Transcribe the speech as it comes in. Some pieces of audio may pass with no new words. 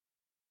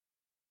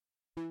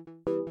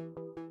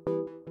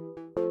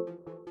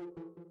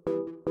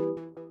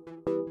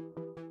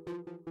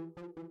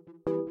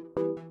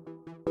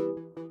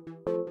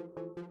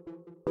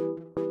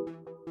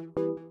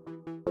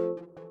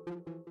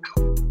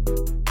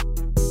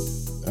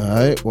All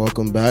right,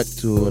 welcome back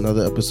to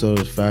another episode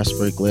of Fast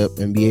Break Layup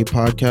NBA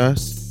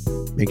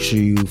podcast. Make sure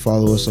you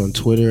follow us on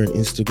Twitter and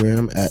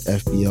Instagram at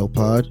FBL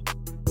Pod.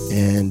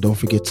 And don't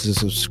forget to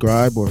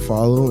subscribe or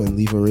follow and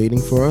leave a rating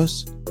for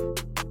us.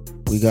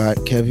 We got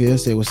Kev here.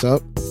 Say what's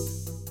up.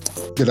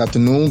 Good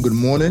afternoon, good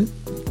morning,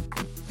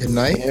 good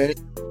night.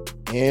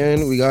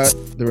 And we got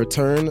the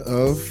return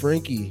of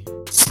Frankie.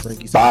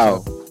 Frankie,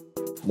 Bow.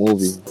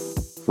 Movie.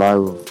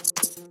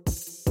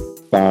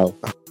 Viral. Bow.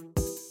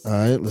 All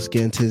right, let's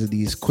get into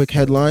these quick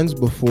headlines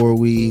before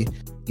we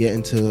get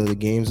into the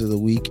games of the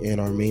week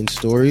and our main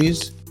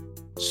stories.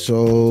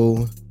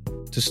 So,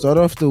 to start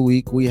off the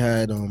week, we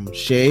had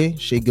Shai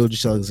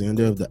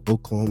Gilgeous-Alexander of the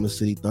Oklahoma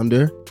City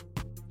Thunder.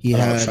 He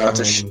had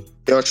shout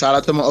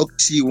out to my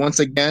OKC once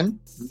again.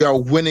 We are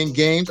winning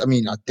games. I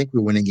mean, I think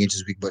we're winning games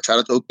this week, but shout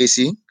out to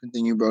OKC.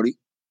 Continue, Brody.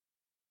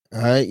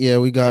 All right, yeah,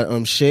 we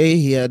got Shai.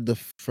 He had the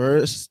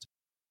first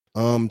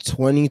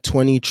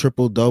 2020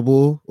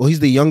 triple-double. Well, he's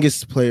the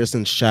youngest player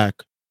since Shaq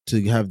to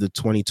have the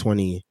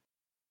 2020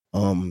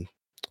 the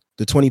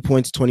 20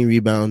 points, 20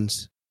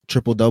 rebounds,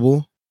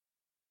 triple-double.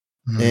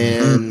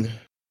 Mm-hmm.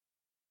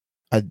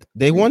 And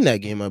they won that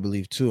game, I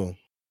believe, too.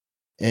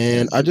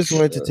 And I just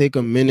wanted to take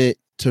a minute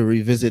to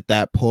revisit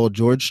that Paul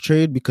George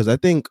trade, because I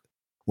think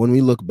when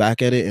we look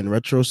back at it in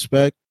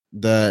retrospect,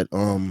 that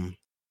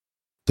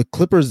the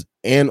Clippers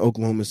and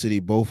Oklahoma City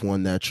both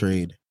won that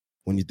trade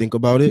when you think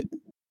about it.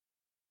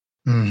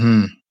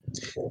 Mm-hmm.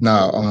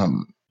 Now,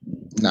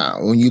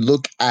 when you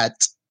look at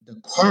the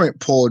current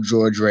Paul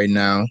George right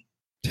now,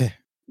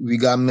 we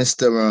got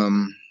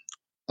Mr.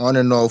 On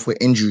and off with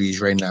injuries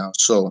right now.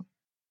 So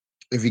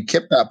if he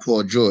kept that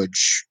Paul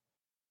George,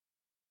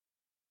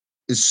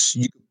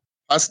 you could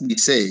possibly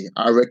say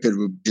our record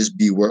would just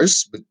be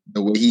worse with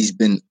the way he's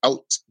been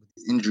out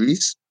with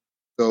injuries.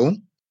 So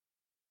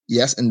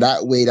yes, in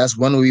that way, that's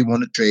one way we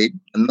want to trade.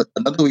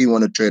 Another way we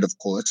want to trade, of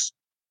course,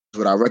 is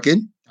with our record,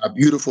 our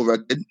beautiful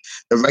record,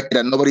 the record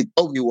that nobody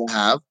thought we would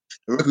have,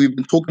 the record we've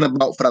been talking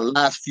about for the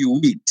last few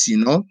weeks, you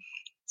know?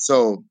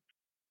 So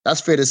that's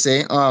fair to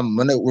say.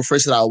 When it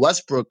refers to our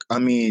Westbrook, I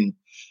mean,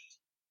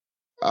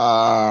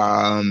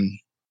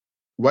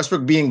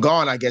 Westbrook being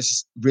gone, I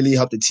guess, really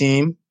helped the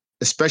team,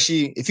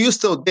 especially if he was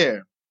still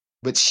there.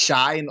 With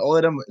Shai and all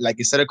of them, like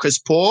instead of Chris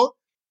Paul,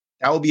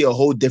 that would be a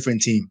whole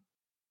different team.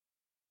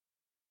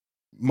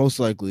 Most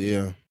likely,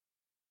 yeah.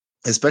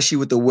 Especially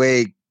with the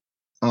way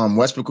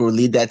Westbrook will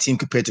lead that team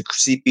compared to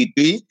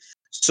CP3.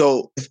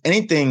 So, if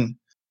anything,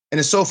 and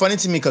it's so funny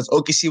to me because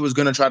OKC was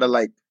going to try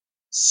to,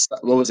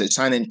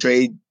 sign and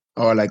trade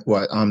or let go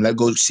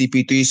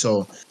CP3.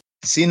 So,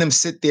 seeing them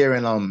sit there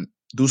and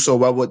do so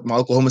well with my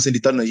Oklahoma City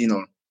Thunder,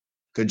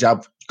 good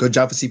job for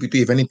CP3,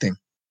 if anything.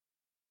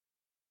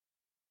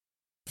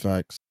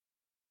 Facts.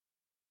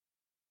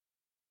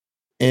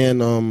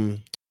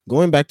 And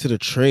going back to the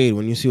trade,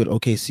 when you see what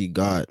OKC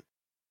got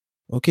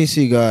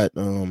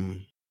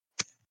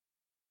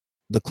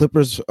the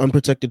Clippers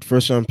unprotected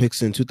first-round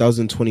picks in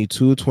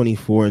 2022,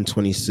 24, and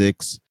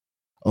 26,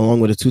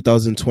 along with a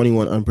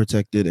 2021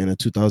 unprotected and a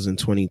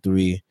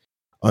 2023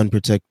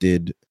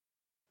 unprotected,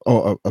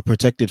 or a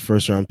protected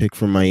first-round pick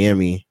from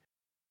Miami,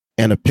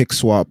 and a pick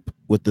swap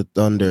with the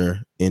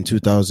Thunder in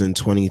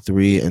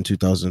 2023 and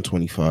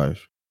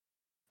 2025.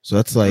 So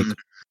that's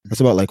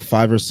about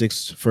 5 or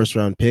 6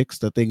 first-round picks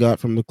that they got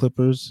from the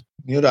Clippers.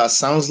 You know what that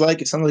sounds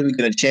like? It sounds like we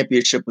get a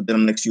championship within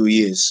the next few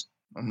years.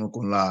 I'm not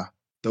gonna lie.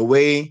 The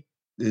way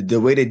the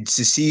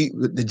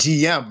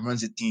GM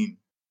runs the team,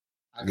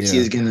 I can see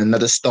us getting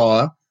another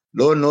star.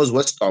 Lord knows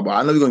what star, but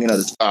I know we're gonna get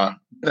another star.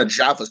 We're gonna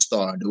draft a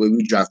star the way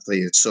we draft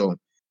players. So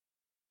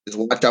just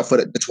watch out for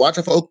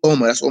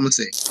Oklahoma. That's what I'm gonna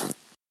say.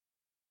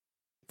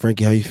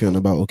 Frankie, how you feeling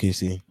about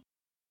OKC?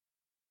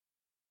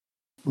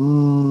 I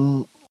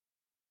mean,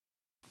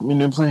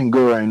 they're playing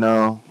good right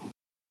now.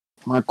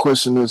 My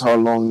question is, how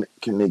long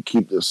can they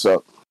keep this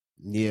up?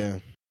 Yeah.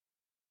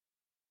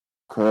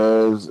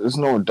 Because there's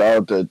no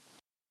doubt that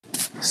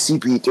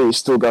CP3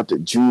 still got the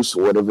juice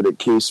or whatever the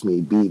case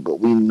may be, but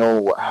we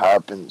know what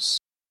happens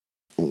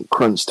in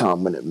crunch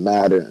time when it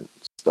matters and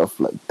stuff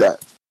like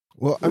that.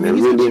 Well, I mean,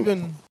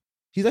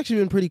 he's actually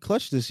been pretty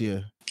clutch this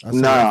year.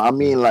 I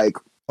mean like...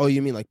 Oh,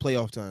 you mean like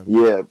playoff time?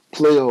 Yeah,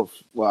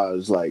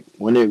 playoff-wise, like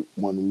when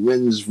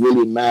wins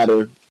really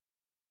matter,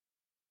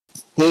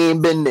 he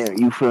ain't been there,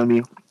 you feel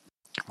me?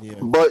 Yeah.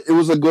 But it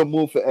was a good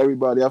move for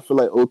everybody. I feel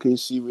like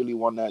OKC really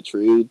won that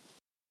trade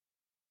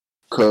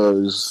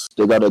because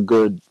they got a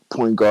good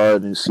point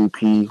guard in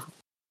CP,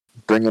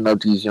 bringing up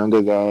these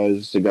younger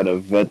guys. They got a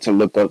vet to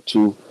look up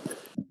to.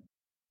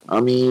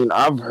 I mean,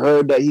 I've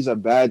heard that he's a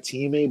bad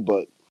teammate,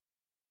 but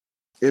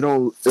it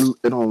don't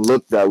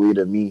look that way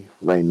to me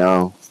right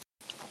now.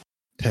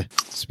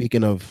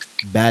 Speaking of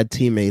bad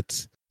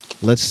teammates,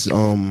 let's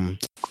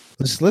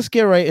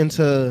get right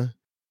into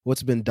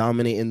what's been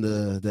dominating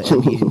the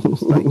NBA news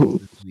cycle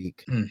this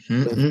week.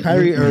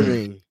 Kyrie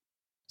Irving.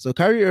 So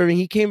Kyrie Irving,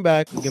 he came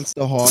back against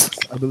the Hawks.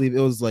 I believe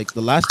it was like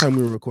the last time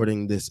we were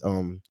recording this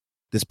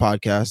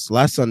podcast,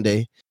 last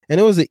Sunday, and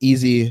it was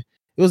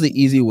was an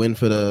easy win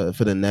for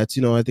the Nets.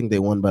 You know, I think they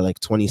won by like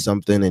 20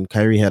 something, and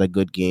Kyrie had a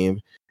good game.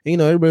 And, you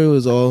know, everybody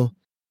was all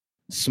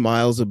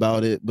smiles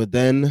about it. But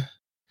then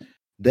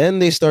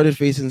they started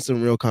facing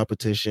some real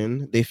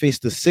competition. They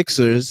faced the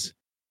Sixers.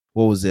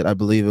 What was it? I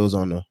believe it was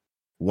on a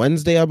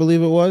Wednesday, I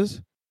believe it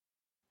was.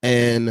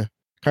 And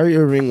Kyrie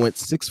Irving went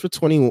 6 for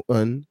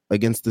 21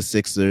 against the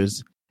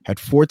Sixers, had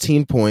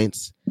 14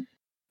 points,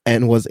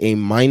 and was a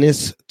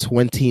minus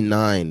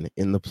 29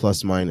 in the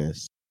plus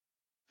minus.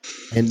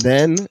 And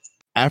then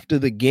after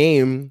the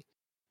game,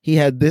 he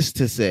had this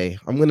to say.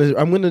 I'm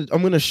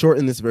gonna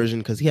shorten this version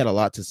because he had a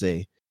lot to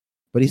say.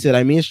 But he said,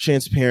 I mean, it's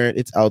transparent,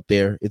 it's out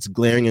there, it's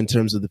glaring in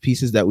terms of the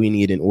pieces that we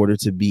need in order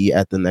to be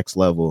at the next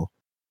level.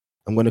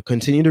 I'm going to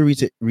continue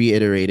to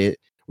reiterate it.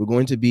 We're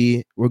going to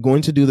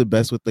do the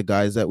best with the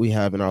guys that we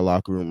have in our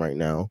locker room right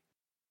now.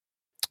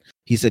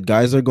 He said,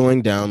 guys are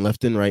going down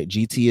left and right.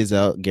 GT is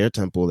out. Garrett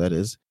Temple, that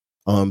is.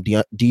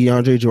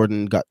 DeAndre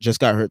Jordan just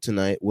got hurt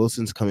tonight.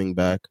 Wilson's coming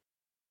back.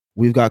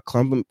 We've got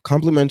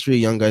complimentary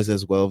young guys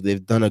as well.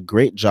 They've done a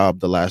great job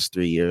the last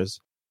 3 years.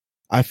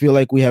 I feel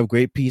like we have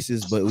great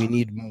pieces, but we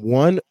need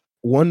one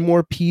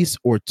more piece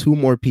or two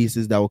more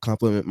pieces that will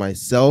complement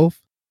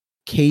myself,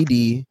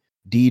 KD,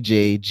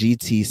 DJ,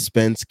 GT,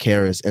 Spence,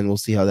 Karras, and we'll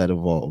see how that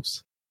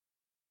evolves.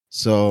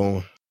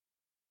 So,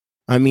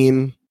 I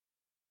mean,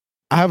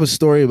 I have a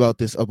story about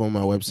this up on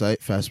my website,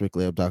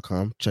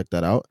 fastbreaklayup.com. Check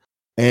that out.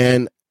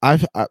 And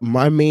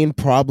my main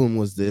problem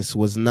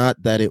was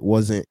not that it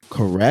wasn't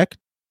correct,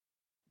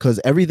 because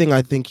everything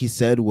I think he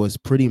said was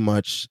pretty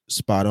much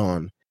spot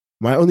on.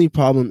 My only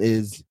problem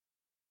is,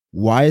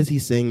 why is he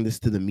saying this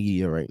to the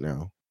media right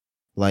now?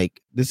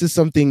 Like, this is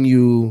something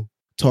you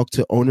talk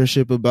to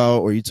ownership about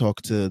or you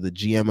talk to the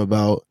GM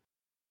about,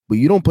 but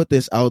you don't put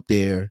this out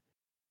there.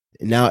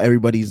 And now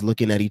everybody's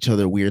looking at each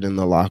other weird in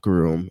the locker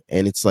room,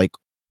 and it's like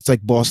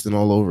Boston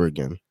all over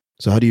again.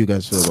 So how do you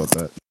guys feel about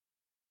that?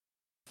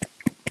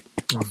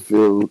 I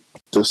feel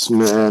this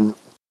man,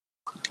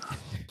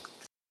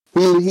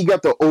 he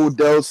got the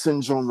Odell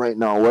syndrome right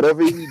now.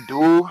 Whatever he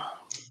do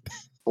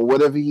or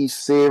whatever he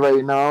say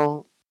right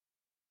now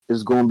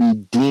is going to be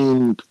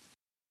deemed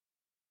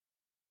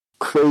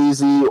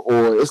crazy,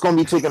 or it's going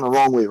to be taken the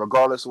wrong way,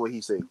 regardless of what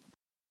he say.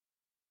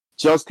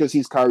 Just because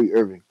he's Kyrie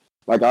Irving.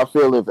 Like, I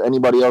feel if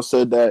anybody else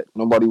said that,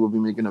 nobody would be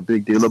making a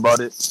big deal about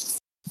it.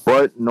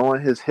 But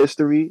knowing his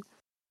history,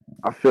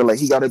 I feel like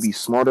he got to be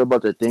smarter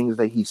about the things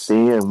that he's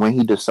saying and when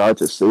he decides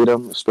to say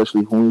them,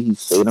 especially who he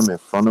say them in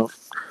front of.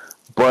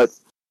 But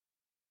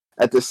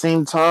at the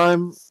same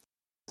time,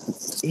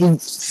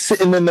 he's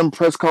sitting in them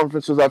press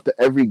conferences after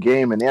every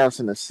game and they're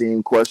answering the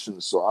same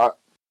questions. So I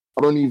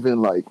don't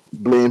even like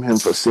blame him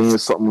for saying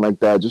something like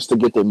that just to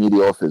get the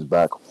media off his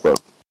back. But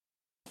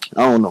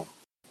I don't know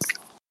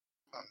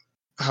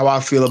how I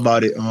feel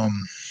about it.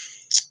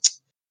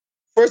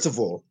 First of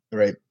all,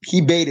 right,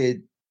 he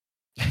baited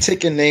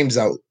taking names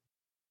out.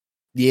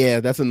 Yeah,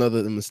 that's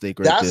another mistake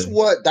right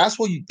there. That's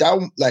what you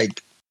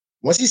like.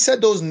 Once he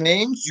said those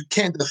names, you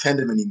can't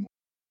defend him anymore.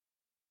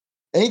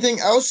 Anything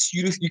else,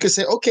 you could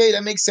say, okay,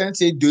 that makes sense.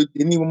 Hey, dude,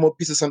 you need one more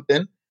piece of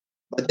something.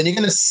 But then you're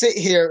going to sit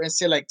here and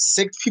say like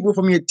 6 people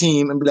from your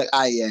team and be like,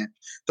 yeah.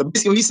 So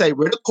basically he said,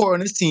 we're the core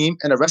on this team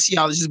and the rest of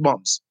y'all is just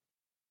bums.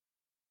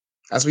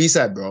 That's what he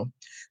said, bro.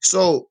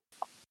 So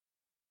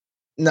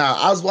now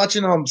I was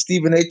watching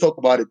Stephen A talk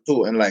about it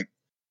too. And like,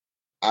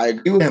 I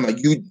agree with him.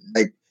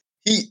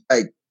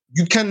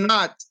 You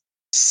cannot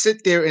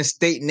sit there and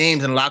state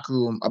names in the locker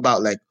room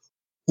about like,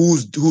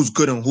 who's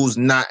good and who's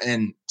not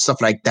and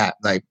stuff like that.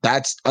 Like,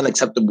 that's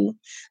unacceptable.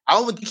 I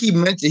don't think he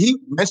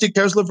mentioned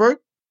Caris LeVert.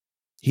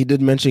 He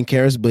did mention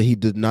Karras, but he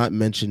did not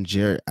mention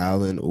Jarrett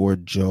Allen or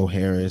Joe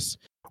Harris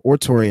or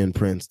Taurean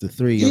Prince, the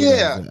three young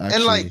guys. Actually,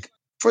 and like,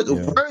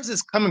 where is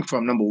this coming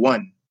from? Number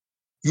one,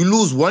 you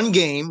lose one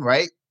game,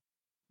 right?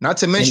 Not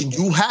to mention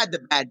you had the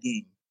bad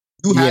game.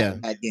 The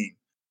bad game.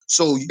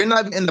 So you're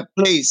not even in the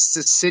place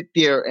to sit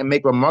there and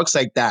make remarks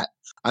like that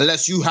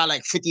unless you had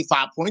like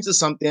 55 points or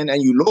something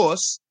and you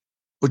lost.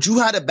 But you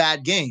had a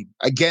bad game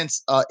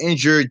against an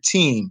injured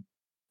team.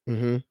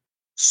 Mm-hmm.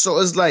 So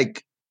it's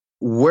like,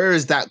 where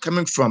is that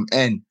coming from?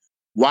 And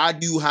why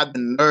do you have the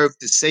nerve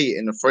to say it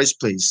in the first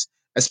place?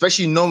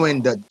 Especially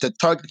knowing that the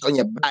target's on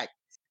your back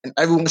and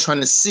everyone's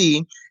trying to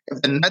see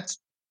if the Nets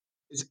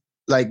is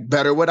like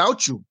better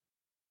without you.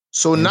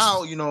 So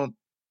now,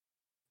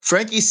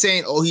 Frankie's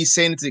saying, he's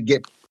saying it to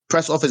get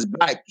pressed off his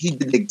back. He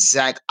did the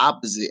exact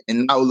opposite.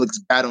 And now it looks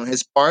bad on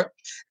his part,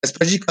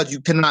 especially because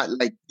you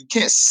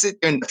can't sit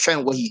there and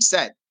defend what he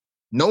said.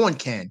 No one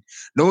can.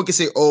 No one can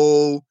say,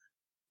 the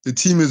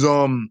team is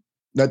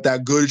not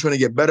that good, trying to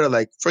get better.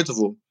 Like, first of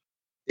all,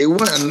 they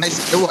won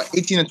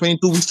 18 and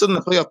 22. We still in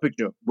the playoff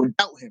picture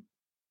without him.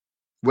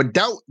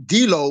 Without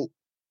D'Lo,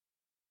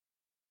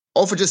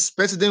 or for just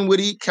Spencer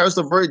Dinwiddie, Caris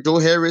LeVert, Joe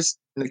Harris,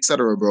 and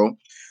etc., bro.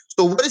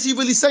 So what is he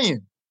really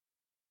saying?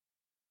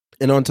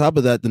 And on top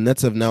of that, the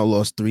Nets have now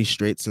lost 3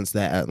 straight since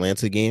that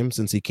Atlanta game,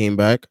 since he came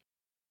back.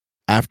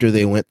 After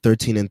they went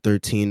 13 and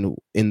 13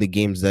 in the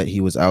games that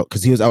he was out,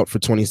 because he was out for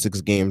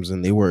 26 games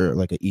and they were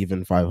like an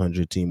even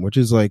 500 team, which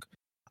is like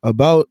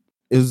About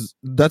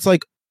that's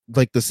like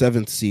the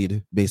 7th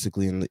seed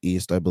basically in the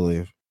East, I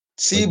believe.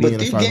 See, Like but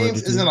being a 3 500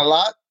 games isn't team. a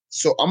lot,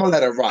 so I'm gonna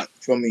let it rock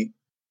for me.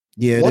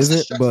 Yeah, it Once the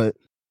isn't, stretch- but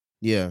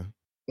yeah.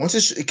 Once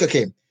it's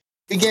okay,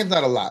 3 games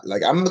not a lot.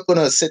 Like I'm not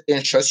gonna sit there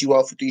and stress you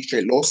out for 3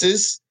 straight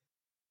losses.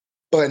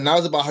 But now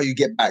it's about how you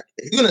get back.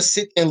 If you're gonna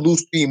sit and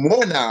lose 3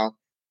 more now,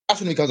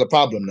 that's when it becomes a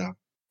problem now.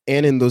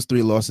 And in those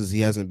 3 losses, he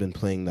hasn't been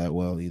playing that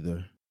well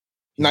either.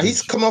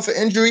 He's come off an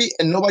injury,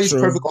 and nobody's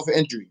perfect off an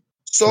injury.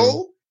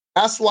 So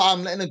that's why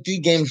I'm letting the 3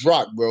 games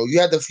rock, bro. You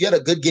had a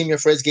good game your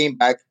first game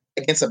back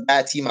against a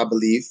bad team, I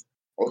believe.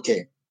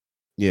 Okay.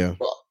 Yeah.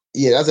 Well,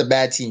 yeah, that's a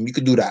bad team. You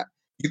could do that.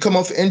 You come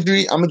off an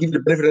injury, I'm gonna give you the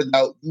benefit of the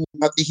doubt. You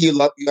have to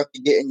heal up. You have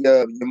to get in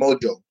your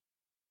mojo.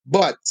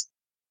 But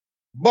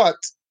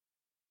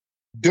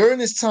during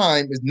this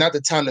time is not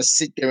the time to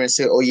sit there and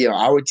say, "Oh yeah,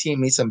 our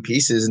team needs some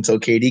pieces until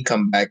KD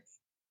come back."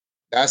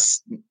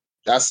 That's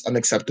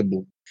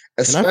unacceptable,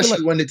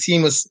 especially when the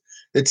team was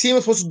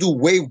supposed to do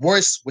way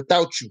worse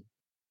without you.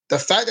 The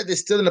fact that they're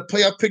still in the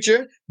playoff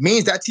picture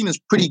means that team is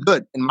pretty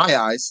good in my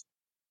eyes.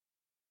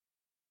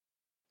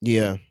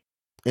 Yeah,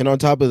 and on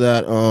top of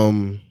that,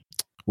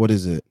 what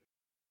is it?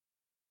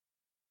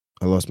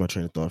 I lost my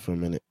train of thought for a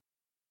minute,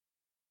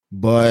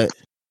 but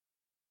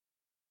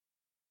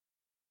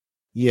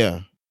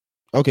yeah.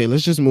 Okay,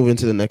 let's just move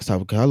into the next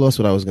topic. I lost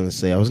what I was going to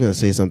say. I was going to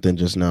say something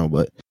just now,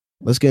 but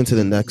let's get into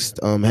the next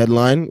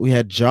headline. We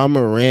had Ja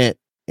Morant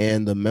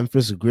and the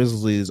Memphis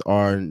Grizzlies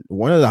are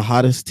one of the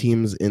hottest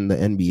teams in the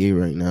NBA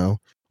right now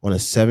on a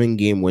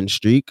 7-game win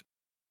streak.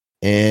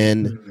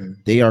 And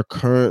they are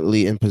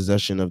currently in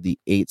possession of the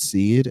 8th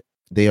seed.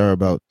 They are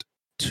about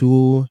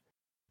two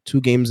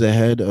games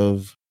ahead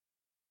of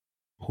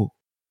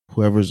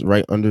whoever's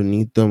right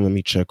underneath them. Let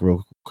me check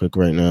real quick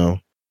right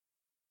now.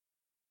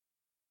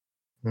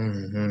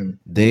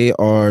 They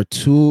are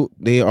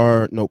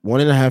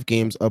 1.5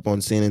 games up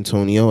on San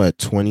Antonio at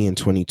 20 and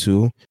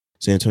 22.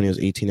 San Antonio's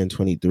 18 and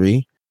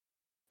 23.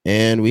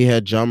 And we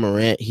had Ja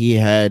Morant. He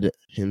had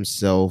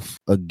himself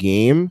a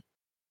game.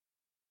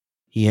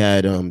 He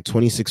had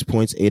 26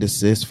 points, 8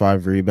 assists,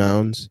 5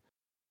 rebounds.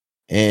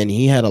 And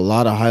he had a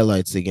lot of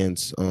highlights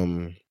against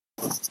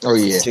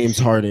James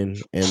Harden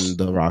and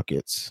the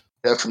Rockets.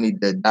 Definitely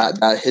did.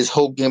 That his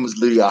whole game was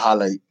literally a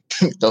highlight.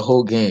 The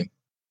whole game.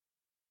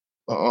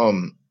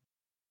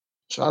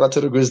 Shout out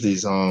to the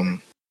Grizzlies. I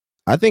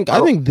think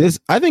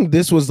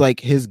this was like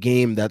his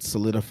game that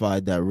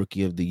solidified that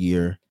Rookie of the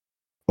Year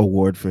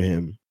award for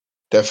him.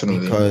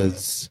 Definitely.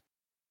 Because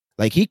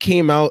like he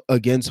came out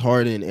against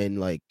Harden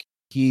and like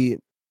he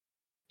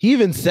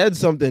even said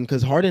something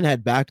because Harden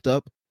had backed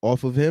up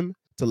off of him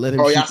to let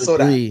him shoot the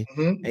 3.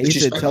 And he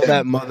said, "Tell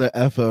that mother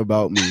effer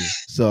about me."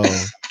 So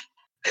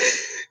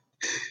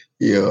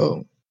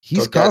yo.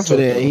 He's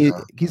confident.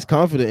 He's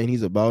confident and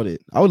he's about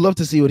it. I would love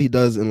to see what he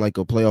does in like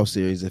a playoff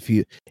series if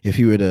he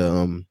were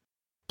to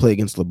play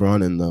against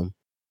LeBron and them.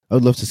 I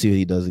would love to see what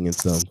he does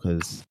against them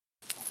because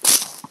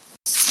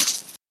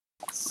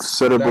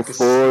said it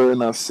before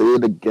and I say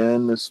it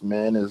again. This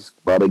man is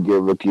about to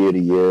get Rookie of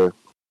the Year.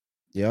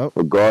 Yep.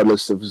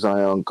 Regardless if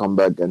Zion come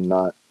back or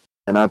not.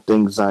 And I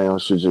think Zion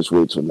should just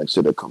wait till next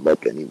year to come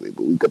back anyway.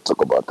 But we could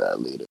talk about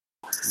that later.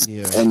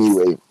 Yeah.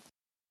 Anyway,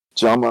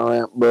 Ja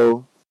Morant,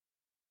 bro.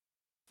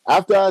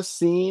 After I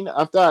seen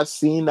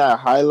that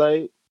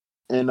highlight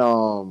in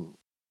what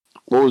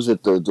was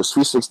it, the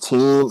Sweet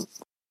 16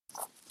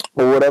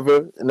 or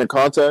whatever in the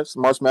contest,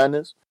 March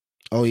Madness.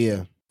 Oh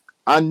yeah.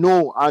 I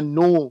know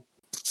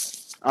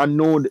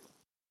that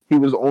he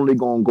was only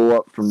gonna go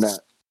up from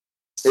that.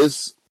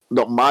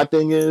 My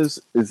thing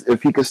is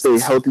if he could stay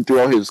healthy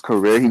throughout his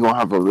career, he's gonna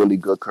have a really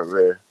good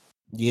career.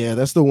 Yeah,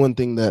 that's the one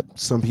thing that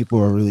some people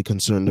are really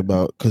concerned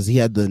about because he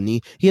had the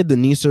knee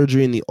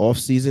surgery in the off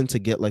season to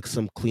get like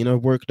some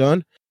cleanup work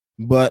done.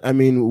 But I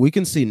mean, we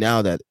can see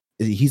now that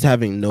he's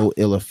having no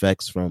ill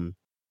effects from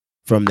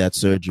that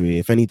surgery.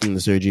 If anything,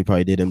 the surgery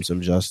probably did him some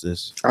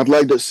justice. I'd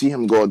like to see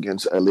him go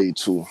against LA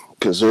too,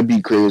 because it'd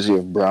be crazy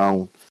if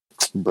Brown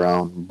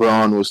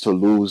was to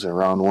lose in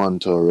round 1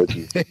 to a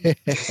rookie.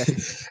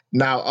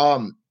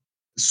 Now,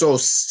 so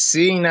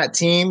seeing that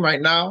team right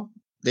now,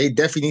 they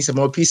definitely need some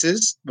more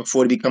pieces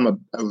before they become a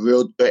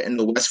real threat in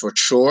the West for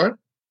sure.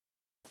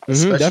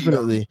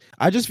 Definitely.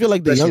 I just feel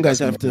like the young guys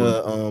have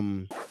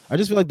to. I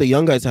just feel like the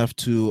young guys have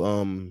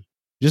to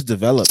just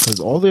develop because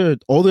all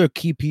their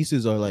key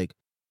pieces are like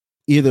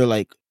either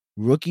like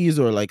rookies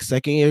or like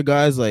second year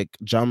guys like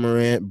Ja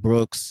Morant,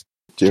 Brooks,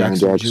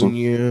 Jackson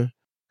Jr.,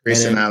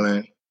 Grayson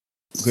Allen,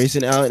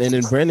 and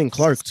then Brandon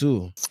Clark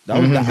too.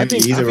 I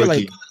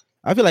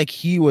feel like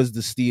he was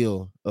the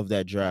steal of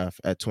that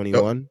draft at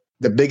 21.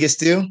 The biggest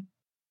steal?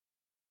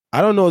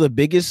 I don't know the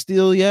biggest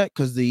steal yet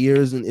because the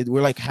years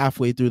we're like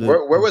halfway through the.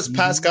 Where was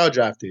Pascal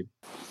drafted?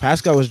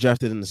 Pascal was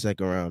drafted in the 2nd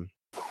round.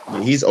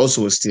 Yeah, he's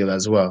also a steal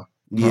as well.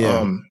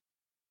 Yeah.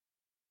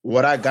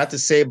 What I got to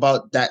say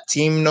about that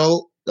team,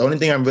 though, the only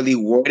thing I'm really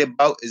worried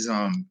about is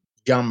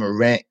Ja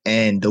Morant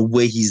and the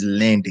way he's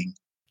landing.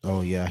 Oh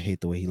yeah, I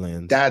hate the way he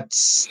lands.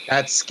 That's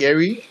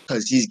scary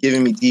because he's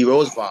giving me D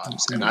Rose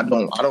vibes, and I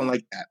don't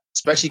like that.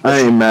 especially I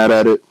ain't mad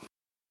at it.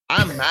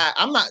 I'm mad.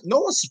 I'm not.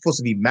 No one's supposed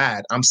to be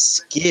mad. I'm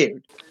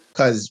scared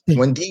because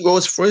when D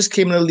Rose first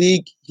came in the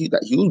league, he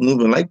was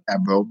moving like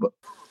that, bro. But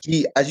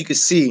as you can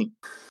see,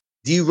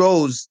 D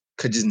Rose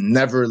could just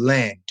never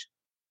land.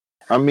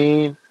 I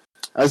mean,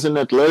 as an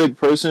athletic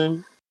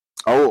person,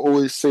 I will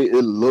always say it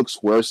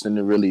looks worse than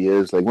it really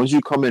is. Like once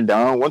you coming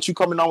down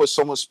with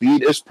so much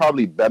speed, it's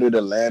probably better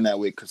to land that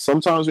way. Because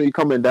sometimes when you're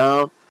coming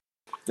down,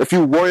 if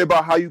you worry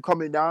about how you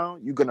coming down,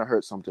 you're gonna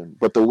hurt something.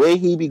 But the way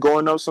he be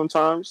going up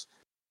sometimes,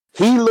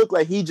 he look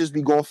like he just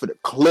be going for the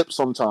clip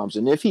sometimes.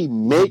 And if he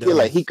make it,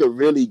 like he could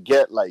really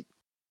get like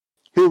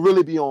he'll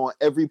really be on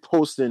every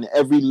post in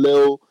every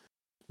little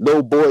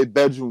boy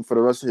bedroom for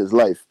the rest of his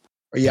life.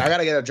 Yeah, I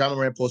gotta get a John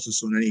Moran poster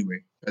soon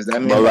anyway. Because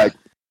that means like,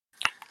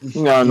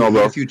 no,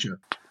 bro. Future.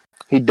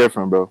 He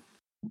different, bro.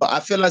 But I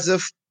feel as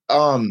if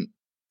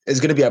it's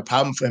gonna be a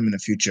problem for him in the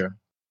future.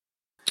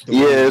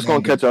 Yeah, it's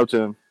gonna catch up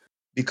to him.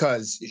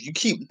 Because if you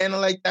keep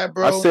landing like that,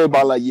 bro, I say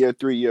about like year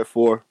 3, year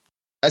 4.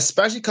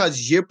 Especially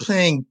because you're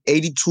playing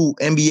 82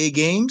 NBA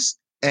games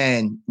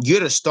and you're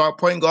the star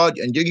point guard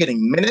and you're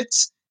getting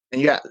minutes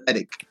and you're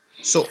athletic.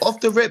 So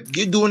off the rip,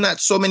 you're doing that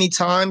so many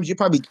times, you're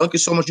probably dunking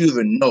so much you don't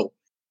even know.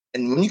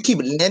 And when you keep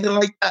landing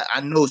like that,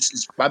 I know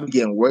it's probably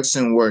getting worse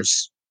and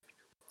worse.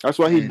 That's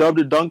why he dubbed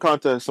the dunk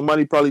contest.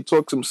 Somebody probably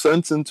talked some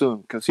sense into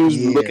him because he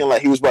was looking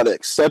like he was about to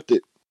accept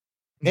it.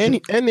 And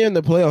they're in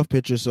the playoff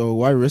picture, so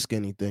why risk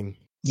anything?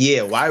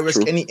 Yeah, why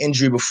risk any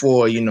injury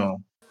before,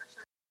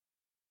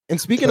 And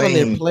speaking on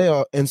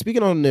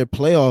their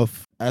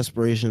playoff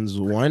aspirations,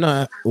 why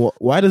not?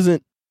 Why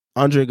doesn't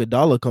Andre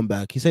Iguodala come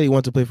back? He said he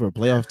wants to play for a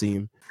playoff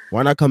team.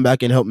 Why not come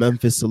back and help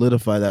Memphis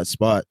solidify that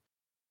spot?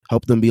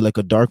 Help them be like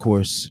a dark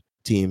horse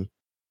team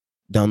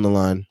down the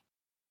line.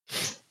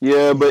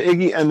 Yeah, but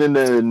Iggy ended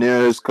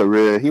near his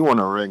career. He won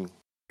a ring.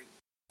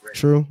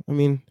 True. I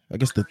mean, I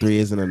guess the 3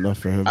 isn't enough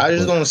for him. I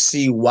just don't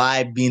see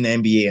why be in the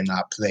NBA and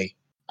not play.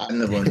 I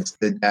never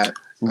understood that.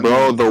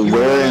 Bro, the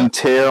wear and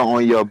tear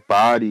on your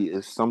body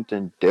is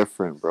something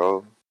different,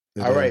 bro.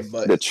 All right,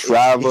 but the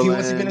traveling. If he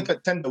wants to be in a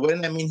contender,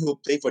 wouldn't that mean he will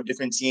play for a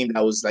different team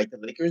that was like the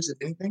Lakers, if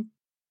anything?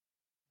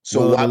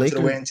 So why was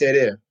the wear and tear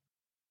there?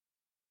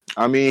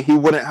 I mean, he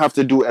wouldn't have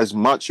to do as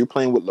much. You're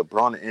playing with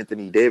LeBron and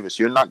Anthony Davis.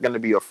 You're not going to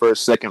be a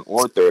first, second,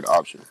 or third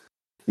option.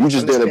 You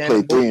just there to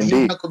play 3 and D.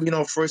 He's not going to be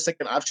no first,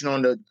 second option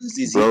on the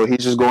ZZ. Bro, he's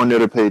just going there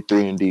to play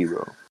 3 and D,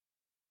 bro.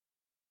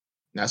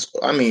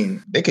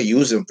 They could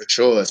use him for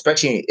sure,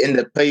 especially in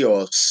the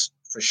playoffs.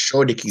 For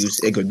sure, they could use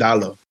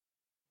Iguodala,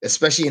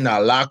 especially in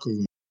our locker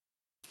room.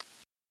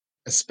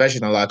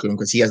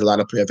 Because he has a lot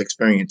of playoff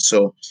experience.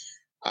 So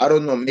I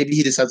don't know. Maybe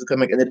he decides to come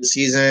back into the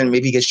season.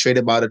 Maybe he gets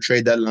traded by the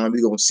trade deadline.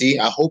 We're gonna see.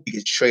 I hope he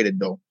gets traded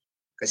though,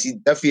 because he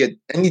definitely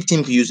any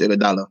team could use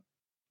Iguodala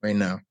right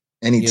now.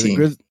 Any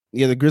team.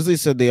 The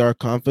Grizzlies said they are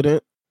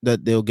confident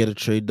that they'll get a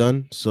trade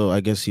done. So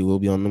I guess he will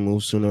be on the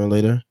move sooner or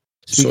later.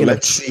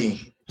 Let's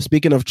see.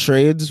 Speaking of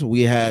trades,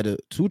 we had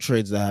 2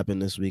 trades that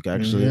happened this week,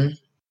 actually. Mm-hmm.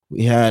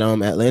 We had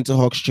Atlanta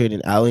Hawks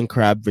trading Allen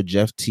Crabbe for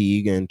Jeff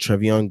Teague and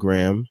Treveon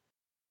Graham.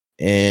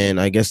 And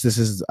I guess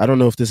I don't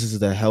know if this is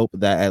the help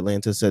that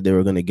Atlanta said they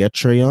were going to get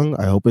Trae Young.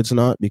 I hope it's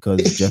not,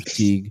 because Jeff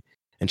Teague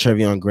and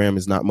Treveon Graham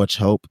is not much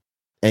help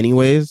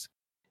anyways.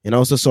 And I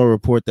also saw a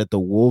report that the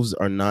Wolves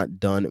are not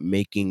done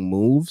making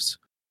moves.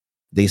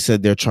 They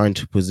said they're trying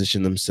to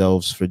position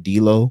themselves for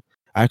D'Lo.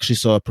 I actually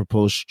saw a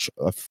proposed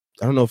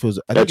I don't know if it was.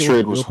 That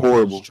trade was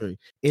horrible.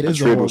 It is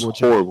a horrible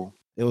trade.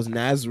 It was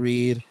Naz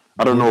Reid.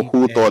 I don't know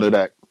who thought of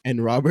that.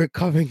 And Robert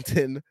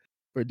Covington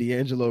for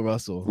D'Angelo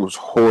Russell. It was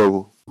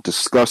horrible,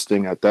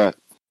 disgusting at that.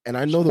 And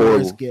I know the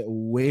words get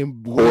way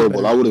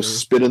horrible. I would have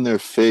spit in their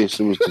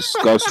face. It was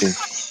disgusting.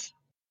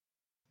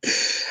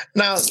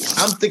 Now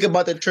I'm thinking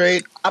about the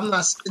trade.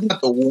 It's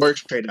not the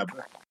worst trade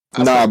ever.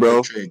 Nah,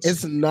 bro.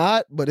 It's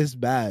not, but it's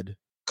bad.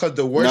 Because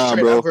the worst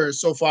trade ever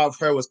so far I've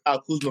heard was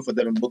Kyle Kuzma for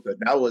Devin Booker.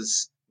 That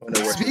was.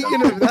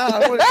 Speaking of that,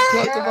 I want to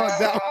talk about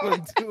that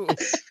one too.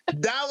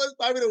 That was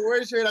probably the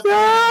worst trade I've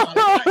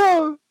ever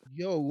heard.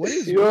 Yo, what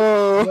is I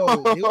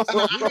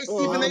heard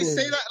Stephen A.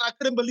 say that, and I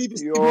couldn't believe it.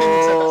 Stephen A. said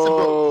that. I said,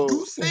 bro,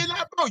 you say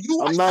that, bro?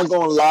 I'm not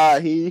gonna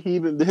lie. He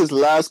his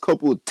last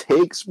couple of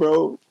takes,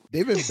 bro.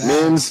 They've been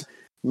bad.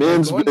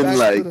 Man's been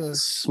like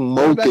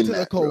smoking. Back to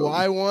that, the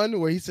Kawhi bro. one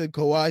where he said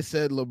Kawhi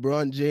said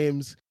LeBron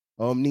James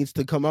needs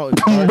to come out and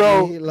guard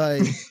bro, me.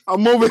 Like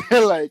I'm over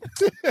here like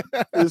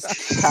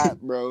this cat,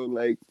 bro.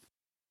 Like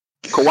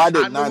Kawhi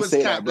did not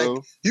say that, bro.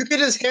 Like, you can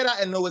just hear that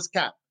and know it's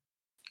cap.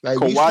 Like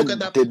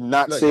Kawhi did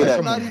not say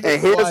that.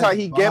 And here's how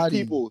he get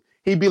people.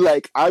 He'd be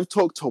like, I've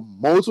talked to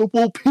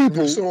multiple people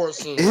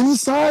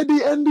inside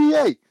the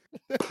NBA,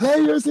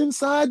 players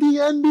inside the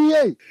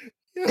NBA,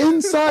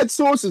 inside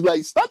sources.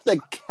 Like, stop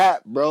the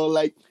cap, bro.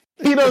 Like,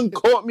 he done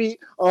caught me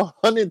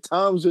 100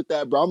 times with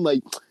that, bro. I'm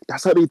like,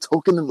 that's how they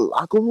talking in the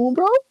locker room,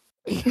 bro?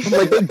 I'm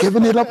like, they're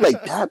giving it up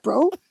like that,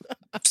 bro?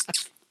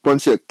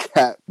 Bunch of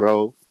cat,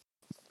 bro.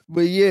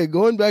 But yeah,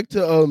 going back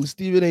to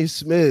Stephen A.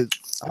 Smith,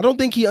 I don't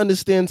think he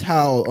understands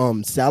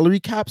how salary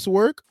caps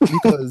work,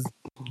 because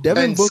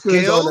Devin Booker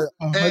is on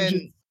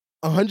 100.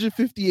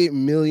 $158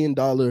 million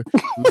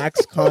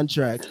max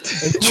contract,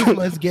 and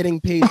Kuzma is getting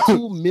paid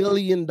 $2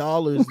 million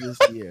this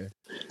year.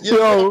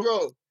 Yo,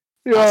 bro.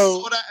 I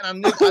saw that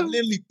and I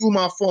literally threw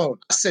my phone.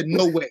 I said,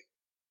 no way.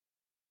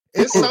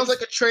 It sounds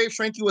like a trade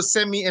Frankie would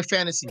send me in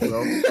fantasy,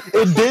 bro.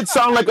 It did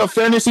sound like a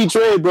fantasy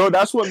trade, bro.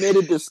 That's what made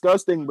it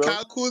disgusting, bro.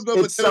 Kyle Kuzma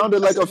It sounded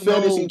like a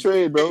fantasy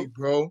trade,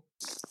 bro.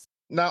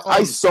 Now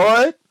I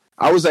saw it.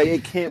 I was like,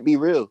 it can't be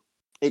real.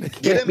 It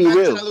can't be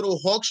real. To that little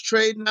Hawks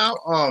trade now.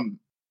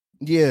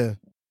 Yeah.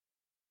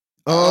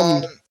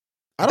 I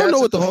don't know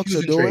what the Hawks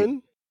are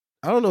doing.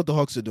 I don't know what the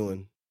Hawks are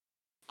doing.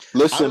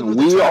 Listen,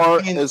 we are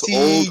as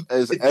old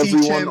as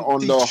everyone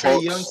on the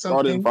Hawks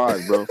starting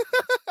five, bro.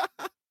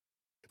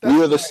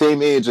 We are the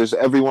same age as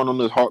everyone on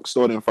the Hawks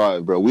starting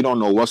five, bro. We don't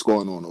know what's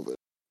going on over there.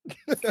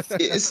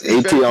 It's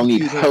ATL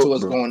need help.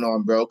 What's going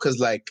on, bro? Because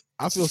like,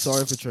 I feel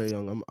sorry for Trae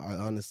Young. I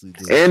honestly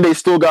do. And they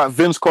still got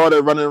Vince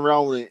Carter running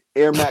around with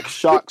Air Max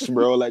shocks,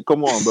 bro. Like,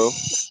 come on, bro.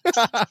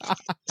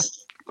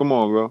 Come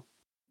on, bro.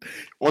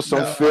 On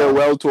some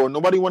farewell tour.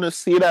 Nobody want to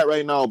see that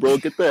right now, bro.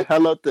 Get the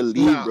hell out the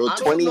league, bro.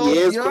 20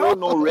 years, bro.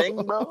 No ring,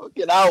 bro.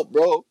 Get out,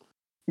 bro.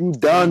 You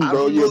done,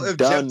 bro. You're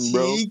done,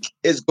 bro.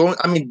 Is going.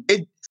 I mean,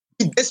 they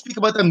speak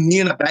about them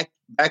needing a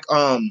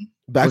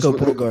backup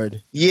point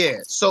guard. Yeah,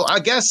 so I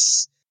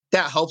guess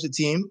that helps the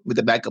team with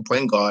the backup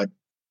point guard.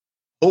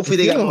 Hopefully,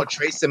 they got more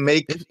trades to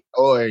make,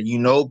 or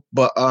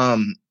But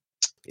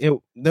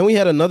then we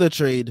had another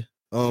trade.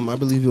 I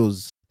believe it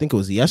was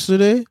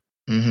yesterday.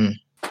 Mm-hmm.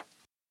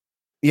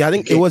 Yeah, I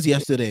think it was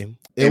yesterday.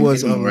 It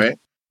was right.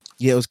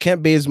 Yeah, it was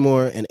Kent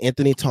Bazemore and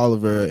Anthony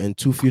Tolliver and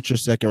 2 future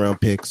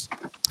second-round picks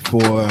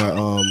for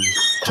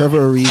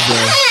Trevor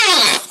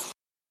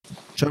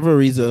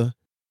Ariza,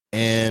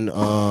 and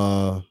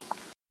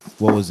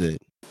what was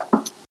it?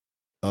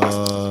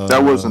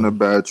 That wasn't a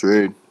bad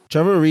trade.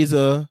 Trevor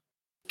Ariza,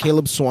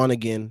 Caleb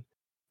Swanigan,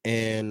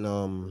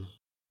 and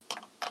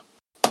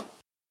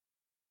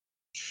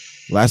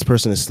last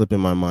person is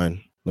slipping my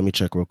mind. Let me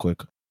check real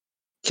quick.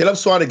 Caleb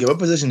Swanigan, what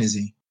position is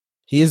he?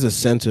 He is a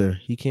center.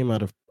 He came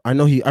out of. I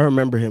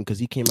remember him because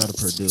he came out of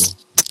Purdue,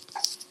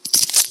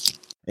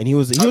 and he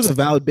was a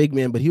valid big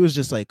man, but he was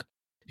just like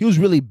he was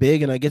really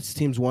big, and I guess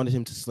teams wanted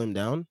him to slim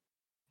down.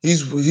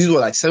 He's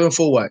what, like 7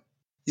 foot? What?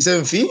 He's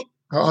 7 feet?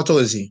 How tall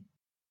is he?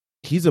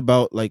 He's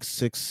about like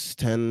 6'10",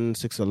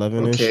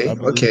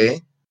 6'11".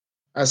 Okay,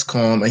 that's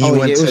calm. And he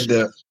went to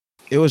the.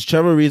 It was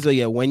Trevor Ariza,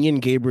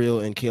 Wenyen Gabriel,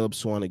 and Caleb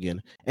Swanigan.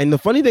 And the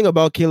funny thing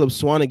about Caleb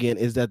Swanigan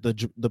is that the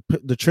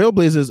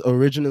Trailblazers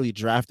originally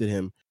drafted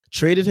him,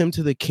 traded him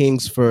to the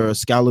Kings for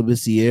Skal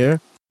Labissiere,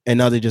 and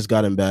now they just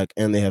got him back,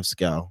 and they have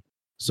Skal.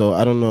 So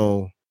I don't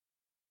know.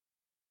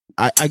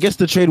 I guess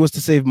the trade was to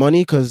save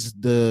money because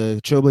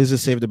the Trailblazers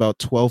saved about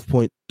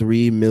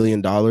 $12.3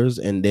 million,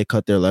 and they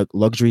cut their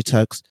luxury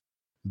tax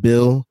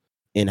bill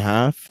in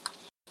half.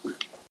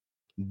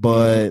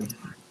 But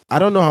I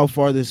don't know how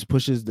far this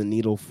pushes the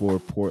needle for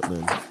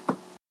Portland.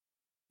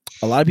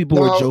 A lot of people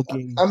were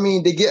joking. I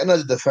mean, they get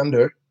another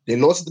defender. They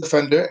lost a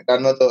defender, got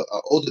another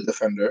older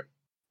defender.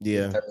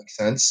 Yeah. That makes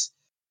sense.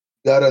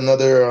 Got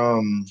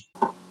another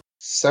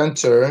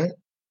center.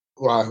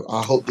 Well,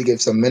 I hope they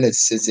give some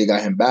minutes since they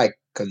got him back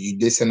because you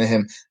did send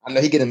him. I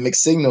know he getting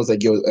mixed signals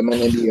like, yo, am I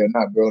in NBA or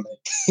not, bro?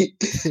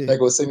 Like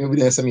well, send me over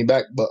there and send me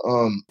back. But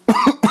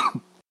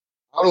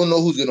I don't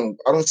know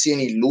I don't see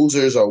any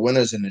losers or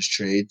winners in this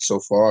trade so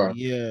far.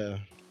 Yeah.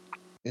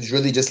 It's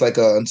really just like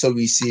until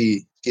we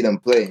see them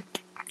play.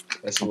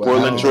 That's what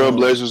Portland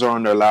Trailblazers are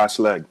on their last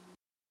leg.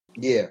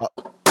 Yeah.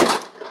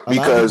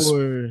 Because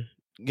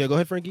yeah, go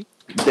ahead, Frankie.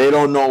 They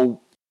don't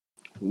know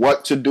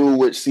what to do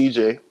with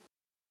CJ.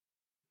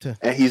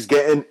 And he's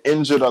getting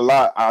injured a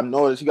lot. I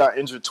noticed he got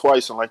injured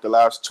twice in like the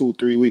last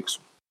 2-3 weeks.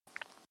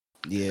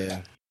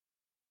 Yeah.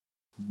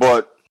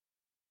 But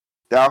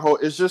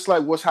it's just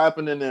like what's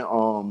happening in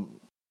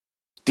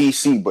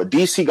DC, but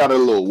DC got a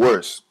little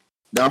worse.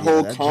 That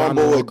whole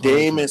combo with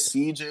Dame and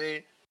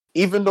CJ,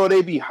 even though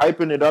they be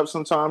hyping it up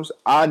sometimes,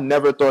 I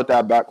never thought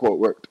that backcourt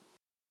worked.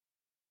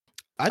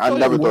 I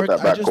never thought that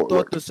backcourt I just thought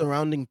worked. The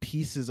surrounding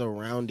pieces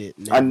around it.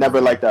 I never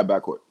liked that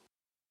backcourt.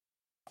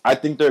 I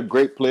think they're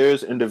great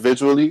players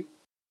individually,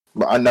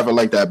 but I never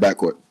liked that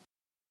backcourt.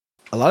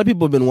 A lot of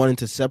people have been wanting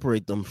to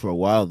separate them for a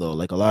while, though.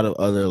 Like a lot of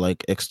other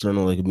like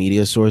external like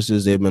media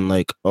sources, they've been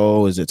like,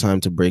 "Oh, is it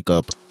time to break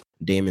up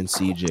Dame and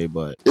CJ?"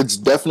 But it's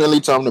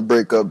definitely time to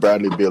break up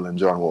Bradley Beal and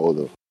John Wall,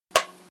 though.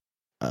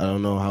 I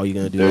don't know how you're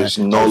gonna do There's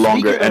that. There's no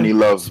longer any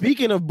love.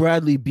 Speaking of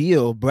Bradley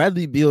Beal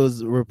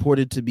is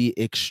reported to be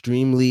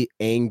extremely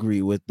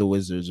angry with the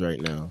Wizards right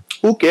now.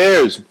 Who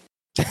cares?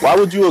 Why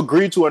would you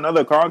agree to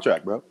another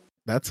contract, bro?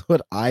 That's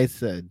what I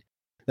said.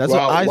 That's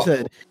what I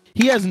said.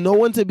 He has no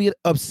one to be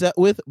upset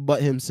with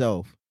but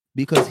himself.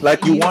 Because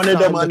like you wanted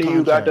the money,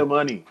 you got the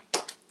money.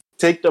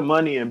 Take the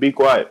money and be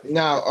quiet.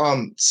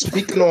 Now,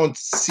 speaking on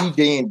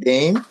CJ and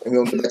Dame, and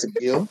we're gonna get back to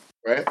Beal,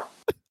 right?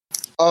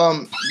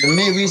 The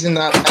main reason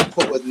that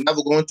backcourt was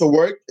never going to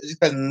work is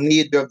because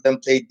neither of them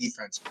played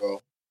defense, bro.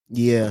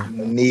 Yeah.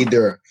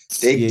 Neither.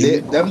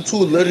 Them two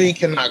literally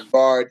cannot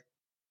guard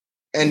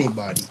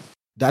anybody.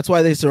 That's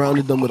why they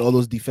surrounded them with all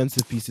those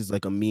defensive pieces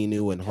like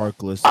Aminu and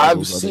Harkless. All I've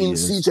those other seen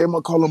years. CJ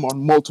McCollum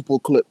on multiple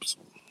clips.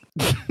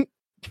 Yes,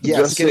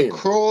 Just getting saying.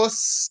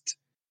 crossed,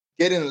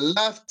 getting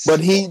left. But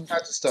all kinds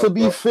of stuff, to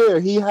be bro. fair,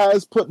 he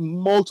has put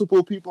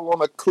multiple people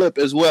on a clip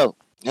as well.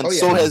 And Oh, yeah.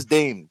 so has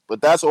Dame.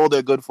 But that's all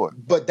they're good for.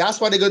 But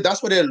that's why they're good.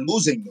 That's why they're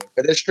losing, though.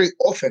 But they're straight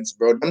offense,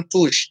 bro. Them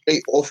two is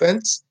straight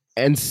offense.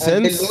 And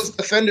And they since lost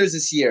defenders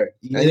this year.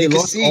 yeah, And they you can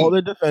lost see. all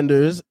their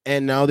defenders,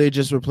 and now they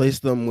just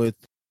replaced them with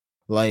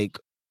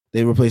Whiteside,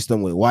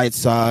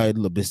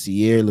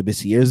 Labissiere.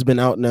 Labissiere's been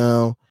out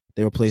now.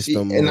 They replaced See,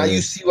 them and now with,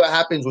 you see what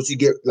happens once you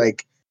get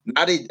like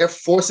now they're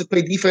forced to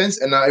play defense,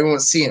 and now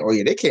everyone's seeing, oh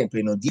yeah, they can't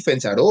play no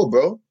defense at all,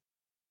 bro.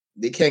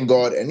 They can't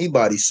guard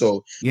anybody,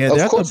 so yeah,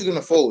 of course you're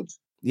gonna fold.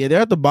 Yeah,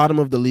 they're at the bottom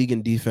of the league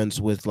in defense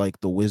with like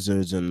the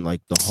Wizards and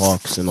like the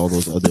Hawks and all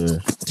those other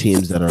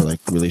teams that are like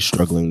really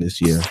struggling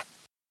this year.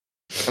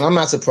 And I'm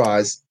not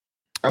surprised.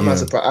 I'm not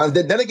surprised.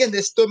 Then again,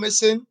 they're still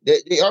missing.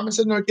 They are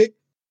missing Nurkic.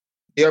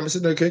 They are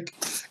missing Nurkic,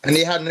 and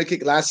they had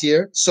Nurkic last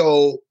year.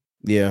 So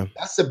yeah,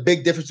 that's the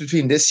big difference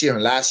between this year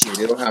and last year.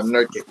 They don't have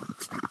Nurkic.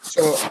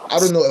 So I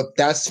don't know if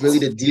that's really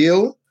the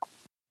deal.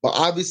 But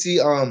obviously,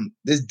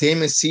 this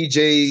Dame and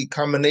CJ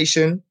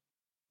combination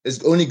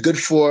is only good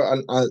for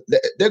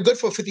they're good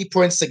for 50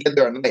 points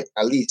together a night,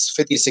 at least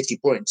 50, 60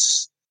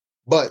 points.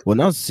 But well,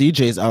 now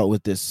CJ's out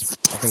with this,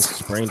 I think,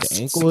 sprained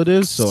ankle. It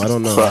is, so I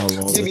don't know how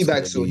long. he'll be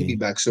back soon. He'll be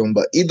back soon.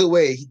 But either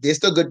way, they're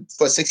still good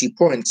for 60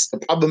 points. The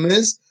problem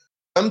is,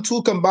 them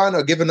two combined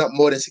are giving up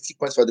more than 60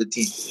 points for the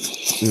team.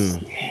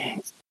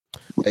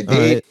 Like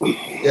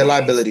they're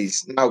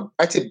liabilities. Now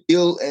back to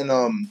Beal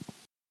and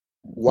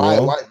why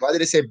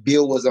did they say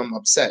Beal was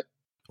upset?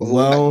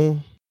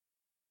 Well,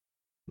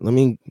 let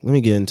me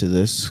get into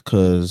this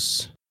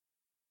because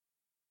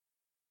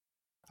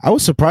I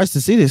was surprised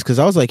to see this because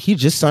I was like, he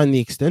just signed the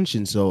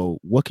extension, so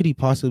what could he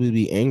possibly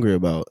be angry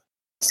about?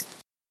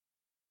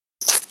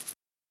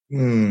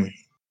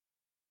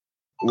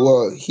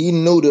 Well, he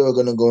knew they were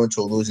gonna go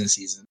into a losing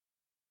season.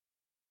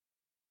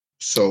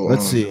 So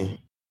let's see.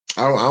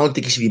 I don't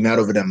think he should be mad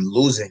over them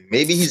losing.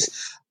 Maybe he's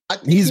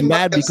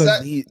mad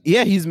because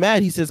he's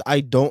mad. He says,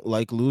 I don't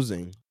like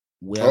losing.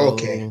 Well,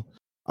 okay.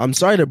 I'm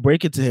sorry to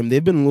break it to him.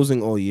 They've been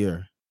losing all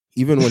year,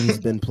 even when he's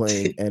been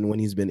playing and when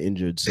he's been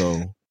injured.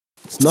 So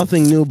it's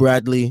nothing new,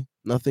 Bradley.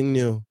 Nothing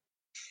new.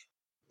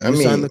 You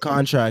signed the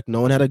contract.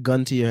 No one had a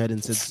gun to your head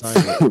and said sign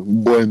it.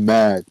 Boy,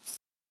 mad.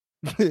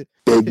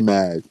 Big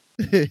mad.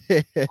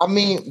 I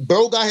mean,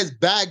 bro got his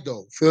bag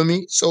though. Feel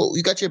me? So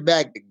you got your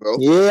bag, big bro.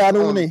 Yeah, I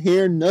don't want to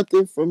hear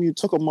nothing from you.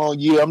 Took them all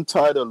year. I'm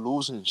tired of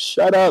losing.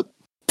 Shut up.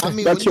 I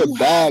mean, got your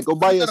bag. Go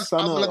buy your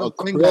son a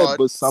crib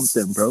or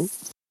something, bro.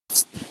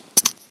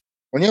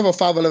 When you have a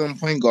 5'11"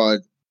 point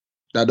guard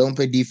that don't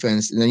play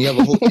defense, and then you have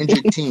a whole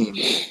injured team,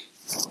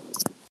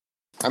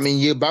 I mean,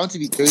 you're bound to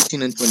be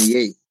 13 and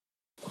 28.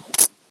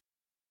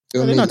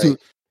 They're not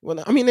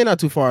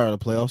too far out of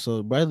the playoffs.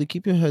 So Bradley,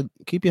 keep your head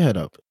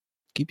up.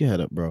 Keep your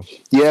head up, bro.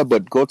 Yeah,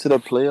 but go to the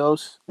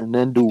playoffs and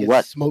then do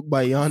what? Smoked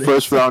by Giannis.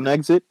 First round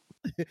exit.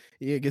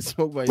 Yeah, get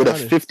smoked by with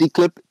Giannis. A 50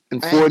 clip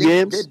in 4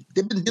 games.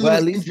 They've been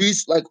dealing with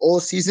injuries like all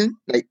season.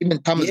 Like even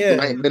Thomas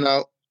Bryant been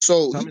out.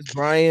 So Thomas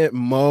Bryant,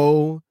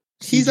 Mo.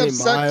 He's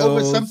upset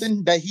over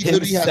something that he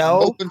literally has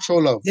no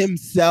control of.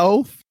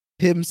 Himself.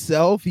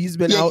 He's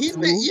been out too.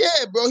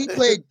 Bro. He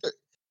played.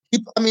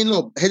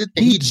 Look.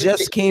 He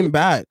just came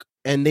back.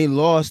 And they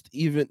lost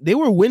they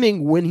were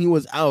winning when he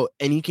was out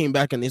and he came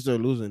back and they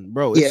started losing.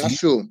 Bro, that's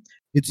true.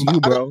 It's you,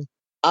 bro.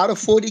 Out of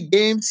 40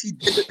 games, he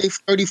did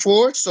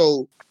 34.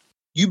 So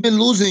you've been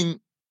losing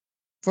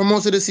for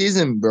most of the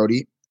season,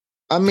 Brody.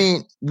 I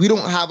mean, we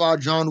don't have our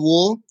John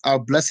Wall, our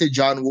blessed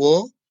John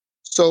Wall.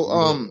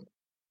 So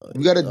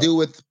we gotta deal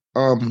with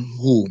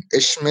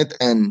Ish Smith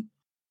and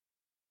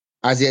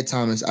Isaiah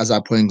Thomas as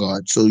our point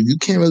guard. So you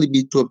can't really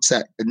be too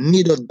upset.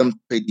 Neither of them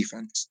play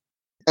defense.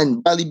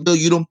 And Bradley Beal,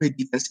 you don't play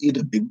defense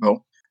either, big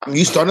bro. I mean,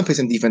 you starting to play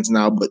some defense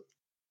now, but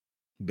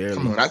barely.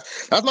 Come on,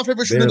 that's my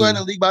favorite shooting guard in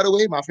the league, by the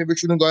way. My favorite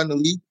shooting guard in the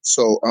league.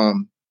 So,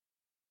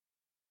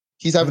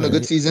 he's having a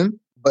good season,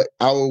 but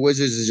our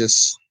Wizards is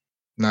just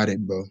not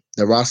it, bro.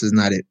 The roster is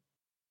not it.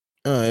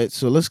 All right,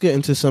 so let's get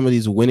into some of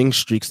these winning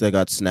streaks that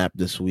got snapped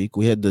this week.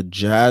 We had the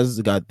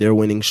Jazz got their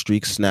winning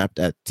streak snapped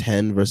at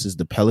 10 versus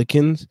the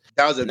Pelicans.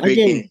 That was a great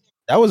game.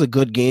 That was a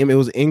good game. It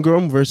was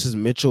Ingram versus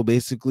Mitchell,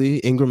 basically.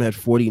 Ingram had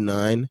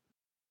 49.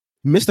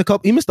 He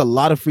missed a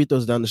lot of free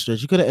throws down the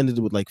stretch. He could have ended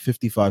with like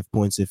 55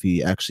 points if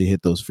he actually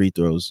hit those free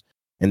throws,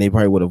 and they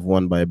probably would have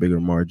won by a bigger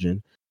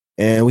margin.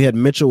 And we had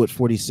Mitchell with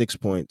 46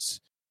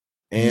 points.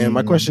 And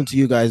my question to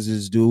you guys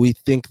is, do we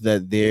think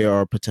that they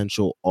are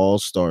potential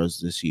all-stars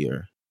this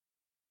year?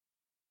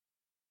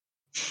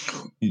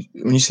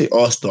 When you say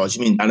all-stars,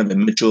 you mean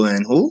Donovan Mitchell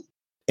and who?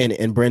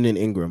 And Brandon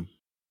Ingram.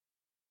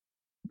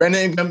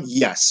 Brandon Ingram,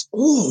 yes.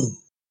 Ooh,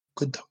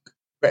 good talk.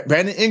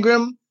 Brandon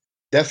Ingram,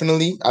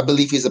 definitely. I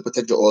believe he's a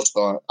potential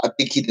all-star. I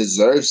think he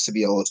deserves to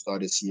be an all-star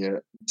this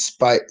year.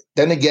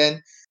 Then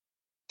again,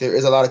 there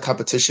is a lot of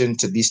competition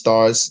to be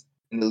stars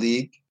in the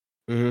league.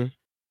 Mm-hmm.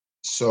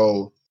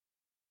 So,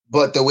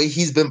 but the way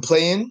he's been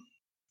playing,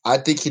 I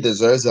think he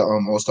deserves the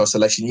All-Star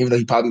selection, even though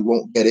he probably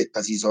won't get it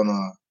because he was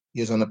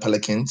on the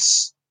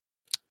Pelicans.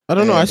 I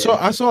don't know. I And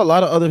saw a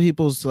lot of other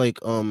people's like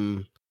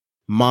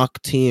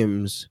mock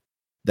teams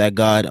that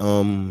got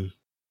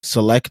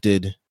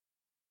selected.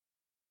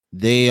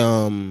 They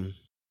a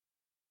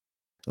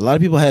lot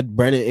of people had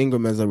Brandon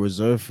Ingram as a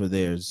reserve for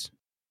theirs.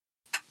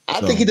 I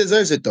think he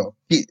deserves it though.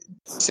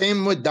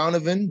 Same with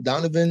Donovan.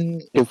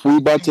 If we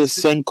about to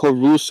send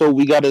Caruso,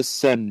 we gotta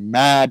send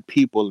mad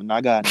people, and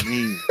I got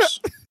names.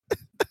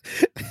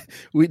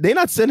 They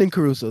not sending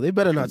Caruso. They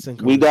better not send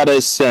Caruso. We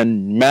gotta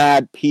send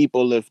mad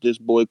people if this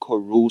boy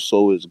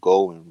Caruso is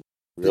going.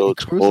 Real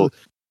talk.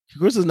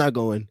 Caruso's not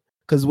going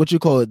because what you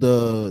call it,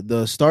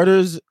 the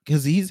starters,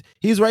 because he's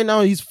right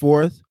now he's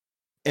fourth,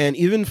 and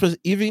even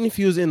if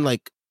he was in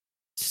like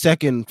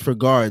second for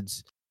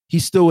guards, he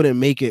still wouldn't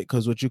make it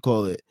because what you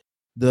call it,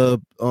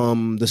 the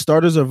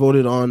starters are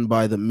voted on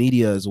by the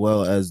media as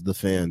well as the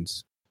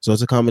fans. So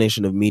it's a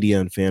combination of media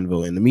and fan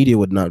vote, and the media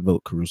would not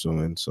vote Caruso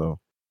in. So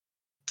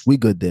we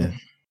good there.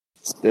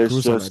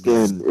 There's just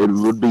in. It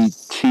would be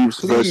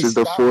Chiefs versus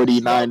the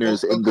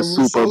 49ers in the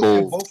Super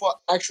Bowl. Both are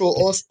actual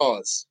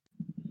All-Stars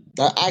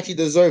that actually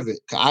deserve it.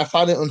 I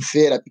find it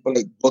unfair that people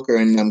like Booker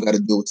and them got to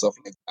do with stuff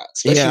like that.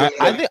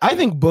 Especially I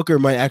think Booker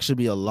might actually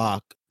be a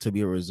lock to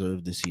be a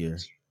reserve this year.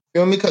 You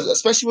know what I mean? Because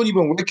especially when you've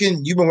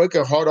been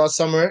working hard all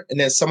summer, and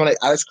then someone like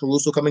Alex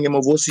Caruso coming in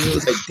my voice to you,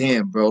 it's like,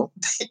 damn, bro.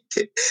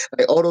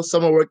 Like all those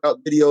summer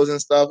workout videos and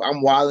stuff,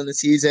 I'm wild in the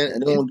season,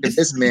 and then get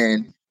this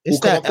man. It's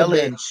that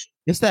LA.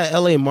 It's that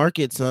LA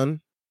market,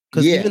 son.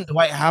 Because even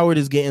Dwight Howard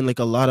is getting like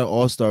a lot of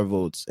All-Star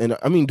votes, and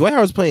I mean Dwight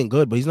Howard's playing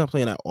good, but he's not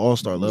playing at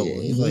All-Star level.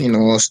 Yeah, he's like an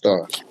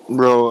All-Star,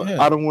 bro.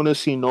 Yeah. I don't want to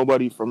see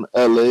nobody from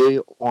LA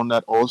on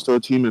that All-Star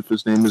team if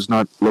his name is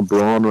not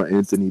LeBron or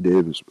Anthony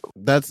Davis, bro.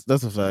 That's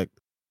a fact.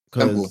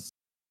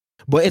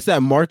 But it's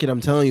that market. I'm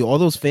telling you, all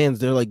those fans,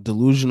 they're like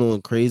delusional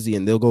and crazy,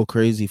 and they'll go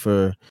crazy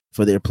for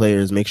their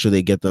players. Make sure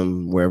they get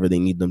them wherever they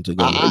need them to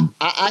go. I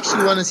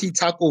actually want to see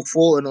Taco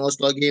Fall in an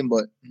All-Star game,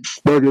 but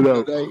bug it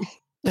out.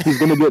 He's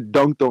gonna get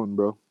dunked on,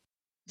 bro.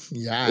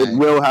 Yeah, it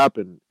will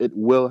happen. It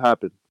will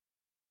happen.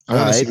 I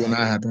want to see when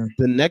that happens.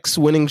 The next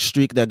winning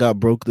streak that got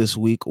broke this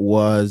week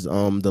was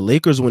the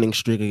Lakers winning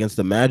streak against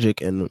the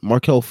Magic, and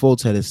Markelle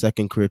Fultz had his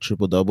second career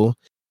triple-double.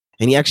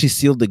 And he actually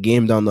sealed the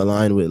game down the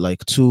line with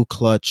like 2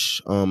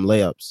 clutch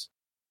layups.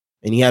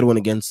 And he had one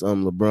against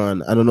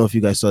LeBron. I don't know if you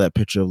guys saw that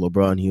picture of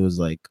LeBron. He was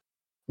like,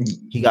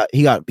 he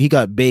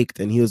got baked,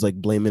 and he was like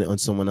blaming it on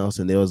someone else.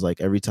 And there was like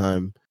every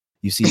time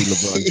you see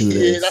LeBron do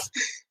this,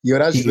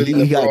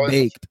 he got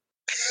baked.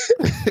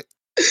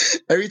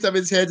 Every time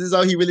his head is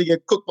out, he really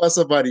get cooked by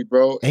somebody,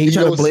 bro. And he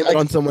tried to blame it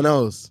on someone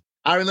else.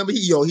 I remember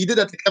he did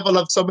that to Kevin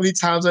Love so many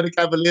times on the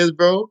Cavaliers,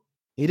 bro.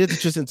 He did to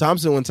Tristan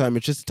Thompson one time,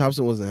 and Tristan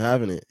Thompson wasn't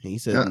having it. He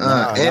said,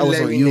 "Nah, that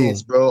was on you,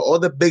 Nance, bro. All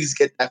the bigs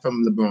get that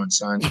from LeBron,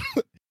 son."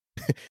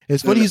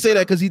 It's funny you say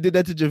that because he did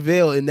that to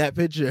JaVale in that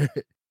picture.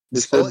 They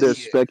said there's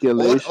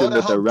speculation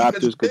that the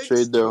Raptors could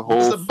trade their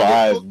whole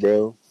 5,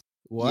 bro.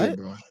 What? Yeah,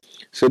 bro.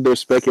 Said there's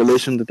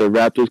speculation that the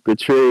Raptors could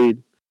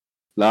trade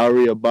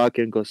Lowry,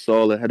 Ibaka, and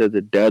Gasol ahead of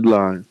the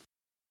deadline.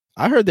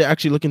 I heard they're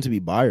actually looking to be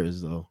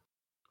buyers, though.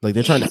 Like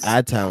they're trying to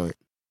add talent.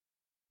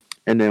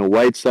 And then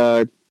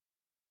Whiteside.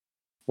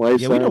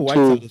 Yeah, we know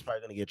Whiteside is probably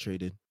going to get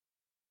traded.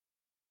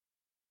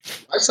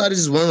 Whiteside is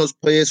just one of those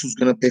players who's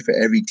going to pay for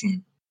every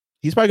team.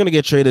 He's probably going to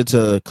get traded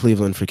to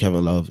Cleveland for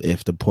Kevin Love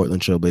if the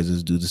Portland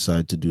Trailblazers do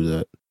decide to do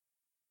that.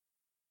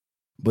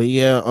 But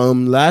yeah,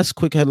 last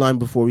quick headline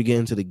before we get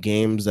into the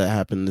games that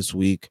happened this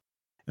week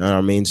and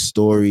our main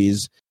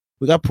stories.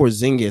 We got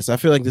Porzingis. I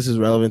feel like this is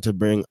relevant to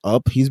bring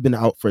up. He's been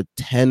out for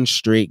 10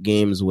 straight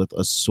games with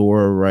a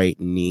sore right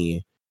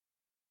knee.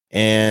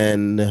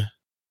 And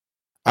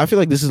I feel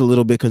like this is a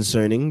little bit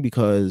concerning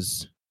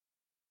because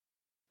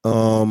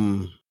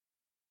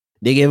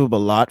they gave up a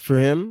lot for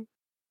him.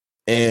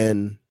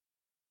 And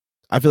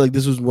I feel like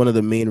this was one of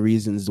the main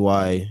reasons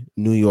why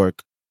New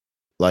York,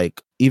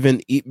 like,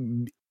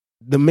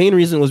 the main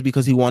reason was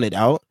because he wanted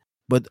out.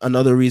 But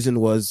another reason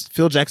was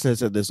Phil Jackson had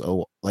said this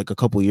like a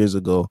couple years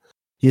ago.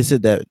 He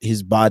said that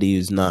his body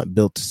is not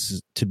built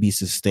to be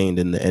sustained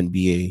in the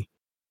NBA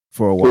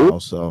for a while.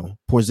 So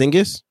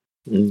Porzingis,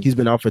 he's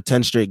been out for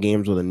 10 straight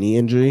games with a knee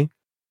injury.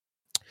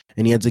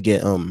 And he had to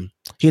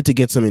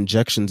get some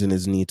injections in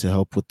his knee to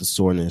help with the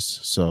soreness.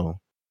 So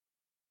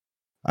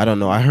I don't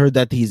know. I heard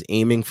that he's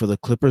aiming for the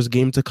Clippers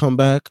game to come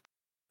back,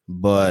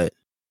 but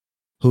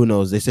who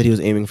knows? They said he was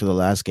aiming for the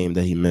last game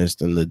that he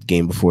missed and the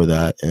game before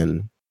that,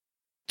 and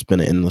it's been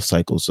an endless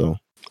cycle. So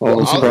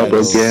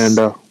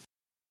propaganda.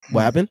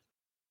 What happened?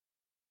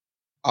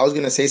 I was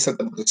gonna say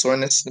something about the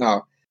soreness.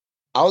 Now,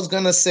 I was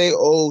gonna say,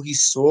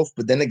 he's soft,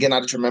 but then again,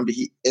 I just remember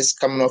he is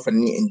coming off a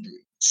knee injury.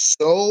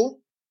 So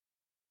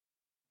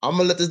I'm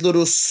gonna let this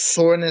little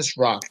soreness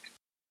rock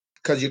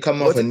because you're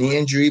coming off a knee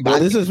injury.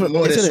 But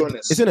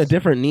it's in a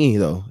different knee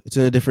though. It's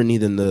in a different knee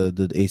than the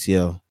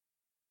ACL.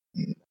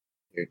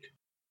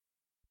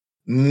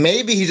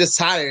 Maybe he's just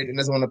tired and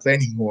doesn't want to play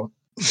anymore.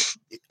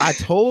 I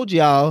told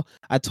y'all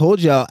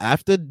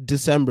after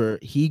December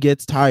he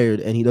gets tired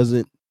and he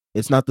doesn't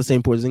It's not the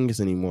same Porzingis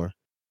anymore.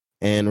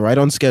 And right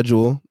on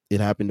schedule,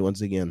 it happened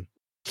once again.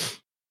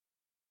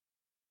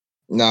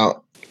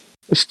 Now,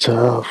 It's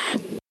tough.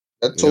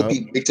 let's hope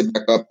he picks it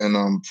back up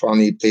and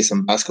finally play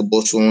some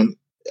basketball soon.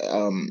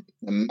 The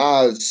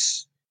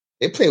Mavs,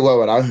 they play well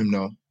without him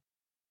though.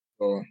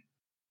 So,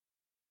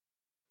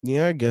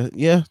 Yeah, I guess.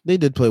 Yeah, they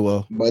did play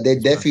well. but they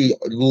definitely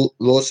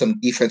lost some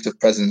defensive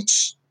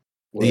presence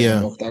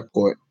off that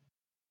court.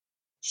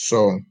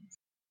 So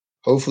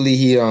hopefully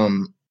he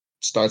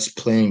starts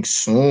playing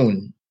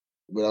soon.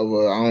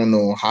 Whatever, I don't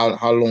know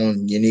how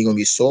long your knee gonna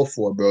be sore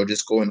for, bro.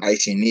 Just go and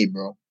ice your knee,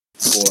 bro.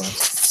 Or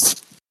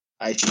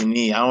ice your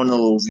knee. I don't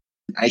know if you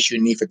can ice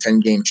your knee for 10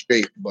 games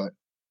straight, but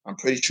I'm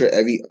pretty sure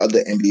every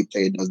other NBA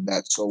player does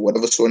that. So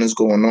whatever soreness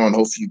going on,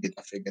 hopefully you get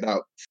that figured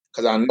out.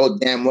 Because I know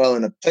damn well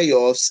in the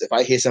playoffs, if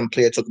I hear some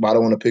player talk about I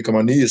want to pick up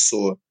my knee is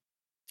sore.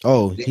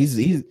 Oh, he's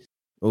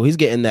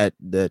getting that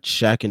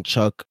Shaq and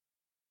Chuck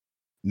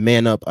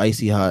man up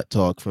icy hot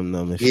talk from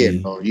them.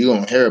 Bro, you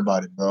gonna hear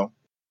about it, bro.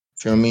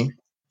 Feel me?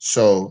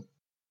 So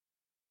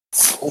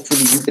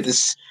hopefully you get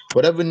this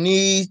whatever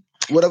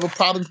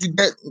problems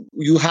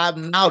you have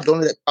now,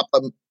 don't let it pop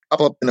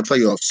up in the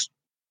playoffs.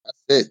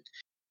 That's it.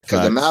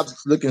 Because the Mavs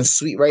looking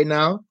sweet right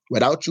now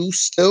without you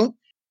still,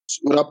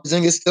 without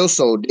Porzingis still.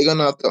 So they're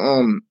gonna have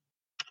to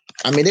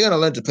they're gonna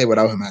learn to play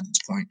without him at this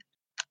point.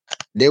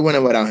 They're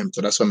winning without him,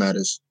 so that's what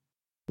matters.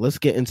 Let's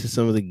get into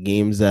some of the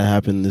games that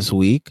happened this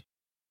week.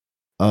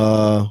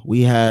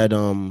 We had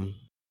a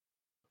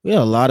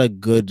lot of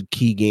good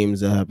key games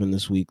that happened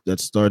this week. That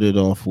started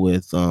off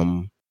with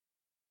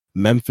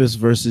Memphis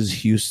versus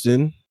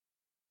Houston.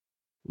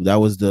 That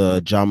was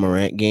the Ja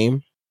Morant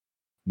game,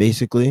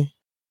 basically.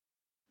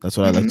 That's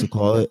what I like to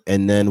call it.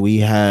 And then we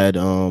had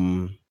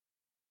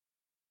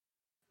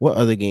what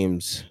other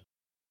games?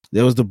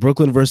 There was the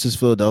Brooklyn versus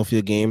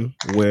Philadelphia game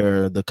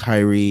where the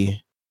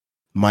Kyrie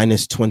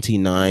minus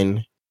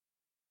 29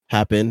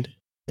 happened,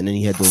 and then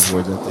he had those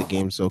words after the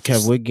game. So,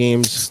 Kev, what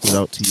games stood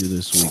out to you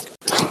this week?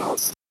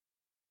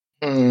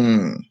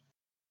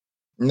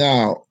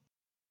 Now,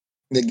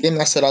 the game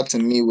that stood out to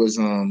me was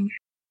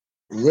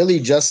really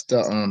just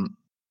the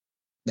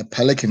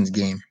Pelicans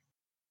game.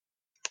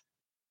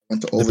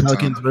 Went to overtime. The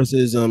Pelicans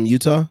versus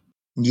Utah?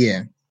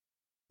 Yeah.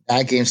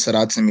 That game stood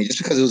out to me just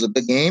because it was a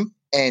big game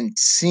and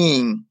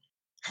seeing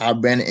how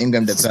Brandon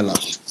Ingram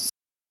developed.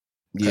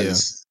 Yeah.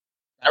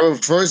 That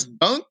reverse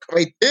dunk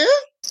right there.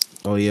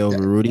 Oh, yeah,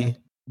 over Rudy?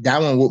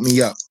 That one woke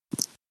me up.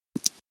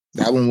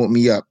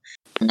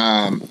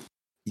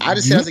 I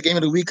just said that's the game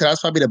of the week because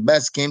that's probably the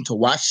best game to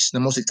watch, the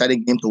most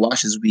exciting game to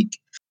watch this week.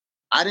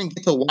 I didn't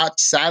get to watch,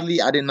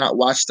 sadly, I did not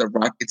watch the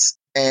Rockets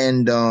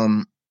and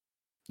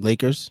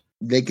Lakers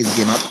game.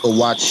 I have to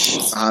watch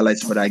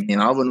highlights for that game.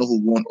 I don't know who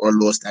won or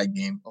lost that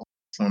game.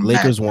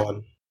 Lakers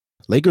won.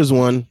 Lakers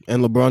won,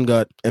 and LeBron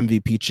got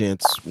MVP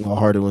chance while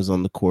Harden was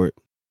on the court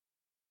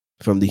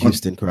from the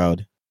Houston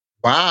crowd.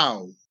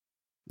 Wow.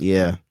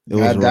 Yeah, it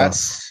was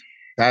rough.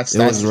 That's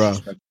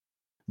rough.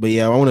 But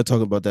yeah, I want to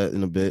talk about that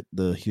in a bit.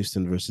 The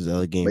Houston versus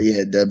LA game. But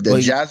yeah, the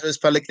Jazz versus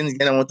Pelicans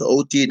game. I went to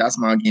OT. That's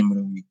my game of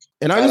the week.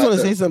 And I just want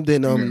to say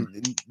something.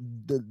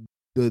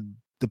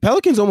 The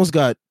Pelicans almost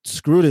got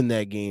screwed in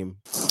that game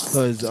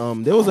because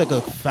there was like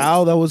a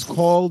foul that was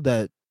called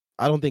that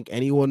I don't think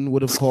anyone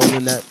would have called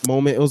in that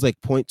moment. It was like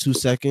 0.2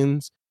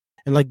 seconds,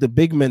 and like the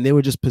big men, they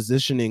were just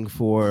positioning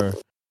for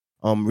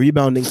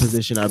rebounding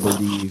position, I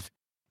believe.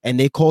 And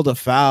they called a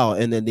foul,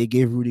 and then they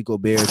gave Rudy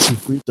Gobert 2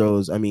 free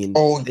throws. I mean,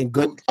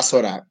 I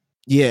saw that.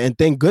 Yeah, and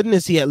thank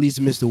goodness he at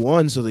least missed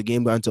one, so the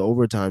game got into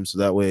overtime. So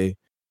that way,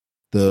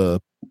 the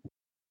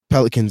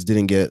Pelicans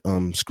didn't get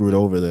screwed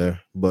over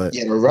there. But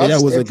yeah, the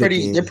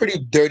refs, they're pretty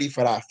dirty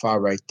for that foul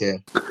right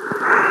there.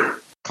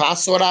 I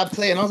saw that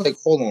play, and I was like,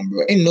 hold on,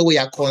 bro. Ain't no way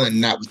I'm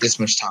calling that with this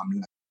much time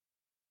left.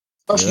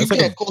 Especially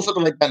you can't call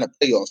something like that in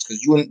the playoffs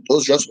because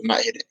those refs will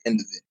not hit the end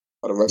of it.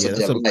 For the rest of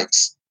their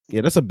legs.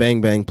 Yeah, that's a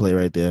bang bang play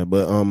right there.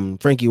 But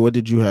Frankie, what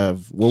did you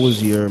have? What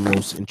was your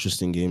most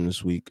interesting game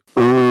this week?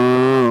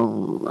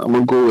 I'm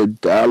gonna go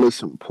with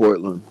Dallas and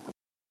Portland.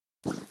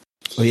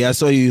 Oh yeah, I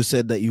saw you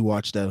said that you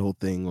watched that whole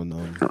thing on.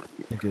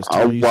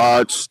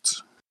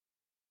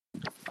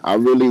 I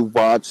really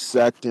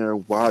sat there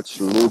and watched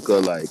Luka.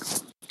 Like,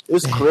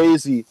 it's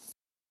crazy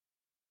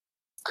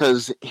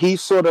because he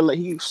sort of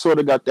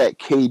got that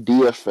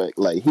KD effect.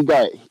 Like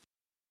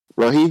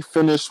he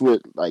finished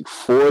with like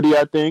 40,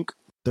 I think.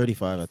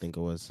 35, I think it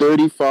was.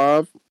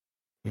 35.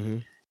 Mm-hmm.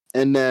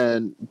 And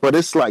then, but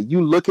it's like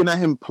you looking at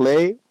him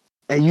play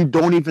and you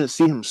don't even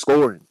see him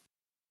scoring.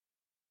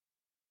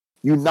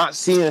 You're not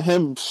seeing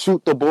him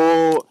shoot the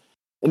ball.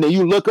 And then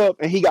you look up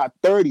and he got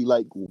 30.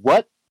 Like,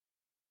 what?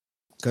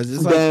 Because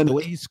it's like the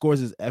way he scores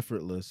is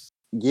effortless.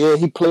 Yeah,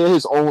 he played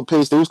his own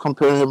pace. They was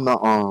comparing him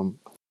to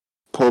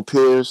Paul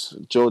Pierce,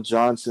 Joe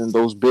Johnson,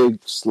 those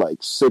big like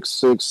 6'6",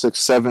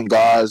 6'7"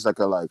 guys that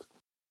could like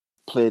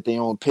play at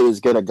their own pace,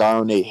 get a guy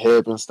on their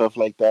hip and stuff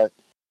like that.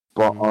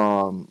 But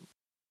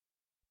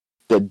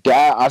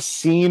I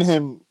seen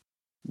him,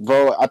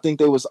 bro. I think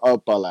they was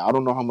up by like, I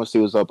don't know how much they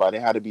was up by. They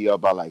had to be up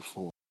by like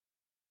 4.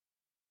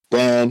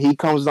 Then he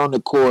comes down the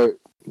court.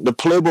 The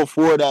play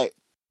before that,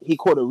 he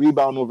caught a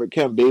rebound over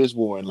Kent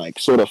Bazemore and like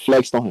sort of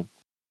flexed on him.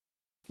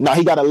 Now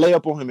he got a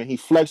layup on him and he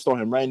flexed on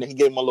him, right? And then he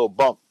gave him a little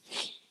bump.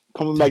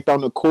 Coming back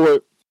down the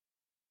court,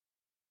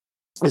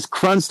 it's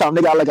crunch time.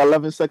 They got like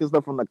 11 seconds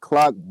left on the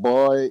clock,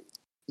 boy.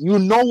 You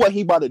know what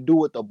he about to do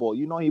with the ball.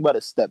 You know he about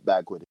to step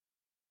back with it.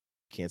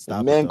 Can't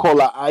stop. Man,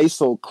 call an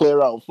ISO,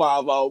 clear out,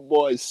 5 out,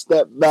 boys,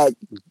 step back.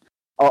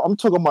 I'm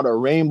talking about a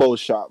rainbow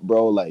shot,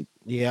 bro. Like,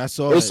 yeah, I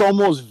saw it's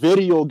almost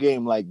video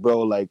game, like, bro.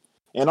 Like,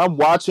 and I'm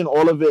watching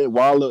all of it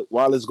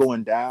while it's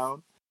going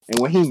down. And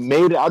when he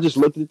made it, I just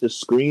looked at the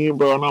screen,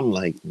 bro, and I'm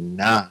like,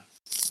 nah.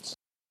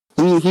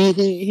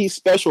 He's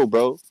special,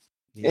 bro.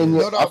 Yeah.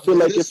 And I feel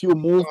like if you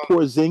move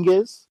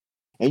Porzingis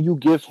and you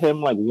give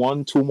him like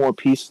 1-2 more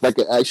pieces that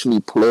could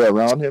actually play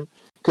around him,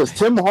 because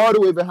Tim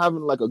Hardaway been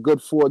having like a good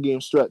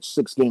 4-game stretch,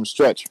 6-game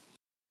stretch.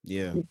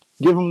 Yeah.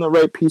 Give him the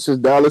right pieces.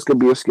 Dallas could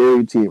be a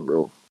scary team,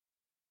 bro.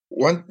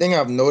 One thing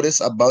I've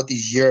noticed about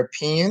these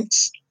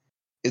Europeans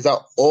is that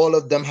all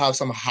of them have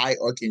some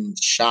high-arcing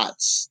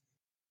shots.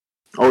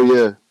 Oh,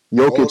 yeah.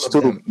 Jokic,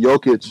 too. Them.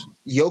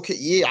 Jokic,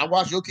 yeah. I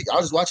watched Jokic. I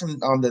was watching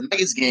the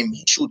Nuggets game.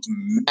 He shoots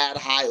mad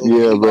high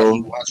over bro.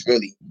 He wants,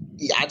 really.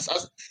 Yeah,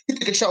 he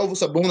took a shot over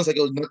Sabonis like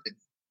it was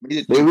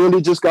nothing. They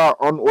really just got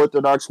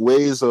unorthodox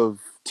ways of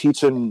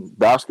teaching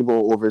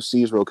basketball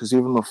overseas, bro, because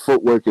even the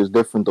footwork is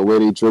different. The way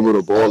they dribble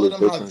the ball is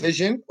different. All of them have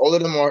vision. All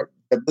of them are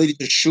ability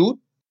to shoot.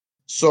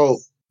 So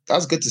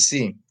that's good to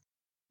see.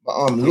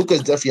 But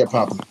Luka's definitely a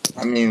problem.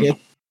 I mean, yeah,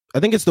 I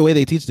think it's the way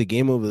they teach the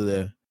game over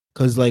there.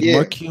 Because like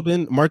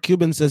Mark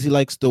Cuban says he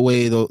likes the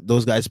way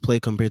those guys play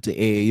compared to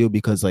AAU,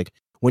 because like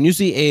when you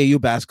see AAU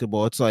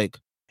basketball, it's like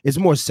it's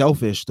more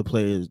selfish. The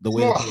players, the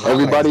way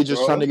everybody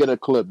just trying to get a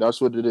clip.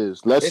 That's what it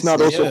is. Let's not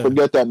also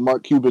forget that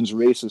Mark Cuban's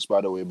racist, by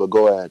the way. But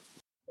go ahead.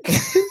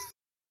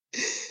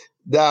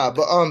 But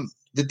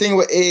the thing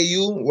with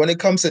AAU, when it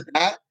comes to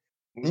that,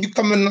 when you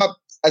coming up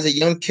as a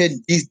young kid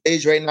these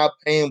days, right now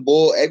playing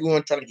ball,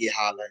 everyone trying to get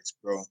highlights,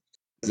 bro.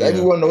 Because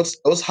everyone knows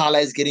those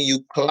highlights getting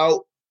you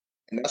clout.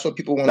 And that's what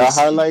people want to see.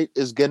 That highlight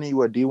is getting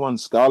you a D1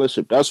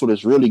 scholarship. That's what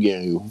it's really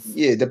getting you.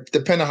 Yeah,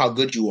 depending on how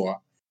good you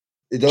are.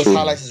 Those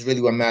highlights is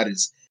really what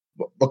matters.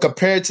 But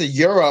compared to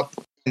Europe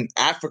and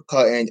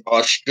Africa and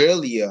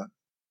Australia,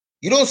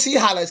 you don't see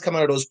highlights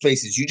coming out of those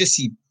places. You just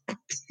see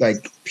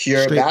like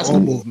pure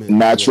basketball.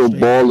 Natural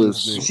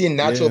ballers. You see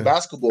natural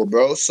basketball,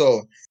 bro.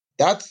 So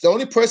that's the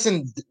only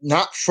person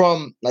not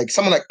from like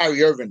someone like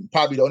Kyrie Irving,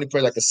 probably the only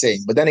person I could say.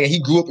 But then again,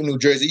 he grew up in New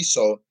Jersey,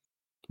 so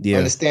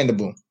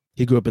understandable.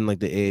 He grew up in like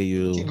the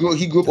AAU.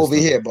 He grew up over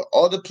here, but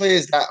all the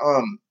players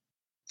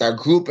that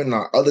grew up in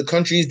other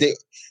countries,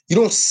 you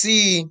don't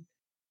see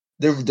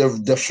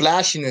the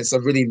flashiness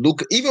of really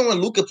Luka. Even when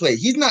Luka played,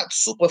 he's not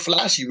super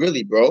flashy,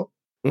 really, bro.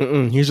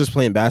 He's just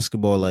playing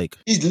basketball. Like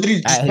he's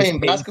literally just playing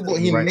basketball.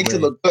 He makes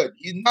it look good.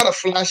 He's not a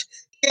flash.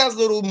 He has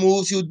little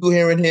moves he'll do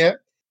here and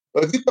here.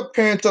 But if you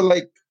compare him to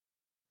like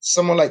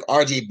someone like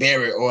RJ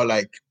Barrett or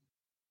like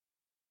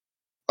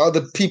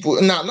other people,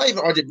 not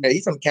even RJ Barrett.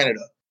 He's from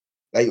Canada.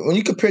 Like when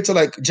you compare it to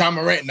like Ja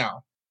Morant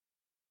now,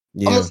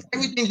 almost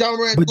everything Ja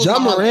Morant. But Ja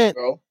Morant,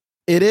 bro.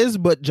 It is,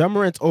 but Ja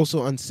Morant's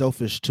also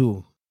unselfish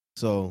too.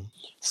 So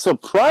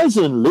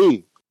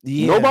surprisingly,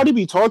 nobody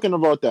be talking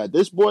about that.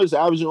 This boy's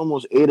averaging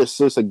almost 8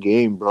 assists a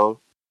game, bro.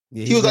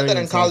 Yeah, he was like that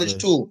in college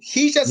too.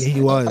 He just, he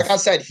was. Like I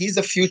said, he's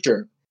the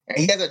future, and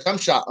he has a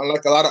jump shot.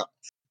 Unlike a lot of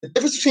the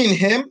difference between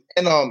him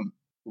and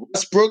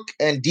Westbrook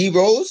and D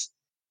Rose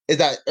is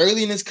that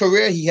early in his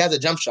career he has a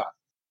jump shot.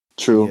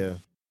 True. Yeah.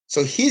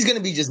 So he's going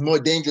to be just more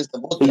dangerous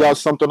than both. He got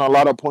something a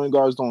lot of point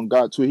guards don't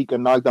got too. He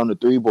can knock down the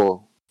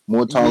 3-ball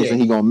more times than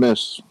he going to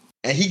miss.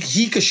 And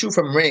he could shoot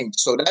from range.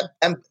 So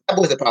that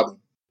boy's a problem.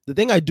 The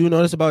thing I do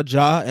notice about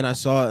Ja, and I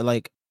saw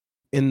like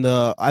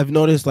I've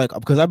noticed like,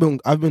 because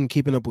I've been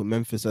keeping up with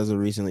Memphis as of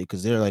recently,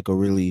 because they're like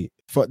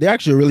they're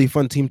actually a really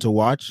fun team to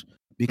watch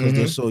because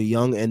they're so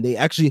young, and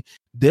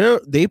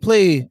they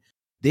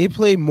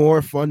play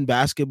more fun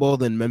basketball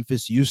than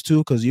Memphis used to,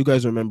 because you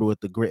guys remember with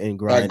the grit and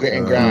grind.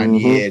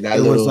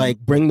 It was like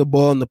bring the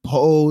ball in the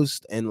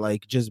post and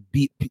like just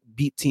beat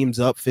teams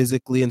up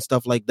physically and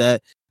stuff like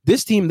that.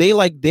 This team, they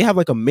have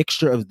like a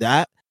mixture of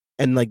that,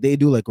 and like they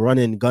do like run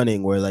and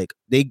gunning, where like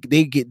they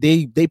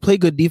play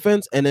good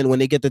defense, and then when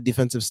they get the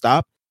defensive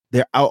stop,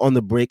 they're out on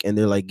the break and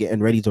they're like getting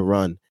ready to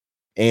run.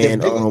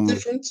 And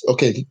difference.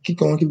 Okay, keep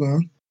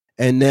going.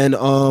 And then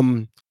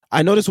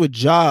I noticed with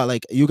Ja,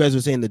 like you guys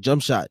were saying, the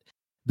jump shot.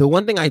 The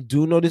one thing I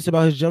do notice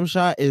about his jump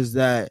shot is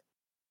that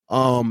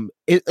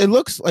it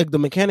looks like the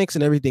mechanics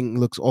and everything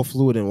looks all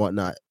fluid and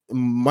whatnot.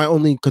 My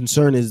only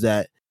concern is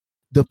that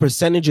the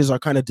percentages are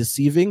kind of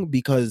deceiving,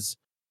 because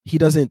he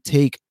doesn't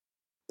take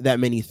that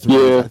many threes.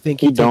 Yeah, I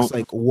think he takes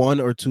like 1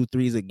 or 2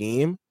 threes a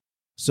game.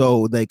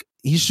 So like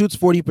he shoots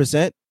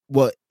 40%.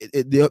 Well,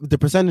 the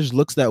percentage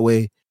looks that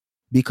way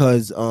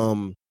because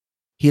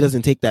he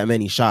doesn't take that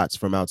many shots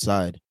from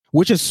outside,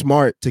 which is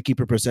smart to keep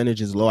your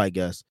percentages low, I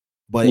guess.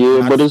 But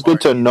but it's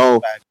good to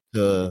know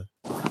to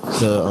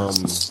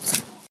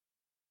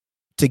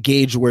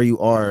gauge where you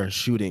are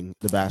shooting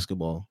the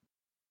basketball.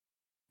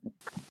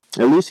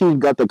 At least he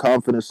got the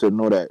confidence to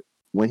know that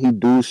when he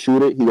do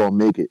shoot it, he gonna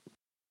make it.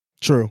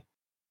 True.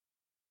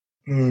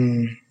 I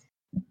don't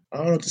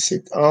know what to say.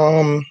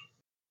 I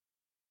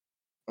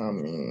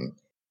mean,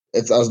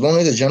 it's as long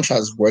as the jump shot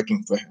is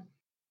working for him.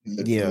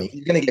 Yeah. I mean,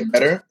 he's gonna get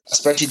better,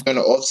 especially during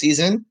the off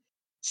season.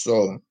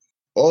 So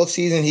off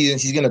season,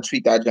 he's gonna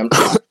tweak that jump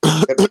shot.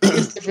 The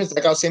biggest difference,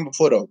 like I was saying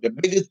before, though, the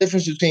biggest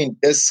difference between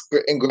this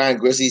Grit and Grind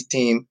Grizzlies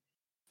team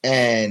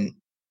and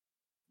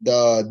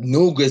the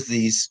new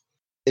Grizzlies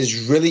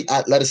is really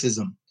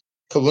athleticism.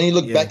 Because when you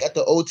look back at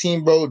the old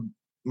team, bro,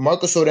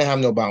 Marcus didn't have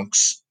no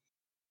bounce.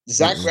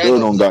 Zach Still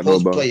Randolph don't was a got no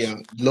post bounce. player,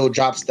 low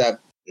drop step,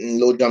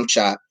 low jump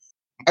shot.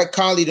 Mike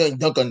Conley didn't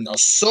dunk on a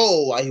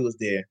soul while he was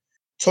there.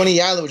 Tony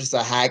Allen was just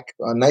a hack,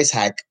 a nice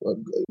hack,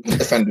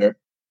 defender.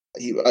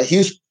 He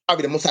was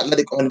probably the most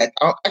athletic on that.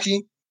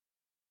 Actually,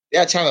 they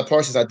had Chandler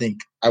Parsons, I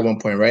think, at one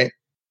point, right?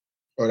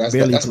 Or that's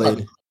Barely that's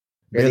played.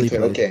 Barely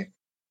played. Okay,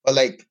 but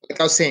like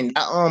I was saying,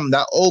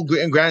 that old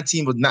Grit and Grind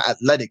team was not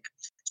athletic.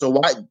 So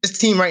why this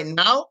team right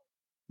now,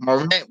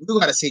 Morant? We don't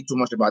gotta say too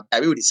much about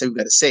that. We already said we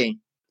gotta say.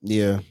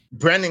 Yeah.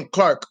 Brandon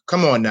Clark,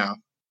 come on now.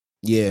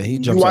 Yeah, he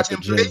jumps out the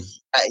gym. Play,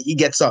 he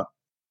gets up.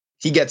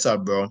 He gets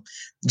up, bro.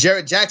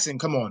 Jared Jackson,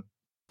 come on.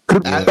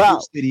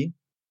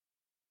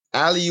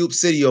 Alley-oop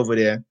City over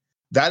there.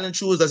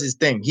 Valanciunas does his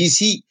thing.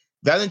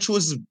 Valanciunas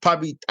is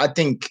probably, I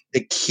think,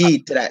 the key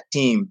to that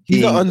team.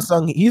 He's an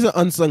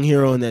unsung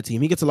hero in that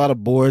team. He gets a lot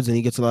of boards and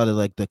he gets a lot of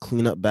like the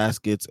cleanup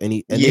baskets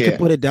and they could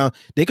put it down.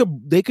 They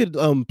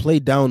could play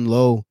down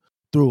low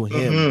through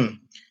him. Mm-hmm.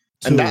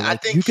 And that, I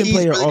think you can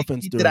play your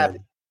offense through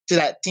him. To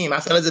that team. I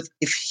feel as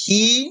if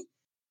he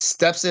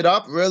steps it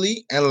up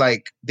really and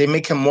like they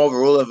make him more of a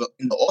role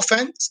in the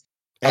offense.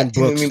 And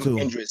Brooks too.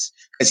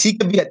 Because he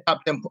could be a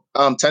top 10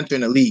 center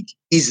in the league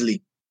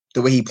easily,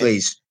 the way he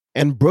plays.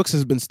 And Brooks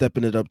has been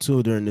stepping it up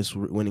too during this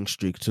winning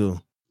streak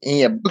too. And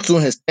yeah, Brooks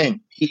doing his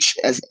thing.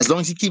 As long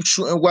as he keeps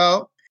shooting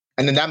well,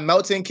 and then that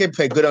Melton kid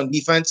played good on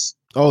defense.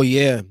 Oh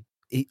yeah,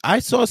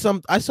 I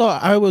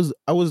was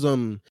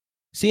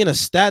seeing a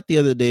stat the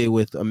other day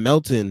with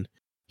Melton.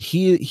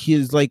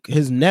 He's like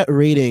his net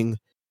rating,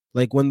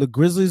 like when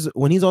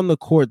he's on the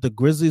court, the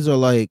Grizzlies are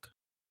like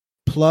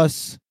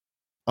plus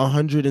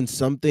 100 and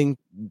something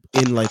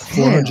in like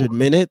 400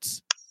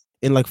 minutes.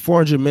 In like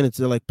 400 minutes,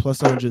 they're like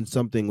plus 100 and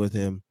something with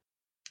him.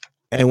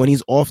 And when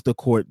he's off the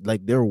court,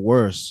 like they're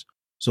worse.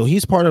 So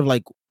he's part of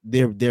like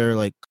their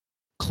like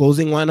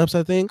closing lineups,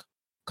 I think,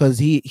 because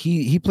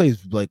he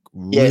plays like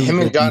really him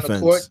and Ja on defense.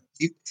 The court.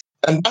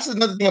 And that's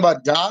another thing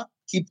about Ja.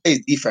 He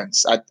plays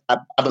defense. I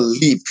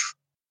believe.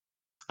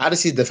 I had to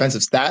see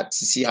defensive stats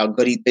to see how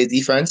good he plays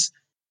defense.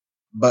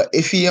 But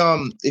if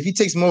he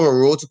takes more of a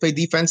role to play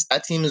defense,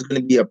 that team is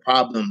going to be a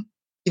problem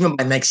even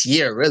by next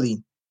year,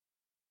 really.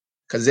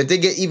 Because if they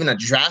get even a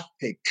draft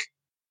pick,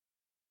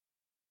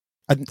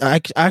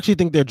 I actually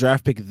think their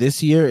draft pick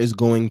this year is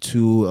going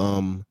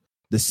to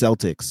the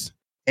Celtics.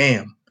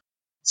 Damn,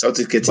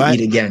 Celtics get to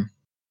eat again.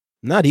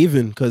 Not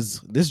even,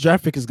 because this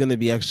draft pick is going to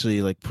be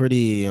actually like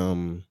pretty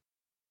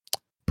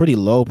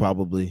low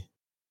probably.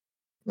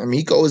 I mean,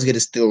 you can always get a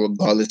steal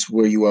regardless of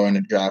where you are in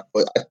the draft.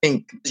 But I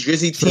think the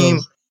Grizzly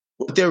team,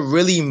 what they're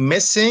really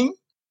missing,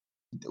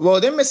 well,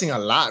 they're missing a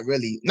lot,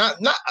 really. Not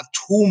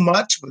too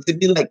much, but to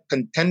be like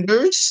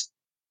contenders,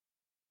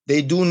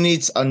 they do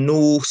need a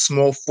new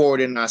small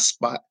forward in that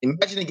spot.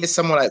 Imagine they get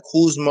someone like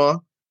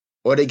Kuzma,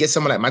 or they get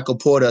someone like Michael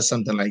Porter or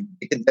something like.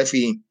 They could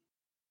definitely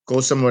go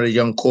somewhere to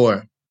young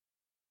core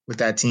with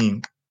that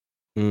team.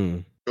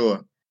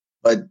 Sure,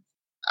 but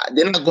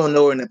they're not going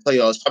nowhere in the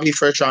playoffs. Probably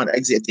first round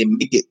exit if they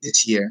make it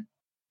this year.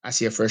 I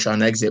see a first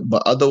round exit,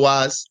 but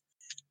otherwise,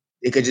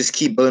 they could just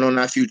keep building on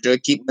that future,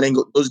 keep winning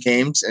those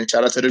games, and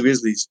shout out to the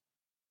Grizzlies.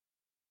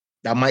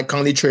 That Mike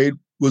Conley trade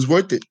was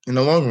worth it in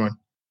the long run.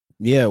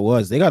 Yeah, it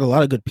was. They got a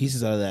lot of good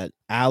pieces out of that.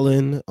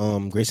 Allen,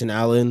 Grayson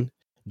Allen,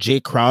 Jay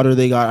Crowder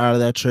they got out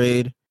of that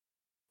trade.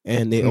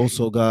 And they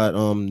also got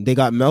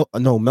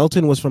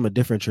Melton was from a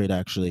different trade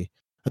actually.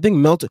 I think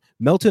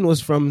Melton was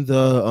from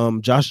the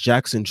Josh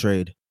Jackson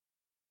trade.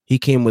 He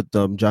came with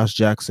Josh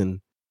Jackson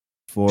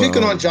for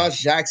Picking on Josh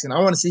Jackson, I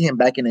want to see him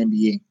back in the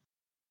NBA.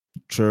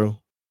 True.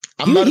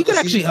 He could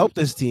actually help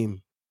this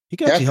team. He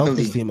could actually help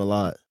this team a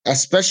lot.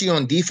 Especially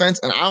on defense.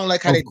 And I don't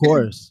like how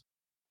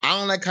I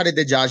don't like how they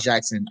did Josh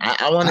Jackson.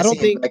 I want to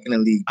see him back in the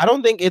league. I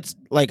don't think it's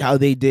like how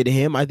they did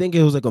him. I think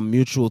it was like a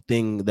mutual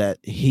thing that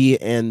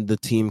he and the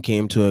team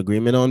came to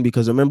agreement on.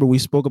 Because remember, we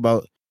spoke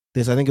about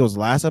this, I think it was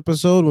last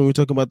episode when we were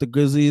talking about the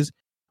Grizzlies,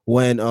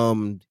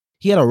 when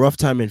he had a rough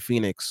time in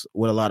Phoenix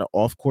with a lot of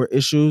off-court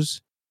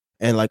issues.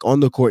 And like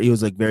on the court, he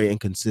was like very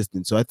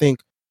inconsistent. So I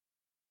think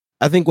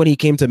when he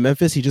came to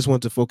Memphis, he just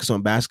wanted to focus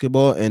on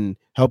basketball, and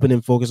helping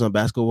him focus on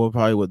basketball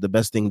probably was the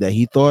best thing that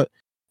he thought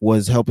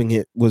was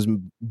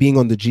being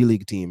on the G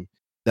League team.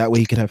 That way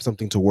he could have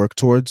something to work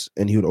towards,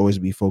 and he would always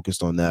be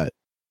focused on that.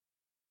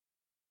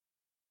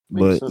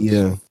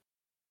 Yeah.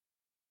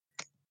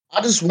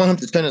 I just want him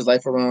to turn his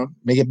life around,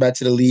 make it back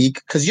to the league,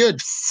 because you're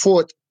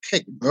fourth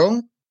pick,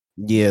 bro.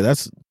 Yeah,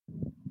 that's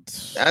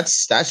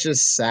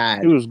just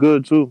sad. He was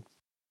good too.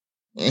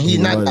 and He he's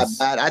not that was.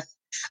 bad.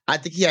 I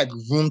think he had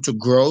room to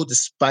grow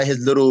despite his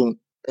little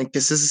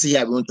inconsistency. He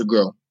had room to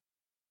grow.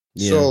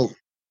 Yeah. So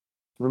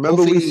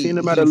Remember, we hopefully seen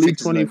him he at can Elite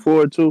fix his life.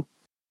 24 too.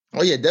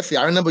 Oh yeah, definitely.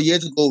 I remember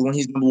years ago when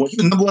he's number one. He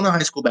was number one in high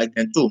school back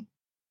then too.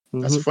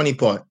 That's the Mhm. funny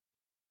part.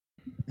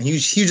 And he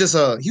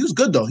was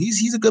good though.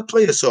 He's a good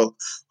player. So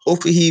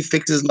hopefully he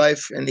fixes his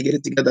life and they get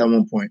it together at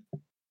one point.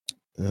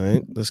 All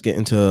right, let's get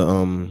into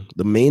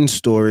the main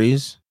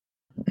stories.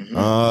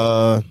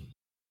 Mhm.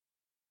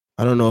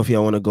 I don't know if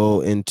y'all want to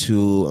go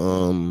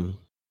into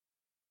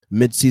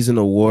mid-season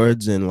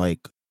awards and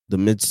like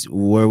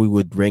where we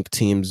would rank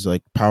teams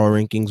like power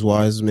rankings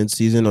wise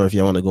mid-season, or if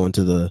y'all want to go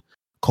into the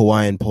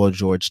Kawhi and Paul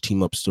George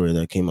team up story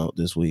that came out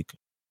this week.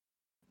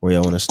 Where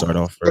y'all want to start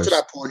off Go to first?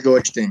 that Paul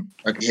George thing.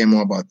 I can hear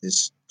more about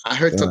this. I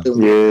heard something.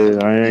 Yeah,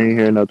 I ain't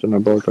hear nothing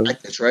about that.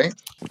 Like this, right?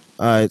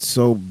 All right,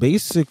 so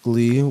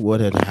basically what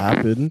had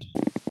happened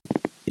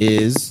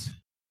is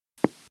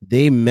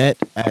they met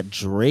at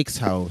Drake's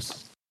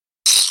house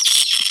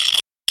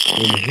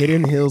in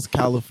Hidden Hills,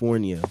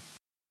 California.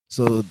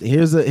 So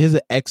here's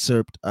an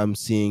excerpt I'm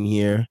seeing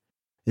here.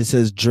 It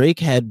says Drake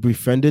had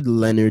befriended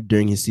Leonard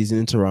during his season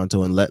in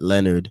Toronto and let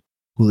Leonard,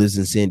 who lives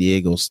in San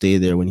Diego, stay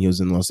there when he was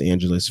in Los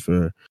Angeles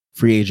for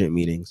free agent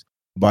meetings.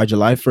 By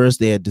July 1st,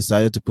 they had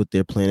decided to put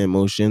their plan in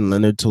motion.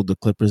 Leonard told the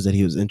Clippers that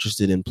he was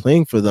interested in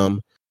playing for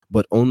them,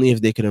 but only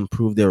if they could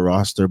improve their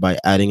roster by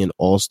adding an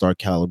all-star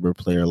caliber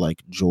player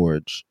like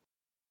George.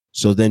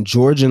 So then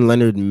George and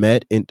Leonard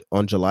met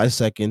on July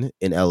 2nd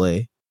in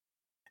LA.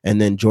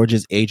 And then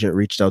George's agent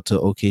reached out to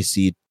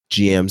OKC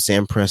GM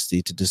Sam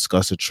Presti to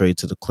discuss a trade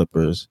to the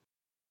Clippers.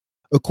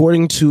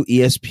 According to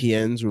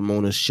ESPN's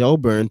Ramona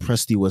Shelburne,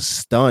 Presti was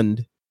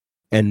stunned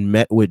and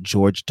met with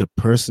George to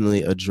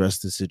personally address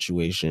the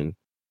situation.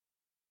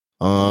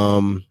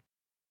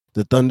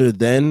 The Thunder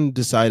then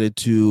decided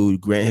to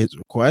grant his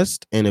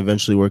request and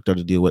eventually worked out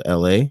a deal with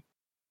LA.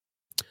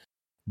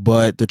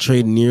 But the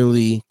trade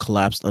nearly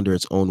collapsed under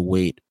its own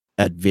weight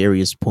at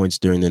various points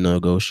during the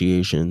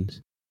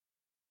negotiations.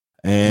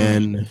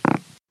 And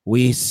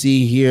we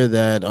see here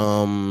that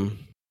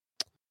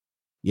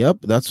yep,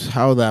 that's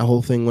how that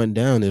whole thing went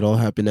down. It all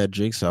happened at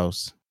Drake's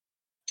house.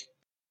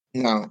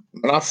 Now,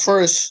 when I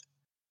first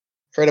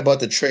heard about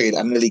the trade,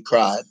 I nearly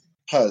cried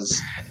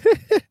because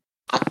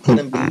I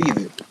couldn't believe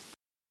it.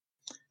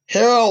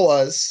 Here I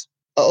was,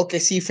 an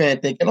OKC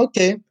fan, thinking,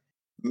 okay,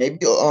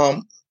 maybe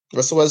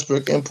Russell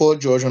Westbrook and Paul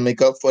George will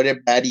make up for their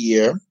bad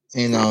year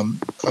and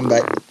come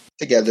back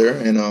together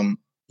and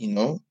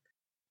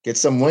get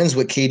some wins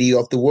with KD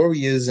off the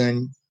Warriors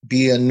and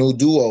be a new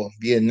duo,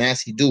 be a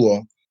nasty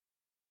duo.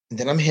 And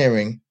then I'm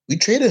hearing we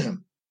traded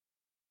him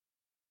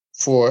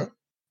for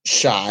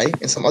Shy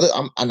and some other.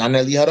 And I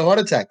nearly had a heart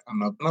attack. I'm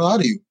not gonna lie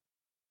to you.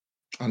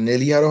 I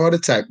nearly had a heart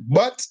attack.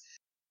 But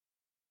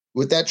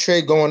with that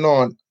trade going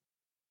on,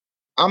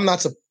 I am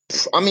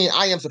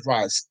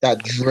surprised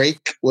that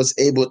Drake was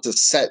able to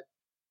set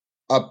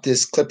up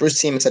this Clippers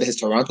team instead of his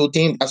Toronto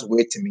team. That's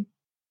weird to me.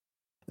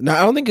 Now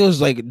I don't think it was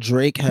like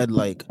Drake had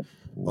like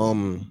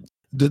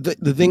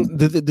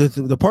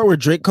the part where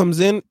Drake comes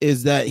in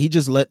is that he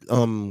just let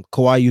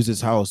Kawhi use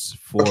his house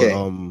for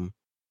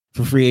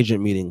free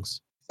agent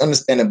meetings.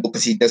 Understandable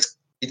because he just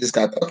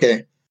got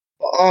okay.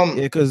 Yeah,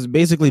 because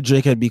basically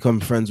Drake had become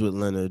friends with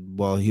Leonard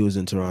while he was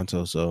in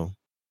Toronto, so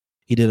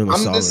he did him a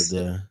solid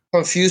there.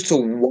 Confused to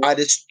why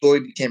this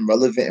story became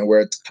relevant and where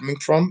it's coming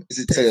from. Is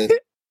it to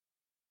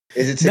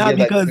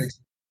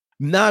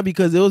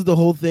because it was the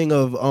whole thing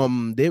of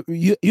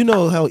you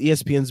know how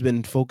ESPN's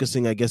been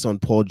focusing, I guess, on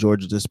Paul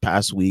George this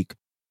past week.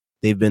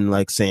 They've been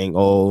like saying,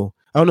 oh,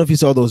 I don't know if you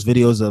saw those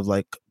videos of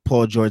like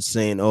Paul George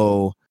saying,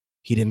 oh,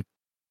 he didn't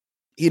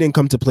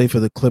come to play for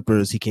the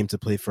Clippers, he came to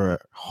play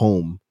for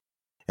home.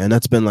 And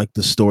that's been like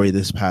the story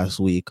this past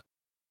week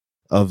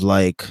of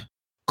like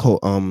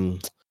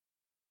Paul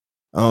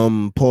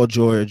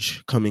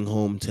George coming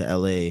home to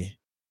LA.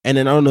 And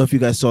then I don't know if you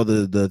guys saw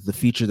the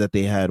feature that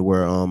they had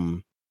where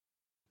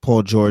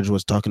Paul George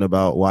was talking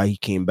about why he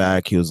came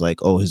back. He was like,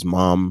 oh, his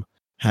mom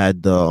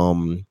had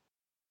the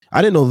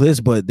I didn't know this,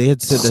 but they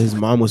had said that his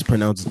mom was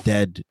pronounced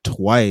dead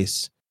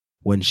twice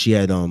when she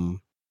had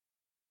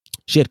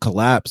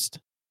collapsed.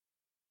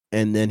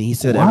 And then he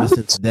said ever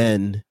since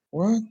then,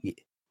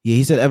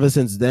 he said ever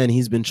since then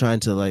he's been trying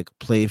to like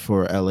play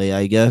for LA,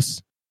 I guess,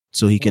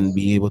 so he can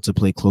be able to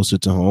play closer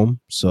to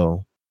home.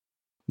 So,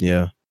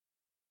 yeah.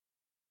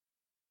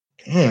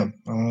 Damn.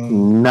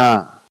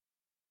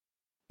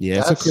 Yeah,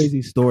 it's a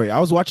crazy story. I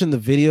was watching the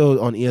video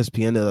on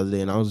ESPN the other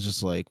day, and I was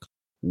just like,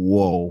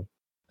 "Whoa!"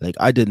 Like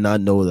I did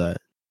not know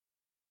that.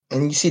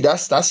 And you see,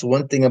 that's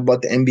one thing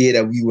about the NBA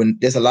that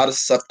there's a lot of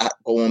stuff that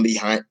go on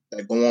behind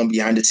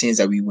the scenes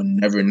that we would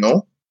never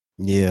know.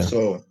 Yeah.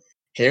 So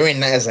hearing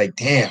that is like,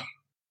 damn.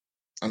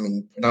 I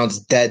mean,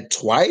 pronounced dead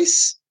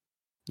twice.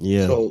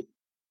 Yeah. So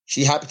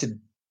she happened to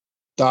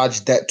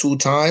dodge that 2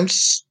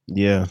 times.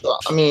 Yeah. So,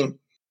 I mean,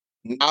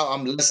 now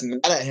I'm less mad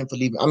at him for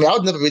leaving. I mean, I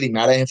was never really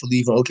mad at him for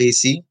leaving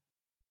OKC.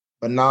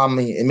 But now, I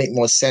mean, it makes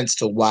more sense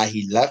to why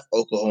he left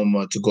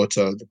Oklahoma to go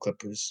to the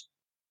Clippers.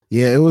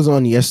 Yeah, it was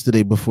on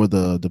yesterday before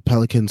the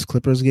Pelicans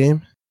Clippers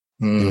game.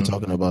 They were Mm.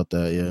 talking about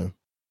that. Yeah.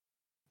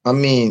 I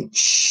mean,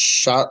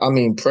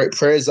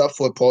 prayers up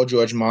for Paul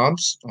George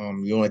moms.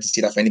 You don't like to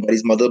see that for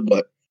anybody's mother,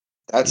 but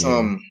that's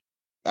Yeah.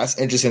 that's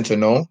interesting to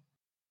know.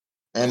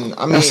 And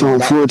I That's mean,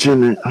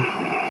 unfortunate.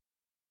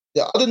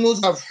 the other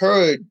news I've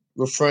heard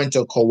referring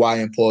to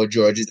Kawhi and Paul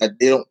George is that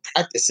they don't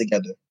practice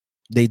together.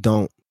 They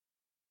don't.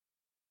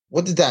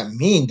 What does that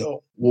mean,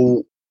 though?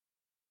 Well,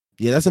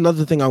 Yeah, that's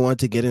another thing I wanted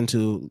to get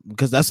into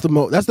because that's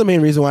the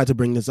main reason why I had to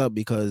bring this up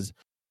because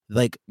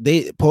like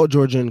Paul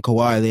George and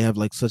Kawhi, they have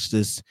like such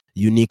this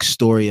unique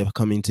story of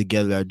coming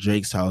together at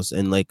Drake's house,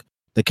 and like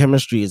the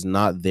chemistry is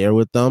not there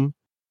with them.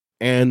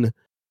 And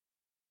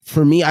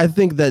for me, I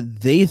think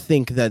that they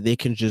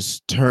can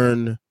just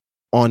turn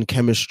on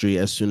chemistry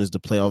as soon as the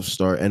playoffs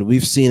start. And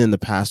we've seen in the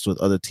past with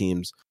other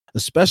teams,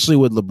 especially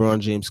with LeBron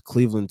James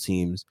Cleveland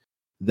teams,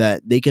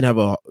 that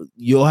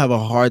you'll have a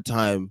hard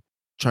time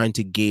trying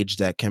to gauge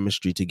that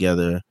chemistry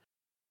together,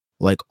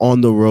 like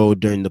on the road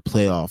during the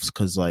playoffs,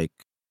 because like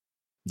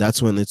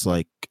that's when it's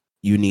like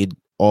you need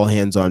all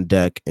hands on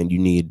deck and you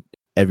need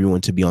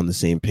everyone to be on the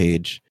same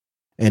page.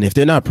 And if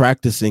they're not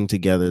practicing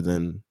together,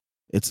 then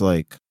it's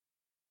like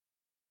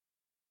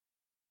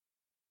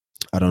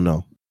I don't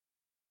know.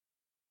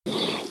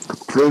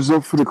 Prayers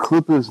up for the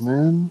Clippers,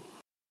 man.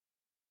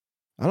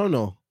 I don't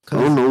know. I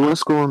don't know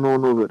what's going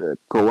on over there.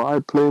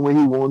 Kawhi playing when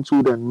he wants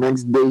to. The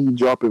next day he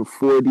dropping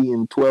 40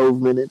 in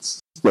 12 minutes.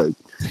 Like,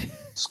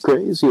 it's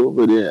crazy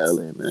over there,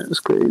 LA, man. It's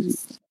crazy.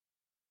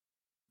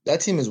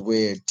 that team is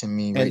weird to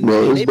me. Right And now.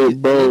 Bro, maybe-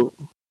 bro.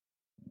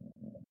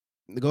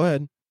 Go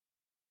ahead.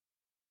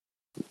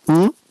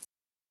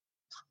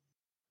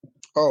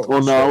 Oh,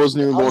 no, I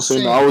wasn't even going to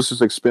say no. I was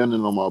just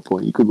expanding on my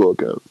point. You could go,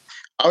 Kev.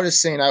 I was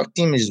just saying our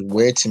team is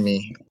weird to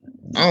me.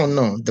 I don't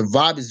know. The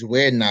vibe is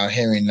weird now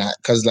hearing that.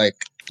 Because, like,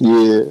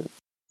 Yeah.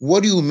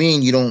 what do you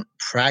mean you don't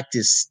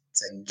practice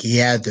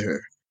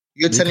together?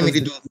 You're telling me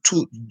to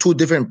do two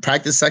different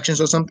practice sections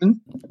or something?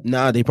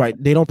 Nah, they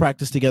don't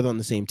practice together on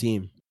the same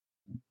team.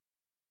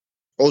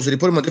 Oh, so they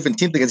put them on different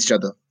teams against each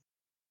other.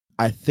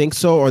 I think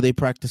so, or they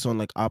practice on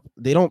like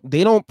they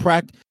don't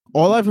practice.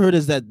 All I've heard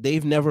is that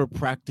they've never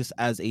practiced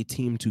as a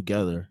team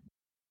together.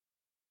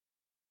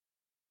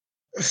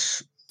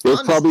 They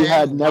I probably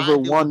had understand why never they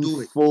would one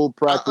do it. full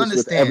practice with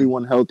understand.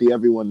 everyone healthy,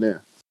 everyone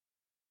there.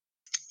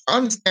 I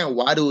understand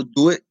why they would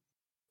do it,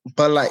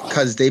 but like,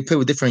 because they play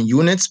with different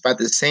units, but at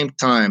the same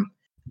time,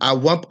 at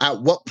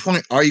what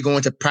point are you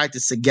going to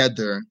practice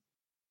together?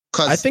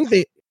 Because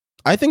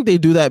I think they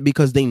do that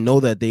because they know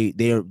that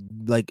they're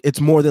like it's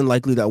more than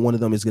likely that one of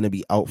them is going to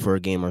be out for a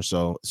game or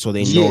so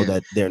they know Yeah.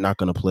 that they're not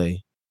going to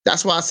play.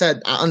 that's why I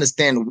said I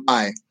understand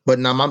why. But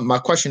now my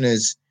question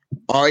is,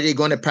 are they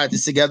going to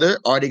practice together?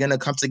 Are they going to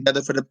come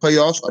together for the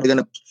playoffs? Are they going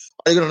to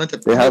let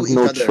them They play have with each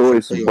no other for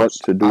the choice but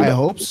playoffs? to do I that.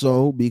 hope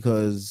so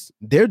because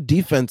their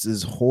defense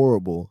is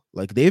horrible.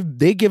 Like they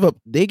give up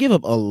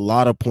a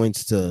lot of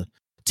points to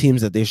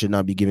teams that they should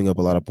not be giving up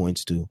a lot of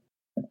points to.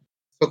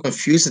 So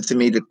confusing to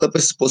me. The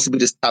Clippers supposed to be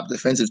this top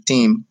defensive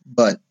team,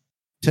 but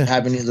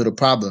having these little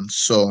problems.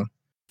 So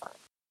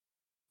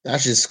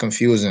that's just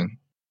confusing.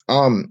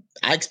 I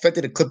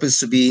expected the Clippers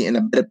to be in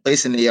a better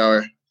place than they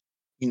are,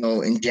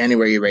 in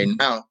January right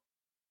now.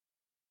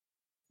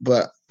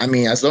 But I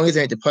mean, as long as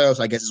they make the playoffs,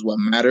 I guess is what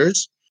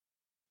matters.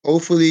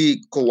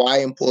 Hopefully,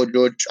 Kawhi and Paul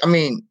George. I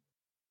mean,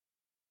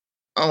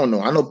 I don't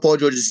know. I know Paul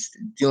George is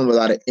dealing with a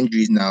lot of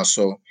injuries now,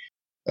 so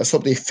let's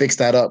hope they fix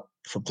that up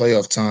for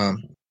playoff time.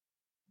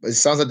 But it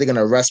sounds like they're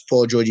gonna rest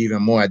Paul George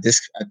even more at this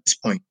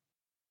point.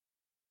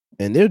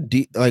 And they're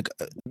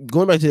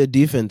going back to the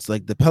defense,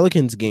 like the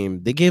Pelicans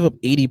game, they gave up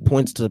 80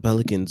 points to the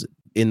Pelicans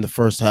in the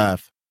first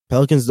half.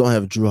 Pelicans don't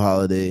have Drew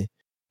Holiday.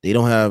 They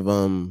don't have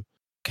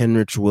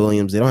Kenrich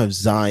Williams. They don't have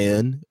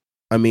Zion.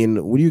 I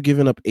mean, what are you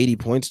giving up 80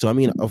 points to? I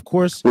mean, of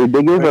course. They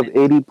gave up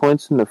 80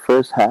 points in the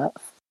first half?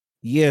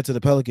 Yeah, to the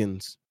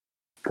Pelicans.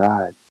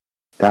 God,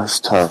 that's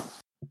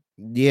tough.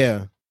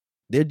 Yeah.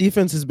 Their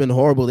defense has been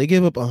horrible. They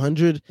gave up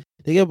 100.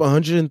 They gave up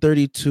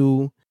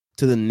 132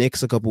 to the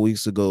Knicks a couple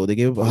weeks ago. They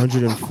gave up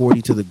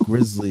 140 to the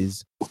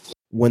Grizzlies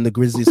when the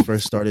Grizzlies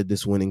first started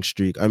this winning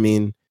streak. I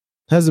mean, it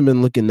hasn't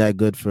been looking that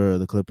good for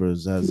the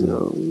Clippers as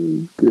of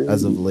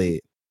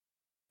late.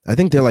 I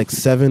think they're like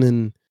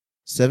 7-6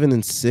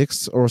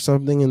 or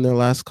something in their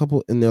last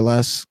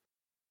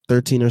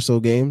 13 or so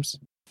games.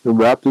 The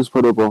Raptors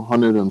put up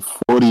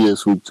 140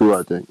 this week too,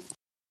 I think.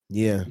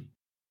 Yeah.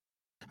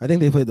 I think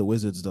they played the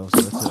Wizards though,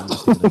 so that's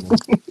understandable.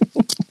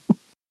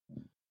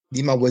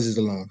 Leave my Wizards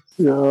alone.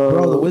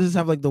 Bro, the Wizards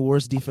have like the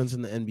worst defense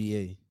in the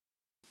NBA.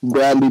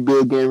 Bradley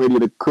Beal getting ready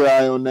to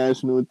cry on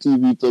national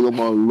TV talking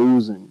about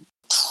losing.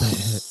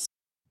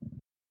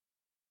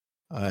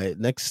 All right,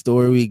 next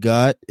story we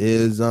got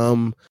is I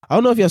don't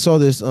know if y'all saw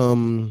this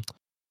wait,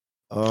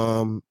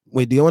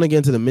 do you want to get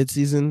into the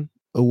midseason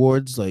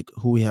awards, like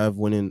who we have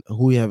winning,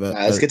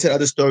 Let's get to the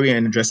other story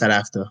and address that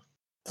after.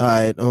 All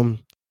right,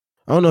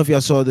 I don't know if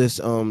y'all saw this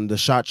the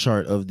shot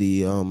chart of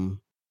the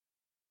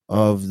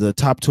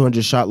top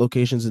 200 shot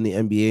locations in the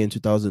NBA in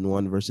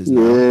 2001 versus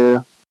now.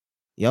 Yeah.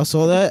 Y'all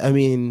saw that? I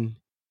mean,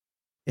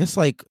 it's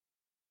like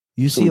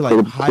you see Some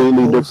like high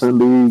completely post. different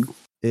league.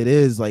 It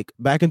is like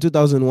back in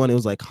 2001, it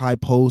was like high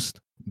post,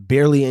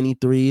 barely any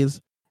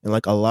threes, and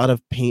like a lot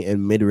of paint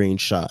and mid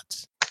range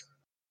shots.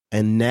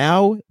 And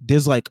now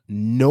there's like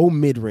no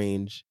mid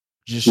range,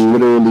 just straight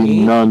Literally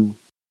paint, none.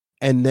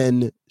 and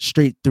then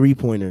straight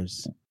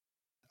 3-pointers.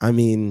 I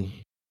mean,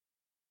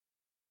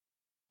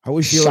 how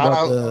we feel Shout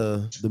about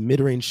out. the mid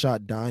range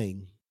shot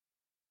dying?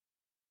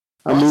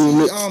 I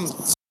mean,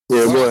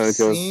 yeah, What go I've ahead,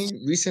 Kev.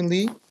 seen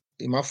recently,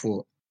 my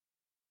fault.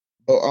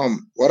 But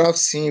what I've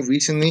seen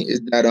recently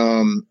is that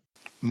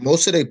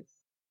most of the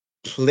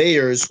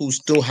players who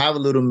still have a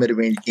little mid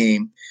range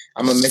game,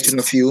 I'm gonna mention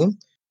a few.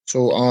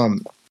 So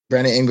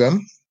Brandon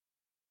Ingram,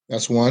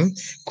 that's one.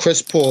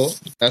 Chris Paul,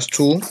 that's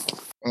two.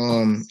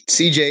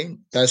 CJ,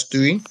 that's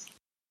three.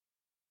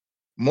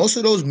 Most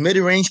of those mid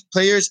range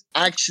players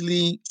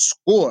actually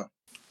score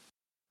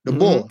the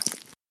ball.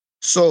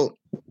 So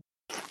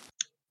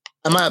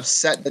am I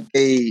upset that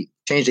they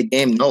changed the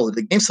game? No,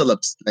 the game's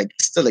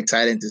still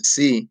exciting to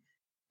see.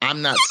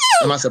 Am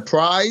I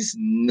surprised?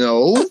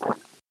 No.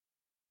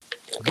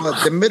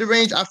 But the mid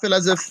range, I feel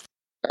as if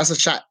that's a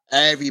shot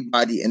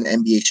everybody in the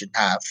NBA should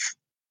have.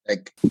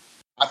 Like,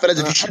 I feel as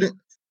if you shouldn't.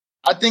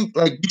 I think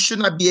like you should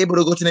not be able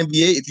to go to the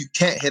NBA if you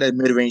can't hit a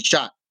mid range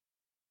shot.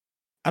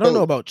 I don't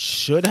know about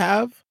should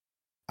have.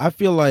 I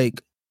feel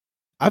like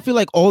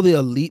all the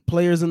elite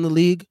players in the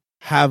league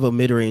have a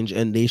mid range,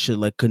 and they should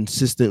like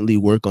consistently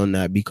work on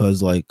that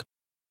because like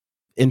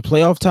in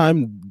playoff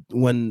time,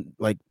 when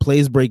like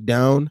plays break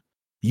down,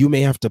 you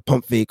may have to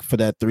pump fake for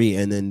that three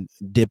and then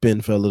dip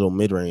in for a little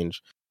mid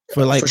range.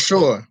 For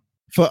sure.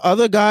 For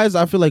other guys,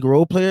 I feel like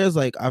role players,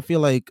 like I feel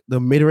like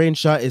the mid range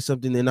shot is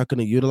something they're not going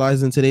to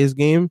utilize in today's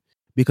game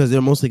because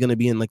they're mostly going to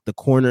be in like the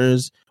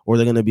corners or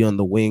they're going to be on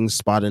the wings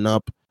spotting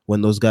up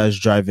when those guys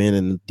drive in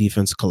and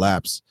defense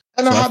collapse.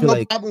 And I have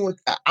no problem with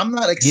that. I'm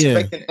not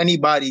expecting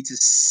anybody to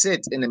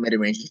sit in the mid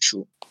range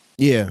shoot.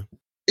 Yeah.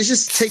 It's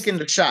just taking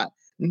the shot.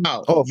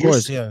 Now, of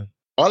course, yeah.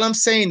 All I'm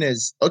saying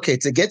is, okay,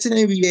 to get to the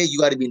NBA, you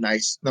got to be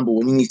nice. Number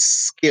one, you need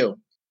skill.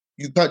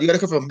 You got to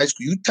come from high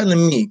school. You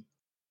telling me?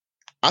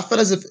 I feel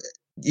as if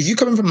you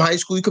coming from high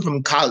school, you come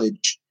from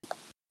college.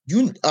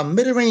 A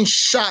mid range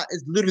shot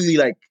is literally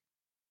like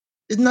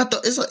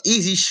it's an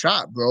easy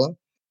shot, bro.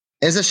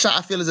 It's a shot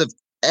I feel as if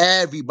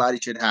everybody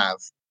should have.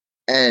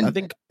 And I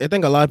think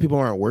a lot of people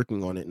aren't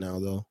working on it now,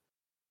 though.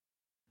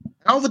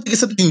 I don't think it's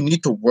something you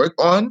need to work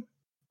on,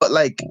 but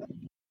like,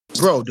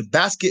 bro, the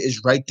basket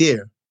is right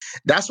there.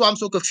 That's why I'm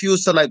so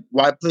confused to like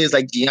why players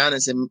like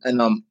Giannis and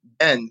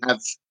Ben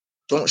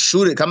don't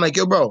shoot it. I'm like,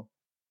 yo, bro,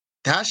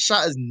 that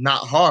shot is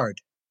not hard.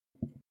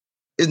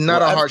 It's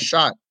not a hard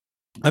shot.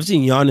 I've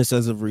seen Giannis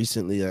as of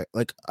recently.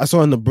 Like I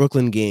saw in the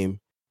Brooklyn game,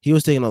 he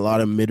was taking a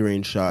lot of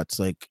mid-range shots.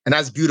 Like, and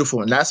that's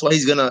beautiful. And that's why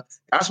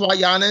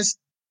Giannis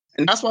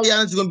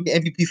is gonna be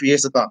MVP for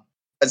years to come.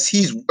 Because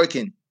he's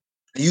working.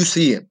 You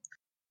see it.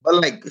 But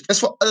like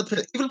just for other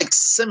players, even like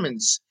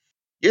Simmons,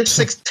 you're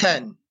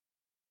 6'10",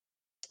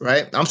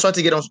 right? I'm starting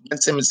to get on Ben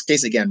Simmons'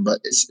 case again, but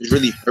it's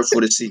really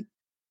hurtful to see.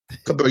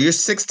 Bro, you're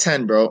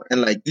 6'10", bro,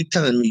 and like you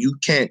telling me you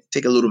can't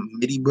take a little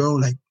midi, bro?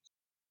 Like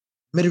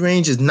mid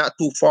range is not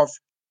too far.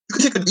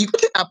 You could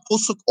take a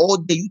post hook all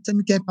day. You tell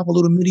me you can't pop a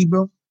little midi,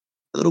 bro?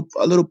 A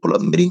little pull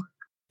up midi.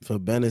 For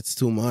Ben, it's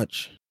too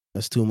much.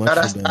 That's too much.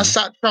 That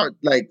shot chart,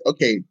 like,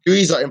 okay,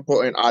 threes are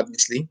important,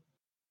 obviously.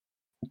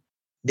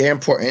 They're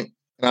important.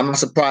 And I'm not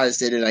surprised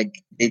that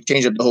they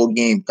changed up the whole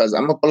game because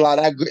I'm up a lot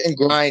of that grit and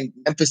grind.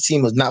 Memphis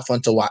team was not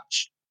fun to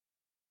watch.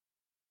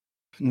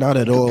 Not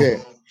at all.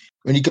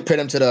 When you compare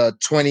them to the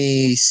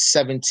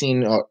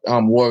 2017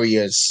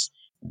 Warriors,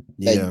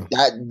 yeah,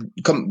 that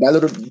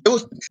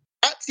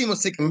team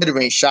was taking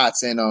mid-range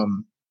shots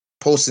and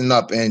posting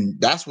up, and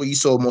that's where you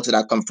saw most of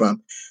that come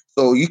from.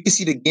 So you can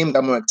see the game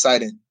got more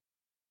exciting.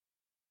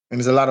 And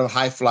there's a lot of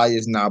high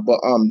flyers now. But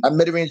that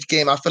mid-range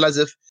game, I feel as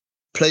if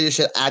players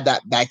should add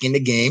that back in the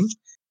game.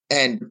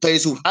 And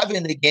players who have it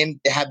in the game,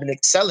 they have been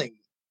excelling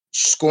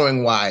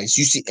scoring-wise.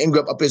 You see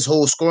Ingram up his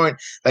whole scoring.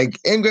 Like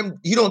Ingram,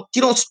 he don't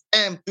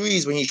spam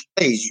threes when he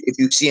plays, if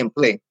you see him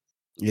play.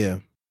 Yeah.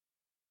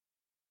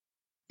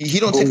 He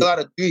don't take a lot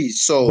of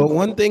threes. So but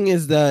one thing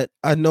is that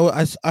I know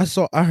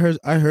I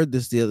heard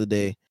this the other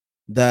day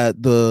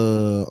that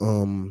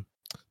the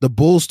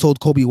Bulls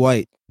told Kobe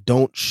White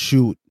don't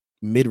shoot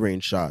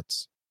mid-range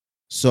shots.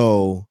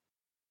 So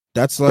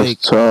that's like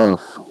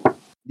tough.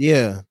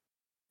 Yeah.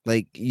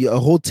 Like a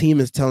whole team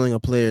is telling a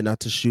player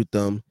not to shoot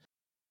them.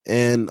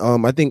 And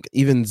I think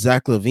even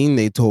Zach LaVine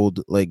they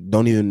told like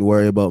don't even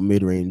worry about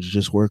mid-range,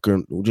 just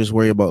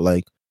worry about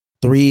like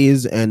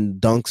threes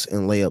and dunks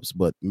and layups,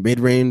 but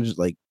mid-range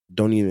like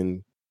don't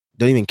even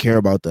care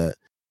about that.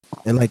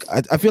 And like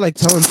I feel like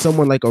telling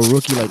someone like a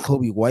rookie like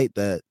Kobe White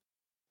that,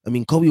 I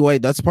mean, Kobe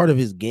White, that's part of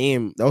his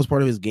game. That was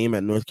part of his game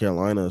at North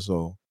Carolina,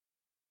 so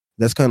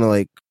that's kind of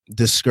like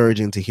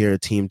discouraging to hear a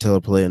team tell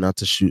a player not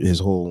to shoot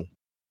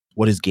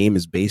what his game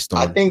is based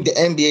on. I think the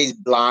NBA is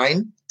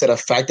blind to the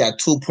fact that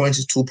 2 points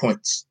is 2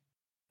 points.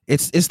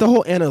 It's the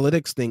whole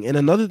analytics thing. And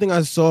another thing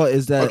I saw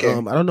is that Okay.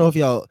 I don't know if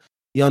y'all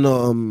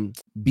know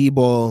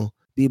B-ball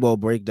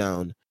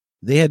breakdown.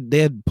 They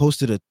had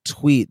posted a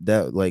tweet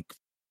that like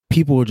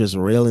people were just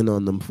railing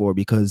on them for,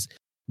 because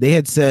they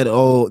had said,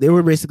 oh, they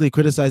were basically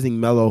criticizing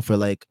Melo for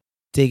like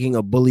taking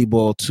a bully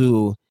ball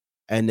too,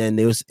 and then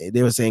they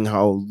were saying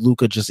how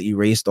Luka just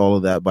erased all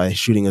of that by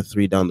shooting a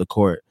 3 down the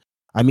court.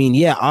 I mean,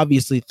 yeah,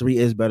 obviously 3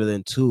 is better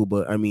than 2,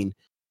 but I mean,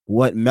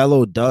 what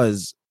Melo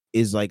does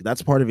is like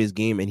that's part of his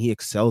game and he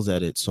excels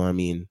at it. So I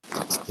mean,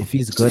 if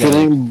he's good If at it it,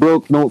 ain't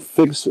broke, don't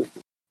fix it.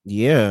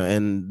 yeah.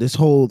 And this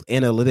whole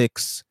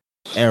analytics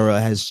era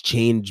has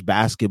changed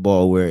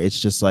basketball, where it's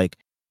just like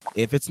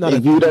if it's not They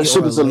a view that three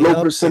shit or a as a low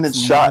layup, percentage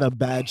it's shot. not a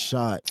bad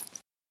shot.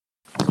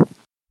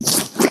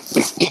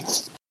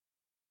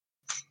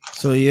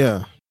 So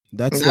yeah,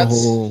 that's the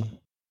whole.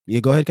 Yeah,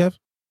 go ahead, Kev.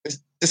 It's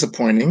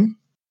disappointing.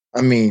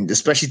 I mean,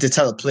 especially to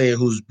tell a player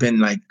who's been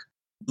like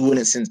doing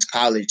it since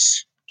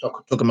college,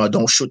 talking about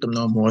don't shoot them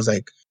no more. It's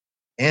like,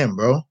 damn,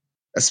 bro.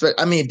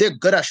 I mean, if they're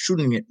good at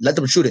shooting it, let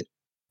them shoot it.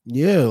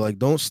 Yeah, like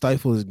don't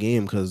stifle his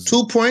game because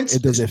 2 points.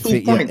 it doesn't It's 2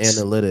 fit your points.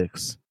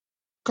 analytics.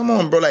 Come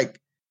on, bro. Like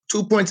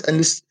 2 points, and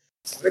this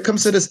when it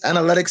comes to this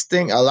analytics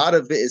thing, a lot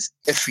of it is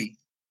iffy.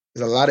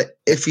 There's a lot of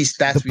iffy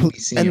stats we be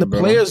seeing, and the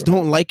bro. players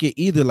don't like it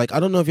either. Like I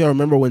don't know if y'all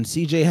remember when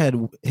CJ had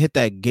hit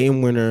that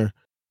game winner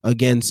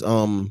against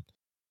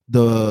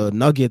the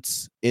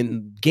Nuggets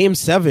in game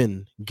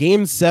 7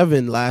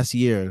 last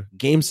year.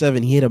 Game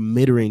 7, he hit a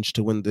mid-range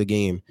to win the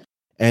game.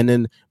 And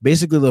then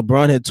basically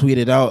LeBron had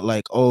tweeted out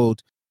like, oh,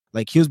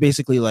 like he was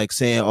basically like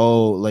saying,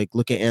 oh, like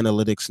look at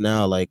analytics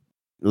now, like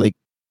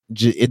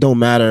it don't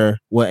matter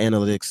what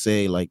analytics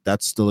say, like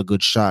that's still a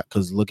good shot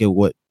because look at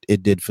what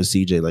it did for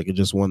CJ. Like it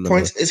just won them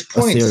points. It's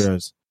points.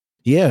 series.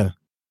 Yeah.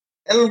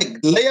 And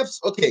like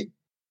layups, okay.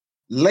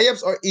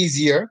 Layups are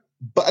easier,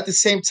 but at the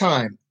same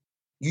time,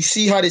 you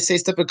see how they say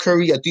Stephen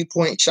Curry, a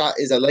 3-point shot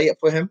is a layup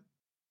for him?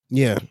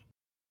 Yeah.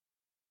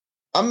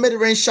 A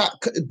mid-range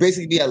shot could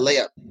basically be a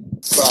layup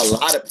for a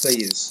lot of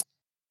players.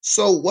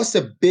 So what's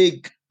the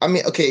big, I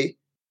mean, okay,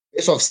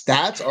 it's off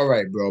stats, all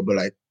right, bro, but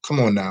like,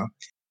 come on now.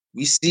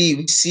 We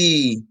see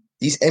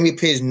these NBA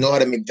players know how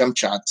to make jump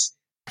shots.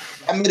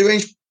 That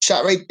mid-range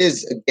shot right there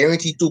is a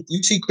guaranteed 2.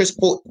 You see Chris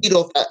Paul eat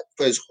off that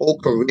for his whole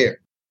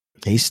career.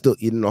 He's still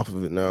eating off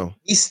of it now.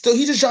 He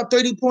just dropped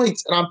 30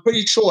 points, and I'm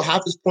pretty sure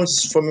half his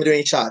points is from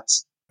mid-range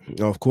shots.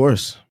 Of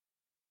course.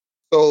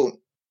 So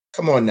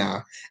come on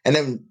now. And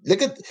then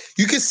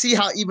you can see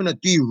how even a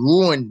 3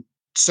 ruined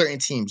certain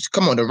teams.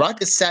 Come on, the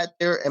Rockets sat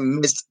there and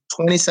missed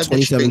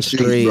 27 straight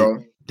threes,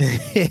 bro.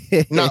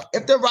 Now,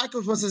 if the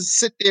Rockets was to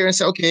sit there and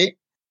say, okay,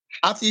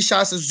 after these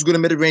shots is going to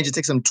mid-range and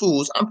take some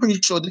tools, I'm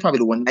pretty sure they probably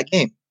would have won that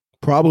game.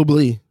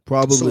 Probably.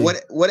 So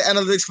what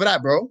analytics for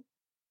that, bro?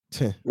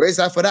 Where's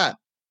that for that?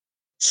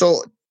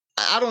 So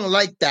I don't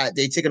like that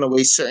they taking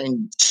away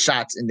certain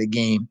shots in the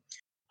game.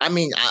 I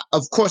mean,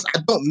 of course, I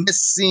don't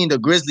miss seeing the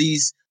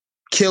Grizzlies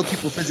kill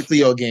people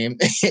physically all game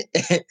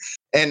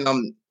and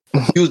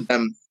use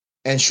them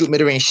and shoot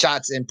mid-range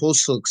shots and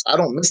post hooks. I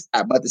don't miss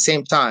that, but at the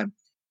same time,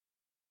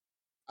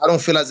 I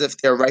don't feel as if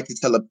they're right to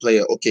tell a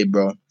player, okay,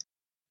 bro,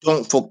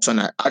 don't focus on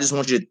that. I just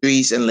want you to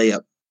threes and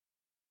layup.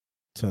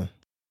 Because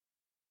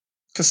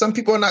some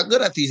people are not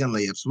good at threes and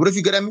layups. What if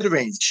you're good at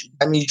mid-range?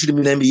 I mean, you should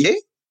be in the NBA?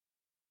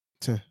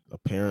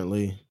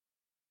 Apparently.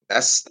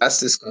 That's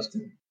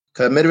disgusting.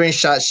 Because mid-range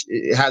shot,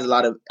 it has a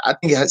lot of, I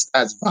think it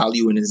has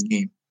value in this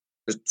game.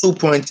 Because 2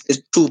 points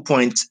is 2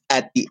 points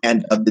at the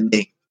end of the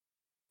day.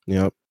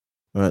 Yep.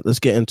 All right, let's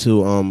get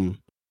into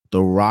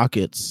the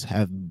Rockets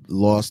have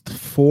lost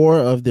 4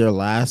 of their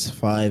last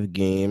 5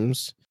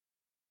 games.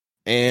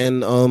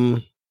 And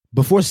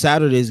before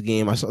Saturday's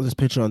game, I saw this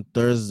picture on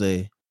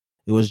Thursday.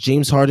 It was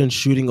James Harden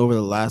shooting over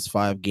the last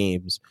 5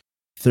 games.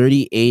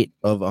 38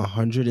 of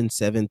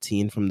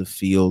 117 from the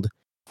field,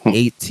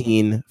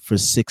 18 for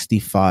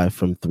 65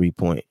 from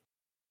 3-point.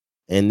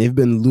 And they've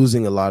been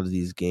losing a lot of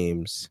these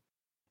games.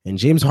 And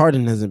James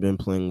Harden hasn't been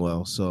playing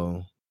well.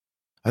 So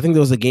I think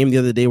there was a game the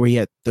other day where he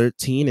had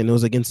 13, and it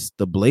was against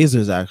the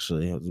Blazers,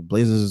 actually. The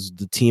Blazers is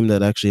the team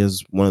that actually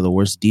has one of the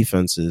worst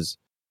defenses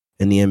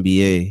in the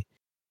NBA.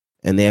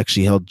 And they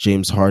actually held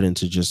James Harden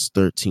to just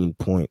 13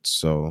 points.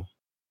 So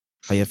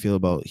how you feel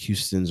about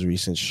Houston's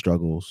recent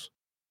struggles?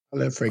 I'll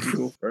let Frankie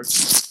go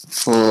first.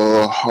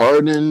 For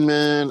Harden,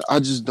 man, I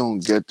just don't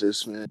get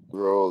this, man,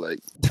 bro. Like,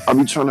 I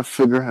be trying to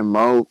figure him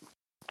out.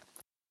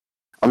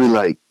 I be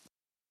like,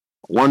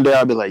 one day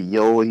I'll be like,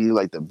 yo, he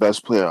like the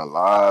best player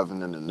alive.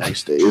 And then the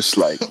next day, it's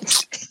like,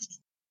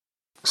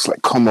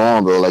 come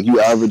on, bro. Like,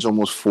 you average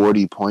almost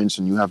 40 points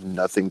and you have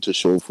nothing to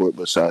show for it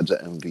besides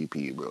an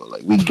MVP, bro.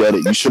 Like, we get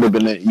it. You should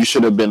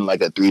have been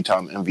like a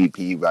 3-time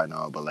MVP by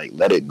now, but like,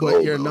 let it go,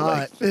 but you're bro.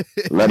 not. Like,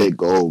 let it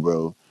go,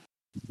 bro.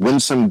 Win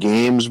some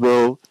games,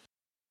 bro.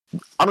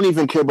 I don't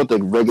even care about the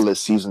regular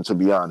season, to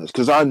be honest,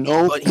 because I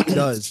know what he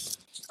does.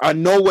 I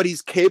know what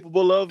he's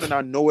capable of, and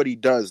I know what he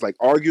does. Like,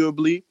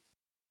 arguably,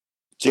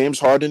 James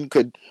Harden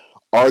could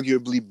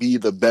arguably be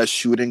the best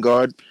shooting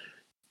guard.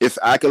 If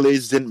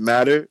accolades didn't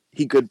matter,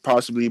 he could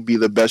possibly be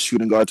the best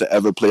shooting guard to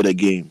ever play the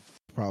game.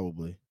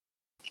 Probably.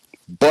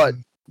 But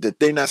the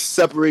thing that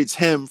separates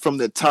him from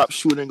the top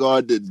shooting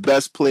guard, the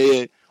best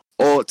player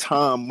all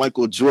time,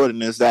 Michael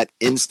Jordan, is that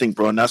instinct,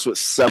 bro. And that's what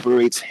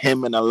separates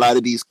him and a lot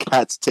of these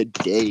cats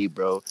today,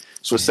 bro.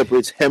 It's what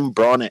separates him,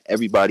 Braun, and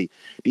everybody.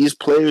 These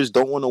players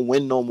don't want to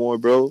win no more,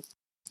 bro.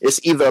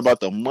 It's either about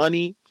the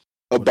money,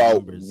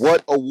 about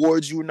what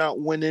awards you're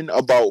not winning,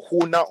 about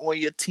who not on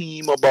your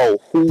team, about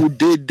who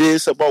did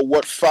this, about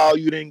what foul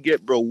you didn't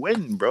get, bro.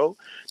 Win, bro.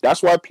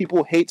 That's why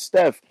people hate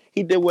Steph.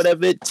 He did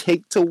whatever it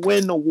take to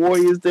win. The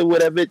Warriors did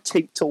whatever it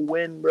take to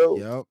win, bro.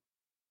 Yep.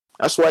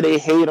 That's why they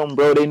hate him,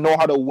 bro. They know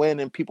how to win,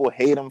 and people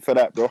hate him for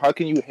that, bro. How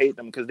can you hate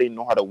them because they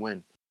know how to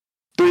win?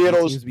 Three of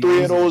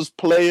those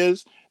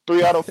players,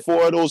 3 out of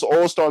 4 of those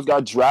All-Stars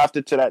got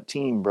drafted to that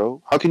team,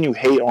 bro. How can you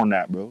hate on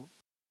that, bro?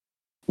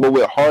 But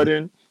with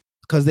Harden,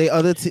 because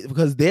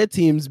their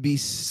teams be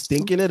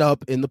stinking it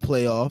up in the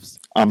playoffs.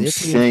 Their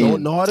teams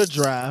don't know how to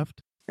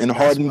draft. And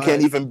Harden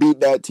can't even beat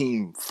that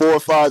team. 4 or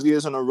 5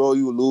 years in a row,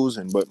 you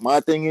losing. But my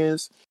thing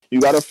is,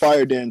 you got to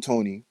fire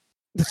D'Antoni.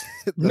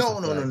 No.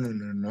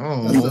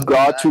 You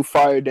got to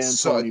fire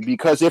D'Antoni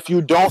because if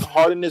you don't,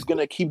 Harden is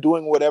gonna keep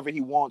doing whatever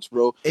he wants,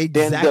 bro.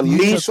 Exactly. Then the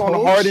leash on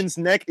Harden's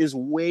neck is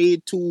way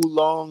too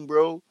long,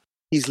 bro.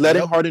 He's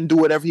letting Harden do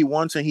whatever he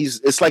wants, and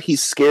it's like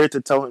he's scared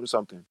to tell him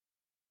something.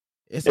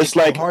 It's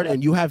like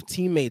Harden, you have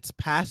teammates,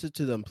 pass it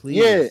to them, please.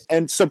 Yeah,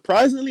 and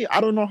surprisingly,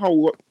 I don't know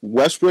how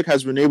Westbrook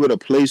has been able to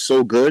play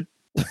so good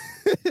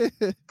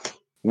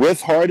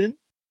with Harden,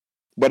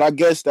 but I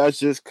guess that's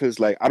just because,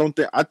 like, I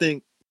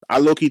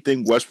low-key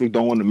think Westbrook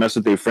don't want to mess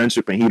with their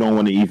friendship and he don't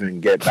want to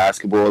even get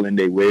basketball in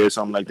their way or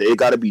something like that. It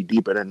got to be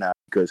deeper than that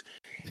because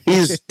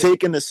he's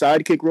taking the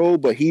sidekick role,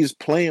 but he's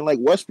playing like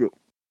Westbrook.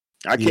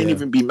 I can't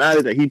even be mad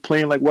at that. He's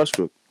playing like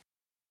Westbrook.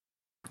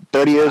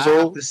 30 years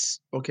old.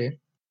 Okay.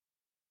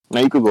 Now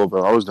you could go,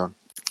 bro. I was done.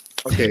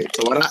 Okay,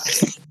 so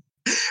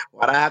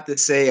what I have to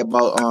say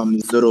about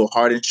this little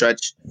Harden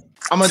stretch,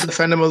 I'm gonna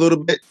defend him a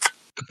little bit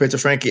compared to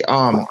Frankie.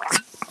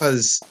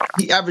 Because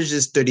he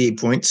averages 38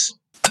 points.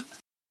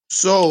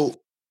 So,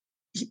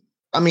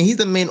 he's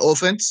the main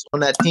offense on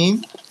that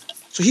team.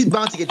 So he's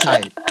bound to get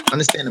tired.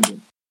 Understandable.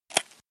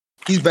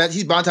 He's bound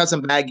to have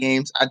some bad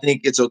games. I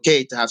think it's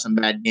okay to have some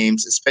bad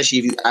games, especially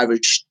if you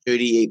average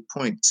 38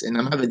 points. And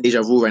I'm having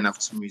deja vu right now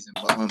for some reason.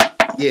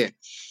 But he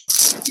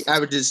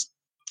averages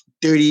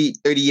 38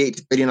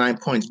 to 39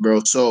 points,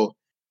 bro. So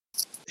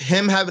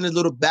him having a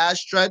little bad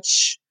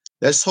stretch,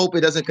 let's hope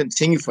it doesn't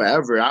continue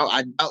forever.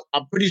 I'm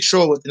pretty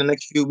sure within the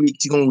next few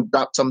weeks, he's going to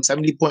drop some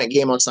 70-point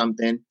game or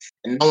something,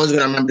 and no one's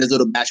going to remember this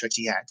little bad stretch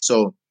he had.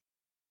 So,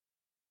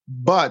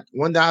 but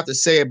one thing I have to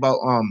say about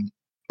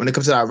when it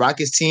comes to that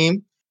Rockets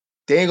team,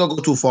 they ain't going to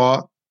go too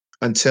far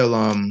until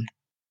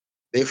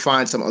they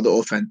find some other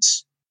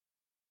offense,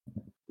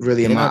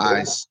 really, in my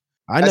eyes.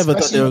 I never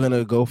thought they were going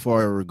to go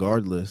far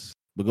regardless,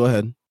 but go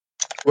ahead.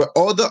 With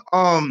all the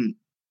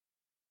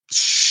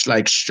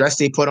stress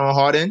they put on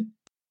Harden,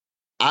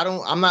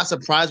 I'm not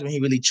surprised when he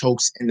really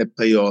chokes in the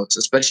playoffs,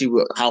 especially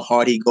with how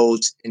hard he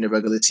goes in the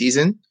regular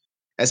season,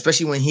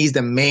 especially when he's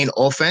the main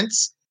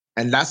offense.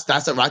 And that's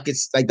the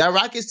Rockets. Like that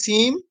Rockets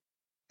team,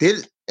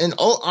 in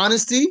all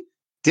honesty,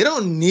 they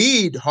don't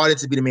need Harden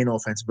to be the main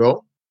offense,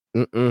 bro.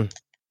 In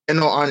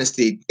all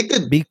honesty,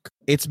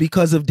 it's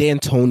because of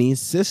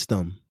D'Antoni's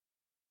system.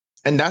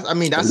 And that's what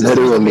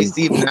made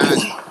Steve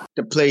Nash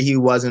the player he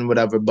was and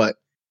whatever. But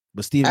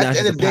Steve Nash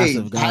is a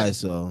passive guy,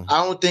 so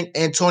I don't think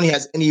D'Antoni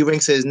has any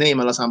rings to his name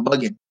unless I'm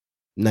bugging.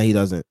 No, he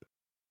doesn't.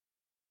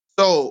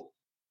 So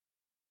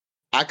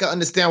I can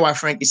understand why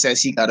Frankie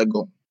says he gotta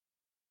go.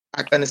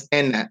 I can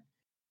understand that.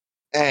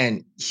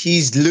 And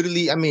he's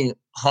literally,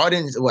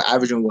 Harden's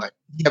averaging what?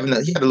 He had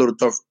a little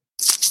tough.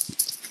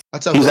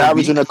 He's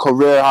averaging a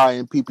career high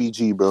in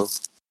PPG, bro.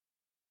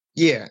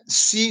 Yeah.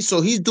 See,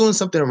 so he's doing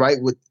something right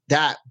with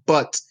that,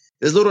 but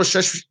there's a little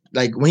stretch.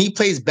 Like when he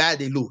plays bad,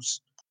 they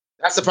lose.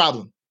 That's the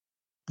problem.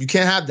 You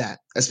can't have that,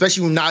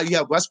 especially when now you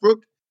have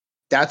Westbrook.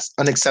 That's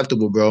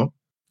unacceptable, bro.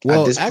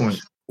 At this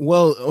point.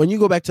 Well, when you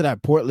go back to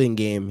that Portland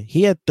game,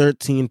 he had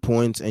 13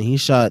 points and he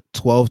shot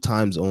 12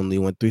 times only,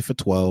 went 3 for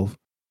 12,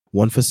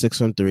 1 for 6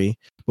 from 3.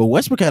 But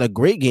Westbrook had a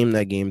great game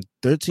that game.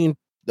 31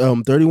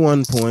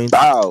 points,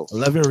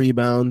 11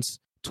 rebounds,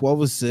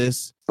 12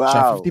 assists,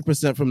 shot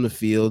 50% from the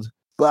field,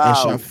 and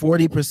shot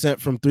 40%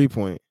 from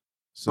 3-point.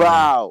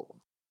 So,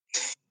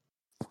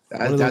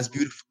 that's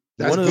beautiful.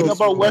 That's the thing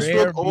about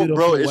Westbrook,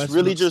 bro, it's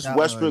really just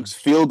Westbrook's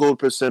field goal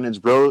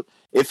percentage, bro.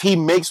 If he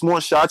makes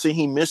more shots and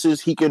he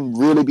misses, he can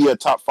really be a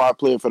top 5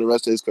 player for the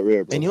rest of his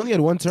career, bro. And he only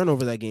had 1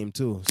 turnover that game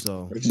too,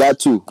 so that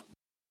too.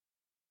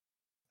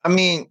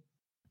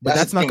 But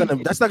that's not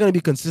gonna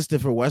be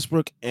consistent for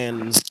Westbrook,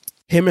 and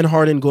him and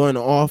Harden going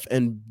off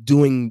and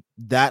doing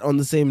that on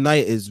the same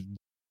night is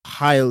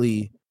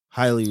highly,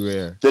 highly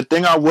rare. The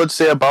thing I would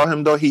say about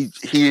him though,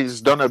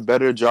 he's done a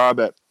better job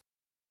at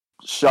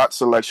shot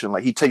selection.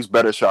 Like he takes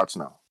better shots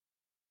now.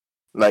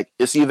 Like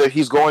it's either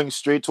he's going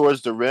straight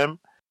towards the rim,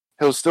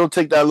 he'll still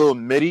take that little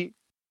midi,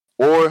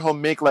 or he'll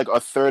make like a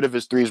third of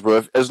his threes,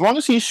 bro. As long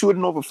as he's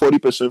shooting over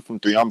 40% from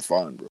three, I'm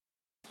fine, bro.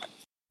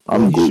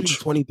 I'm He's good.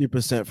 shooting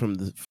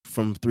 23%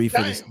 from three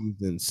for the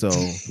season. So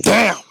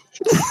damn.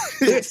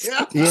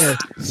 Yeah.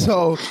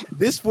 So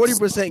this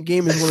 40%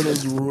 game is one of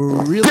those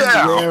really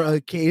rare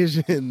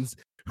occasions.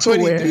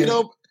 23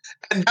 though.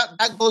 And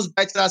that goes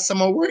back to that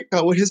summer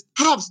workout with his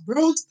pops,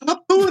 bro.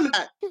 Stop doing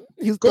that.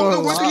 He's Go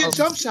and work on your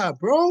jump shot,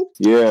 bro.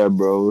 Yeah,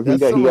 bro. You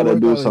gotta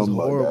do something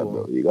about horrible.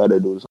 that, bro. You gotta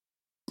do something,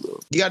 bro.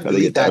 You gotta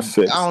delete that.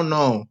 I don't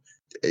know.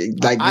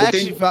 Like I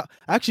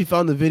actually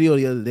found the video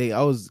the other day.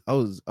 I was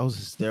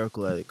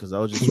hysterical at it because I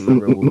was just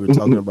remembering what we were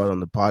talking about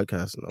on the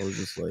podcast, and I was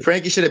just like,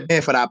 Frankie should have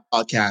been for that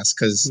podcast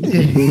because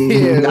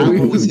that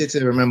one was here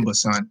to remember,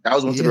 son. That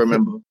was one to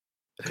remember.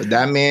 Because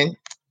that man,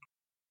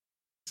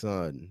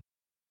 son,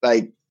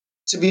 like,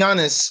 to be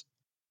honest,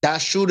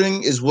 that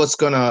shooting is what's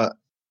gonna.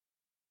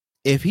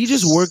 If he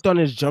just worked on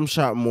his jump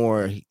shot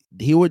more,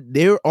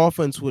 their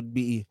offense would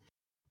be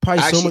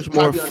probably so much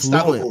more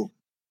unstoppable.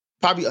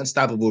 Probably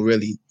unstoppable,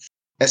 really.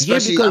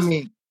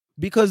 Especially,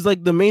 because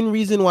like the main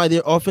reason why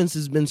their offense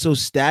has been so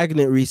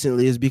stagnant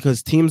recently is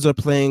because teams are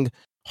playing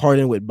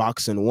Harden with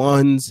box and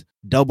ones,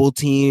 double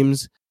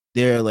teams.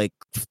 They're like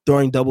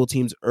throwing double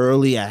teams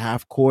early at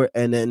half court,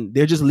 and then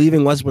they're just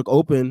leaving Westbrook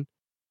open.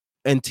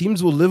 And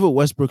teams will live with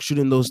Westbrook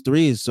shooting those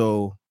threes.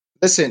 So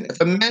listen,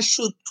 if a man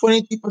shoots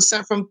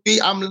 23% from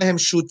three, I'm letting him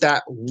shoot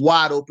that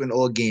wide open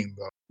all game,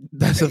 bro.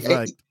 That's a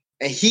fact.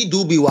 And he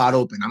do be wide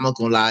open. I'm not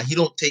gonna lie. He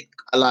don't take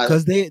a lot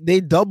because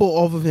they double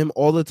off of him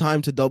all the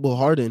time to double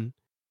Harden,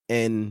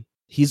 and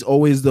he's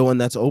always the one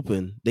that's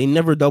open. They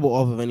never double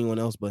off of anyone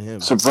else but him.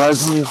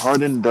 Surprisingly,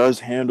 Harden does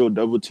handle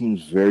double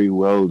teams very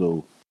well,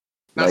 though.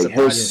 Not like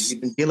he's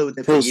been dealing with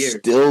it for years.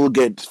 Still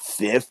get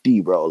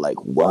 50, bro. Like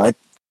what?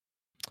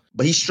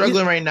 But he's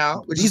struggling right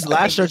now. These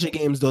last stretch of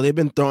games, though, they've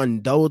been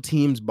throwing double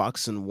teams,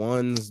 box and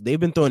ones. They've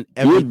been throwing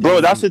everything. Bro,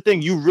 that's the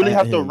thing. You really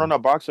have to run a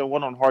box and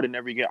one on Harden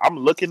every game. I'm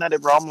looking at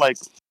it, bro. I'm like,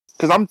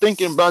 because I'm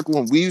thinking back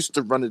when we used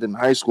to run it in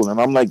high school,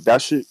 and I'm like,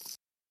 that shit.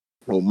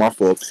 Oh, my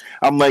fault.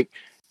 I'm like,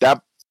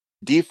 that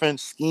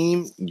defense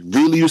scheme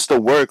really used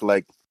to work.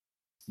 Like,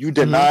 you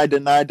deny.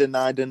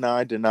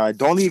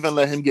 Don't even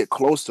let him get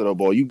close to the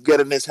ball. You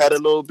get in his head a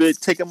little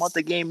bit, take him out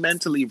the game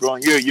mentally, bro.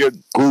 You're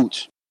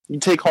gooch. You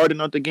take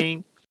Harden out the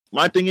game.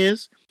 My thing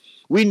is,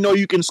 we know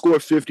you can score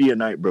 50 a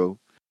night, bro.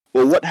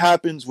 But what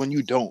happens when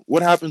you don't?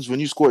 What happens when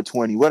you score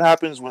 20? What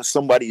happens when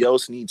somebody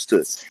else needs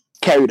to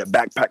carry the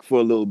backpack for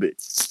a little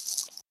bit?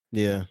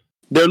 Yeah.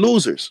 They're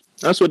losers.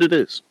 That's what it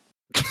is.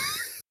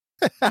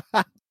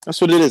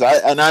 That's what it is.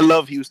 I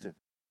love Houston.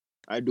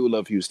 I do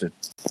love Houston.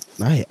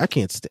 I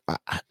can't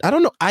I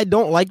don't know. I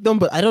don't like them,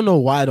 but I don't know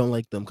why I don't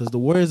like them because the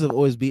Warriors have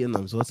always beaten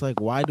them. So it's like,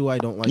 why do I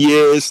don't like them?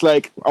 Yeah, it's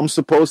like I'm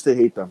supposed to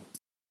hate them.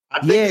 I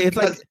think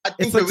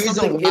the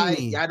reason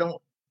why I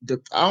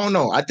don't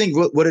know. I think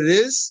what it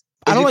is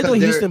I don't like the way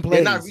Houston plays.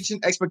 They're not reaching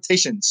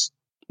expectations.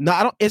 No,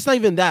 I don't. It's not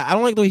even that. I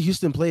don't like the way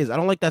Houston plays. I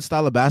don't like that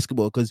style of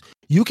basketball because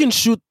you can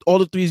shoot all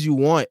the threes you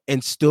want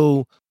and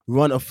still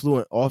run a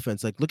fluent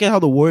offense. Like, look at how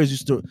the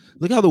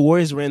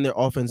Warriors ran their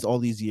offense all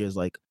these years.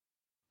 Like,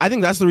 I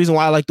think that's the reason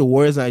why I like the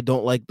Warriors and I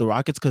don't like the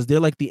Rockets because they're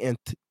like the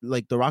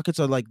Rockets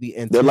are like the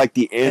they're like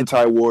the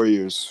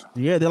anti-Warriors.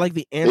 Yeah, they're like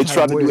the anti-Warriors. They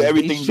try to do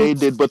everything they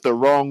did, but the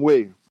wrong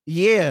way.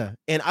 Yeah,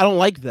 and I don't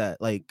like that.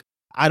 Like,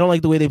 I don't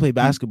like the way they play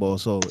basketball.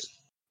 So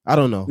I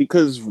don't know.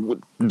 Because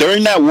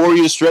during that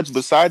Warriors stretch,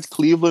 besides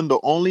Cleveland, the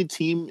only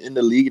team in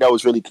the league that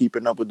was really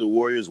keeping up with the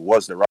Warriors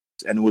was the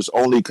Rockets, and it was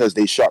only because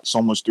they shot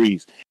so much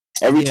threes.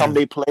 Every time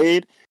they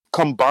played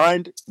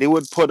combined, they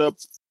would put up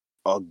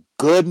a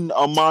good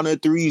amount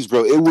of threes,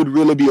 bro. It would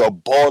really be a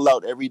ball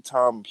out every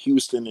time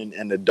Houston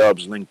and the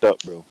Dubs linked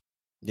up, bro.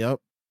 Yep.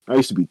 I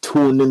used to be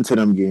tuned into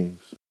them games.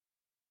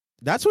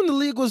 That's when the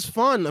league was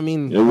fun. I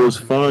mean, it was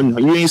fun.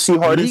 You ain't see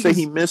Harden say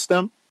he missed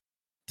them?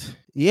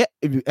 Yeah,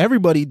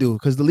 everybody do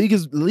because the league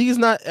is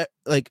not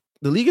like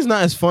the league is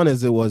not as fun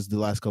as it was the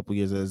last couple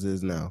years as it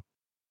is now.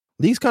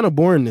 League's kind of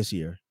boring this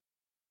year,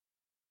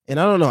 and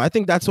I don't know. I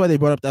think that's why they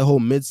brought up that whole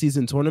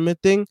mid-season tournament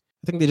thing.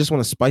 I think they just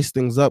want to spice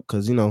things up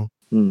because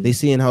they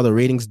seeing how the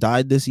ratings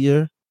died this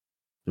year.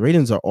 The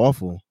ratings are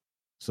awful.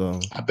 So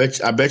I bet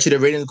you the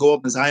ratings go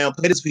up as Zion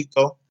play this week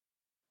though.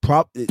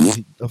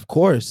 Of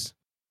course,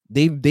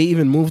 they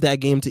even moved that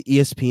game to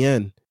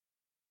ESPN.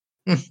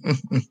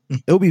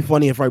 It would be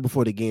funny if right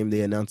before the game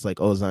they announced like,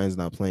 "Oh, Zion's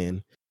not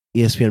playing."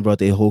 ESPN brought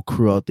their whole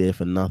crew out there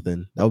for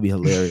nothing. That would be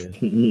hilarious.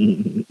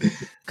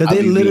 Because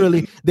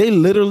they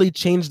literally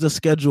changed the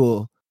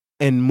schedule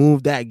and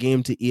moved that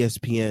game to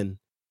ESPN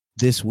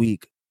this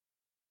week,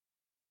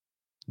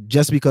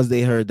 just because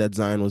they heard that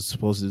Zion was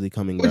supposedly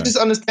coming back. Which is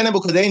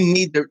understandable because they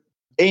need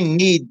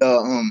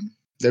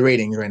the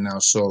ratings right now.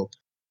 So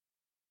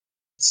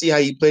see how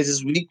he plays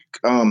this week.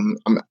 I'm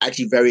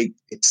actually very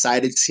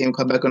excited to see him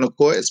come back on the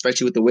court,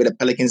 especially with the way the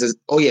Pelicans is.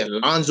 Oh yeah,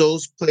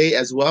 Lonzo's play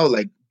as well,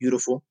 like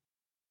beautiful.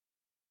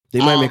 They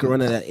might make a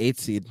run at that 8th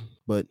seed,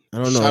 but I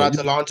don't know. Shout out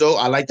to Lonzo.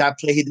 I like that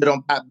play he did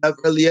on Pat Bev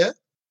earlier.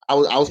 I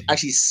was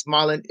actually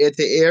smiling ear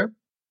to ear.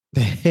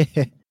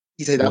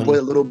 He said that boy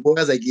a little boy.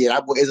 I was like, yeah,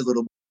 that boy is a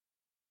little boy.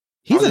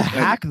 He's a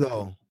hack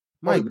though.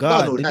 My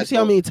God, did you see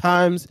how many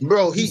times,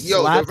 bro?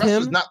 The ref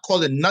was not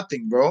calling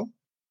nothing, bro.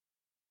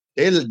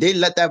 They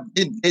let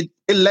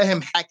let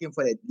him hack him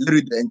for that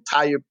literally the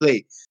entire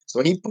play. So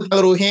when he put a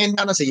little hand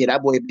down, I said, yeah,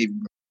 that boy baby,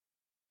 bro.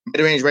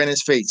 Mid range right in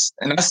his face,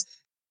 and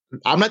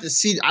I like to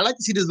see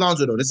this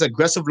Lonzo though. This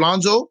aggressive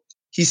Lonzo.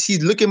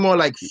 He's looking more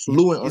like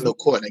fluent on the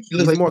court. Like he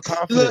looks like more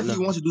confident. He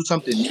wants to do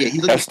something. Yeah,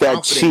 he's looking That's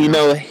that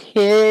Chino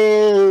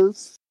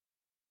Hills.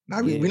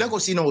 We're not gonna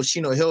see no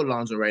Chino Hill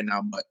Lonzo right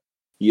now, but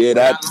yeah,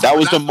 that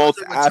was the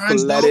most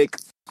athletic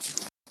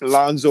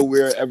Lonzo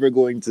we're ever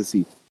going to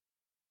see.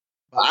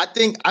 I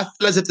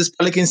feel as if this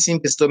Pelicans team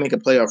can still make a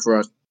playoff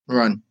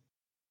run.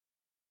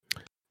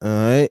 All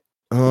right.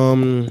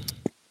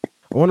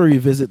 I want to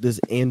revisit this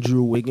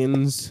Andrew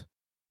Wiggins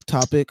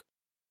topic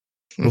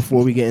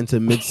before we get into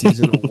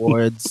midseason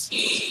awards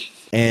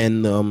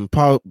and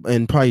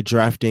probably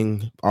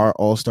drafting our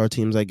all-star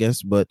teams, I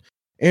guess. But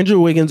Andrew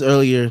Wiggins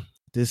earlier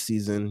this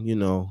season,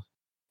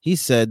 he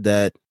said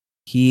that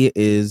he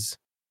is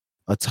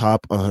a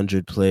top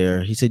 100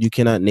 player. He said you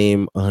cannot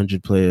name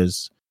 100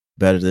 players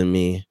better than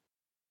me.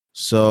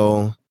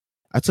 So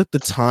I took the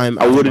time.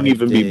 I wouldn't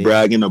even be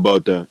bragging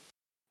about that.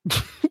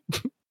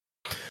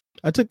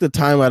 I took the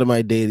time out of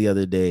my day the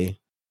other day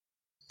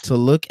to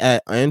look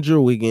at Andrew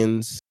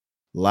Wiggins'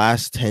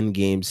 last 10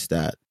 game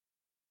stat.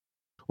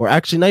 Or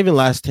actually, not even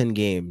last 10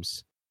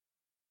 games.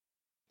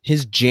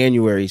 His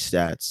January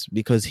stats,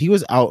 because he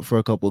was out for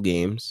a couple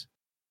games,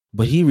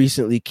 but he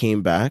recently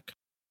came back.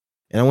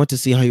 And I want to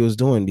see how he was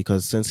doing,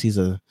 because since he's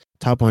a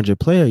top 100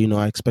 player,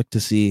 I expect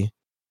to see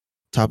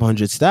top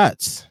 100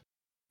 stats.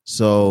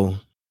 So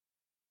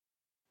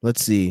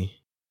let's see.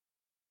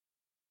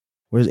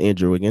 Where's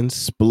Andrew Wiggins?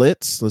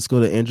 Splits. Let's go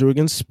to Andrew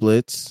Wiggins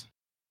splits.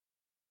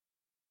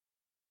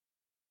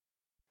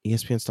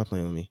 ESPN, stop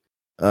playing with me.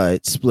 All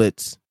right,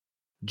 splits.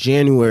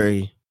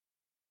 January,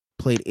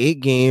 played 8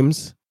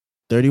 games,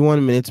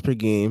 31 minutes per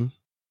game.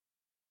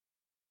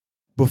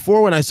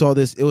 Before, when I saw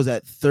this, it was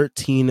at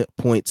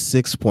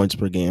 13.6 points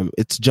per game.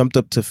 It's jumped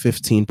up to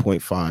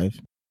 15.5.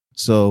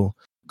 So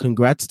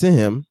congrats to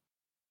him.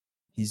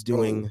 He's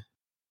doing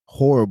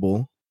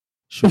horrible,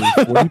 shooting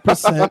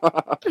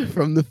 40%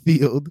 from the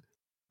field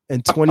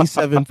and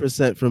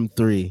 27% from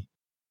 3.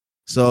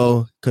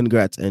 So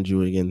congrats, Andrew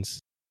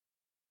Wiggins.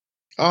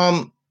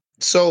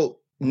 So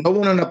no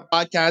one on the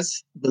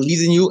podcast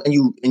believes in you,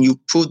 and you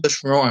proved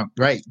us wrong,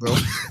 right, bro?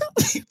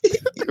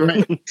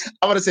 Right.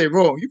 I want to say,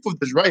 bro, you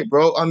proved us right,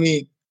 bro. I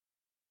mean,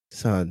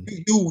 son,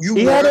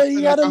 he had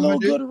a little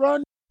good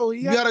run.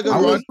 He had a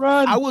good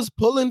run. I was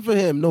pulling for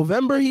him.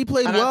 November, he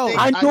played well.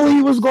 I knew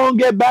he was going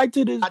to get back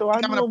to this, though. I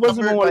knew it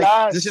wasn't going to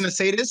last. Just gonna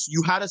say this: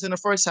 you had us in the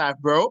first half,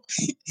 bro.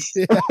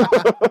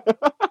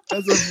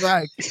 That's a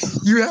fact.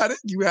 You had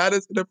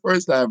us in the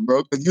first half,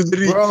 bro. Because you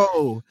literally,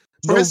 bro.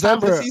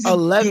 November,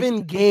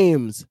 11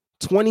 games,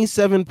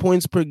 27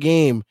 points per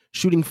game,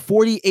 shooting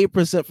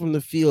 48% from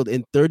the field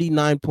and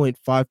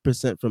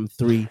 39.5% from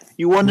 3.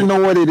 You want to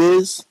know what it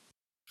is?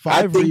 5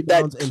 I think that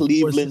rebounds and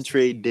Cleveland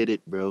trade did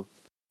it, bro.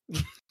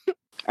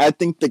 I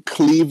think the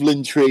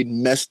Cleveland trade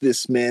messed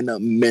this man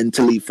up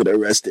mentally for the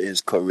rest of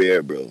his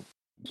career, bro.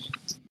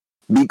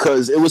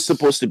 Because it was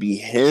supposed to be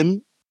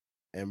him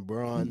and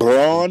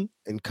Braun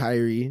and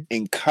Kyrie.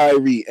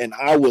 And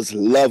I was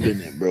loving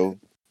it, bro.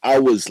 I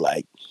was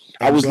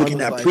looking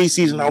at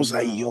preseason. I was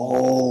like,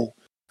 yo,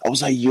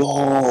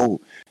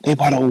 they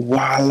about to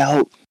wild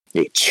out.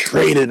 They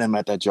traded him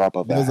at that drop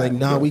of. I was like,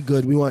 nah, we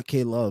good. We want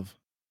K-Love.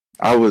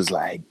 I was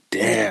like,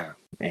 damn.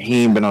 And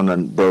he ain't been on the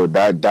bro.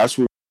 That's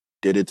what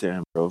did it to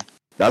him, bro.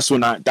 That's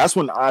when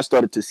I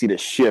started to see the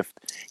shift.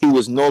 He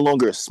was no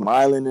longer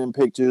smiling in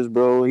pictures,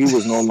 bro. He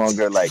was no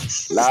longer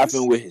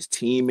laughing with his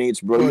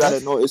teammates, bro. You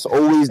gotta know it's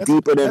always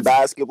deeper than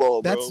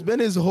basketball, bro. That's been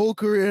his whole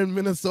career in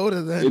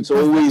Minnesota. Then it's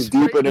always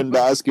deeper than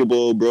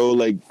basketball, bro.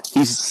 Like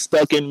he's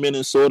stuck in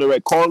Minnesota,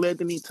 right?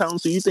 Karl-Anthony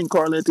Towns. So you think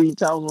Karl-Anthony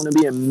Towns want to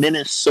be in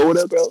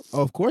Minnesota, bro?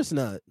 Oh, of course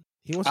not.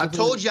 I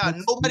told y'all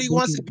nobody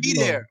wants to be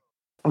there.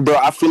 Bro,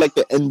 I feel like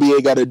the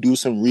NBA got to do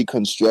some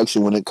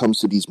reconstruction when it comes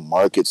to these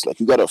markets.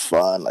 Like, you got to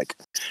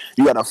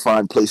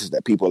find places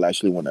that people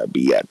actually want to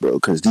be at, bro.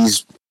 Because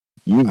these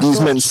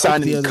men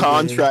signing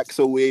contracts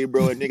away,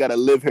 bro, and they got to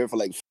live here for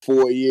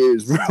 4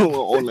 years, bro,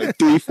 or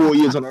 3-4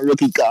 years on a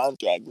rookie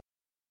contract.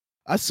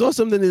 I saw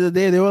something the other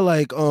day. They were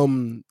like,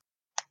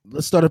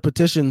 let's start a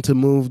petition to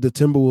move the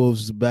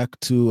Timberwolves back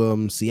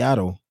to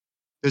Seattle.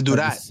 Let's do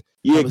that.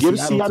 Yeah, give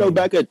Seattle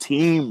back a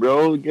team,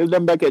 bro. Give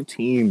them back a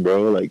team,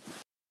 bro.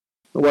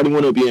 Nobody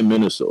want to be in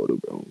Minnesota,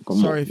 bro.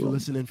 Sorry if you're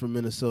listening from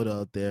Minnesota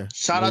out there.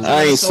 Shout out to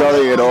I ain't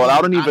sorry at all. I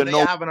don't even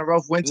know. Having a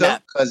rough winter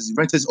because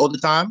winter's all the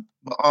time.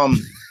 But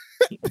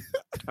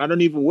I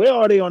don't even. Where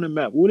are they on the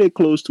map? Who are they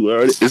close to?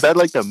 Is that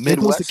the Midwest? They're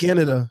close to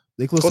Canada.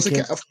 They close to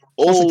Canada.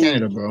 Close to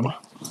Canada, bro.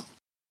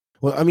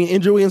 Well, I mean,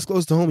 Andrew Wiggins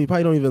close to home. He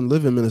probably don't even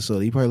live in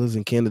Minnesota. He probably lives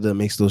in Canada and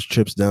makes those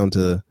trips down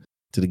to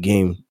the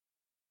game.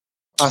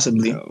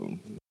 Possibly.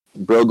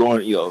 Bro,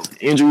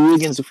 Andrew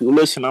Wiggins, if you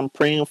listen, I'm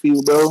praying for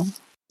you, bro.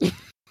 You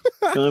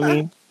know what I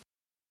mean?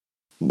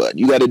 But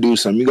you got to do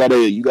something. You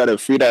gotta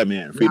free that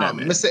man. Free that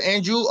man. Mr.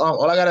 Andrew,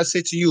 all I gotta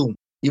say to you,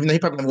 even though he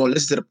probably gonna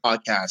listen to the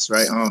podcast,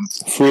 right?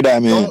 Free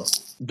that man.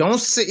 Don't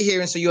sit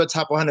here and say you're a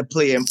top 100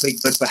 player and play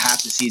good for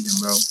half the season,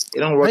 bro. It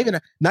don't work.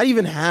 Not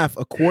even half,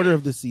 a quarter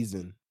of the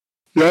season.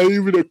 Not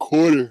even a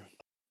quarter.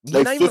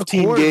 Like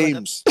 15 quarter,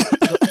 games.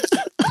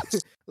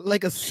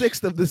 Like a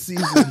sixth of the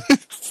season.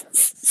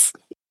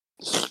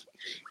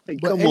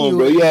 Come on,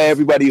 bro. Yeah,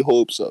 everybody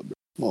hopes up. Bro.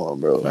 Come on,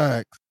 bro.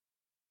 Facts.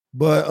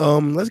 But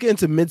let's get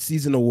into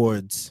mid-season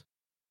awards.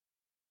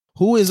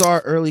 Who is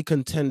our early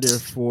contender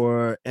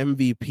for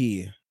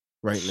MVP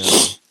right now?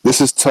 This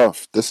is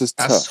tough.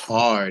 That's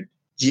hard.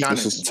 Giannis.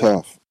 This is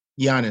tough.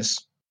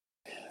 Giannis.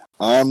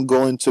 I'm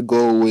going with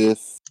Luka.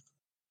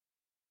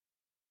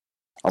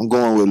 I'm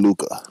going with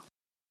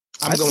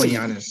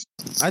Giannis.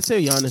 I'd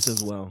say Giannis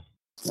as well.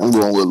 I'm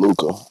going with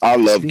Luka. I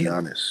love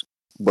Giannis,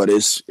 but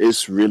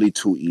it's really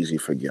too easy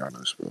for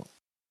Giannis, bro.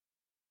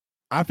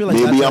 I feel like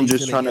maybe I'm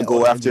just trying to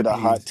go after the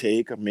hot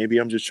take. But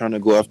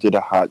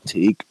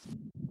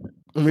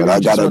I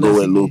gotta go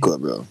with Luka,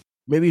 bro.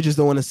 Maybe you just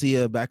don't want to see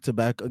a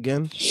back-to-back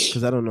again,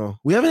 because I don't know.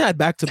 We haven't had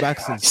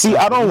back-to-back since. See,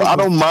 I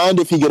don't mind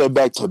if he get a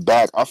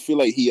back-to-back. I feel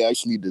like he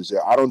actually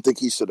deserves. I don't think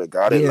he should have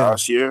got it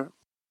last year,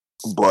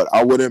 but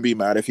I wouldn't be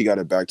mad if he got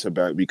a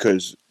back-to-back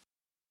because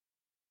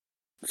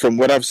from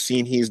what I've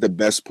seen, he's the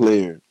best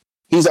player.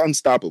 He's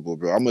unstoppable,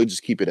 bro. I'm gonna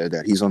just keep it at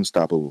that. He's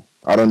unstoppable.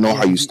 I don't know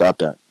how you stop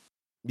that.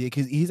 Yeah,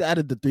 because he's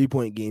added the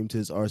 3-point game to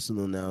his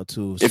arsenal now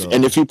too. So.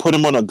 If you put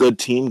him on a good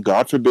team,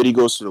 God forbid he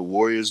goes to the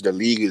Warriors, the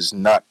league is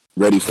not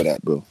ready for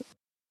that, bro.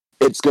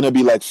 It's gonna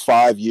be like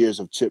 5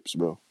 years of chips,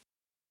 bro.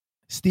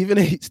 Stephen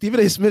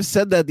A. Smith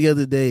said that the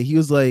other day. He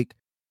was like,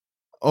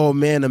 "Oh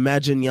man,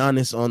 imagine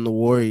Giannis on the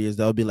Warriors.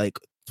 That would be like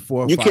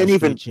 4 or 5 You can't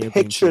even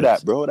picture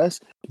that, bro. That's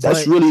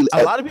really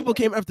a lot of people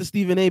came after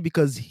Stephen A.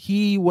 because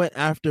he went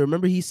after.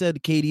 Remember, he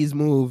said KD's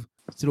move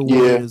to the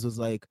Warriors was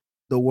like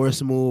the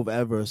worst move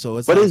ever. So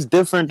it's it's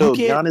different though.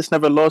 Giannis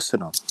never lost to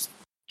them.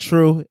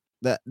 True.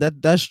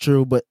 That's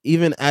true, but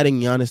even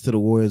adding Giannis to the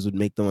Warriors would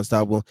make them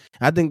unstoppable.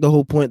 I think the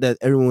whole point that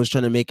everyone was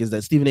trying to make is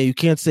that Stephen A. You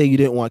can't say you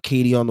didn't want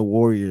KD on the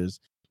Warriors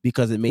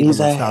because it made them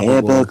unstoppable. He's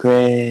a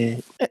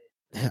hypocrite.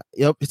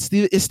 Yep, it's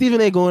Stephen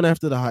A. going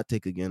after the hot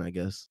take again, I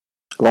guess.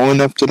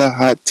 Going after the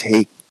hot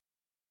take.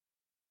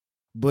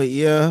 But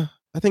yeah,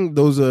 I think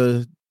those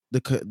are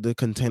the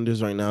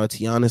contenders right now. It's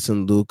Giannis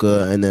and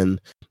Luka, and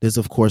then there's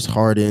of course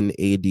Harden,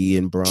 AD,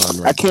 and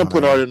Bron. I can't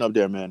put Harden up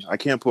there, man. I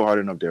can't put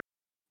Harden up there.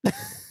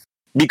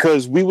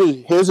 Because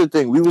here's the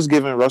thing, we was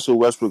giving Russell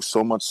Westbrook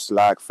so much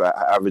slack for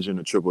averaging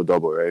a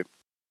triple-double, right?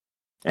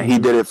 And he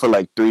did it for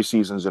like 3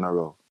 seasons in a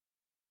row.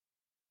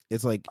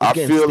 It's like I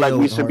feel like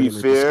we should be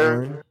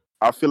fair.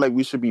 I feel like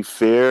we should be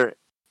fair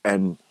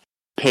and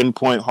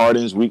pinpoint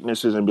Harden's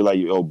weaknesses and be like,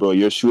 yo, bro,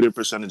 your shooting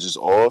percentage is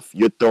off.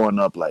 You're throwing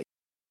up like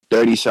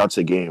 30 shots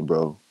a game,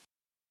 bro.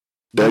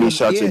 30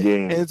 shots a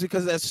game. And it's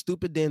because of that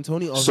stupid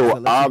D'Antoni.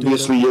 So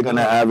obviously you're going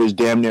to average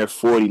damn near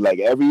 40. Like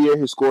every year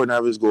his scoring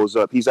average goes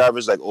up. He's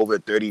averaged like over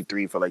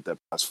 33 for like the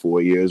past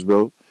 4 years,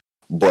 bro.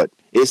 But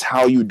it's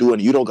how you do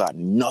it. You don't got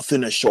nothing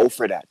to show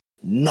for that.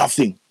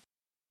 Nothing.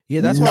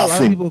 Yeah, that's why a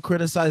lot of people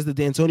criticize the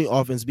D'Antoni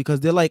offense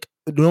because they're like,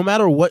 no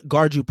matter what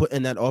guard you put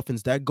in that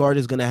offense, that guard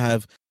is going to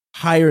have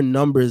higher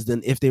numbers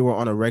than if they were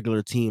on a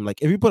regular team.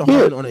 Like if you put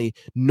Harden on a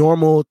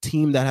normal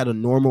team that had a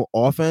normal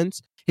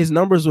offense, his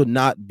numbers would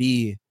not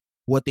be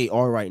what they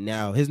are right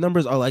now. His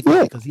numbers are like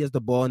that because he has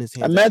the ball in his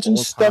hands. Imagine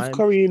Steph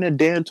Curry in a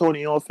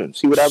D'Antoni offense.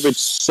 He would average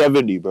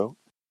 70, bro.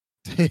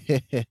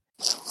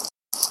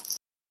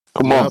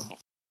 Come on.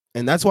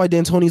 And that's why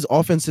D'Antoni's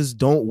offenses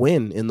don't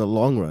win in the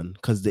long run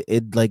because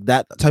it like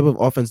that type of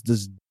offense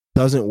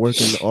doesn't work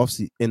in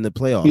the in the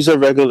playoffs. He's a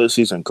regular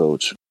season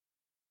coach.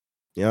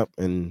 Yep,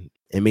 and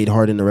it made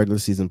Harden a regular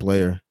season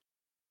player.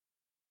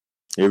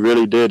 It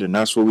really did, and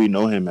that's what we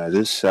know him as.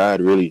 It's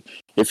sad, really.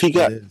 If he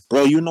got,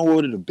 bro, you know what it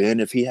would have been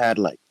if he had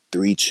like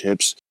 3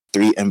 chips,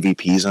 3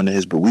 MVPs under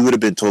his, but we would have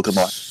been talking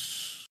about.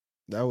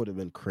 That would have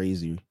been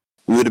crazy.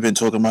 We would have been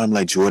talking about him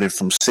like Jordan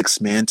from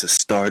 6 man to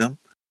stardom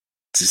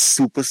to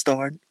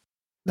superstar.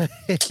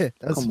 That's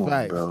Come on,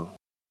 facts. bro.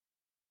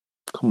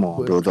 Come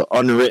on, bro. The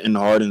unwritten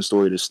Harden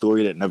story, the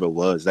story that never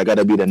was. That got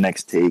to be the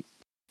next take.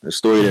 The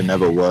story that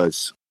never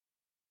was.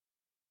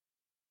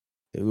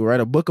 We'll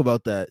write a book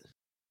about that.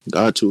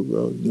 Got to,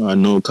 bro. You know, I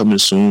know coming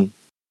soon.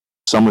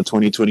 Summer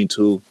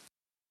 2022.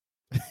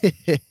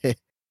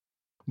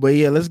 But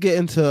yeah, let's get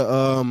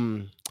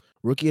into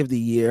Rookie of the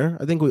Year.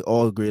 I think we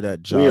all agree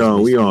that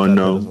Josh. We all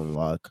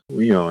know.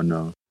 We all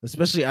know.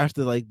 Especially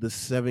after like the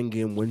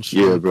 7-game win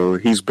streak. Yeah, bro.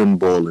 He's been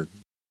balling.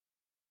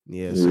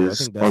 Yeah, so I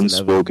think that's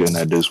unspoken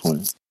at this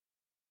point.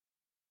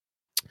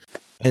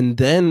 And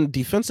then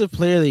Defensive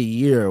Player of the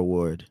Year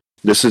award.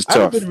 This is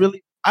tough.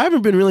 I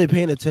haven't been really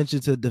paying attention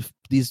to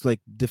these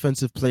like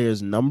defensive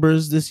players'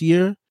 numbers this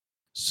year,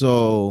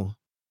 so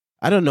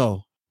I don't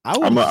know.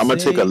 I'm gonna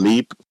take a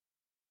leap.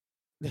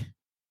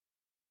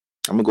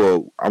 I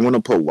want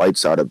to put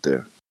Whiteside up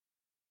there.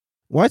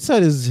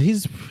 Whiteside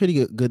he's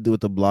pretty good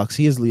with the blocks.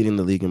 He is leading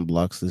the league in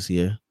blocks this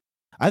year.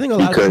 I think a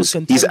lot because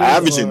of he's contenders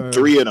averaging are,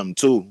 3 of them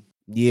too.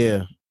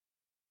 Yeah,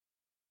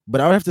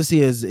 but I would have to see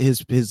his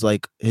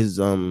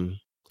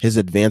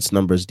advanced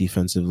numbers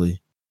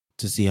defensively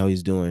to see how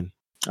he's doing.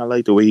 I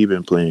like the way he's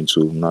been playing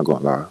too. I'm not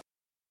gonna lie.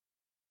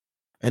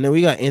 And then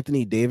we got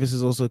Anthony Davis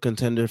is also a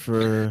contender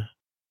for.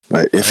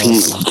 But if he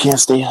can't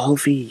stay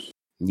healthy,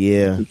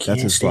 Yeah, he that's can't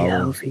his stay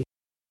problem. healthy.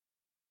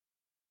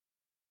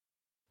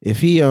 If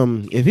he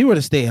were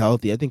to stay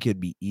healthy, I think he'd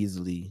be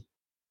easily,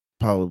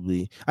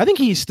 probably. I think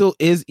he still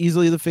is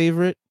easily the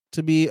favorite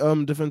to be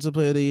defensive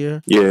player of the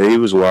year. Yeah, he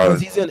was wild.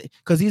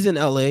 Because he's in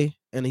LA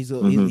and he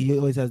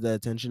always has the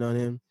attention on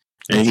him.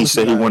 And he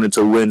said he wanted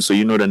to win, so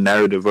you know the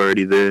narrative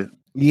already there.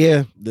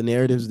 Yeah, the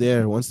narrative's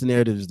there. Once the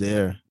narrative's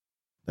there,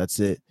 that's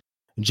it.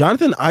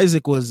 Jonathan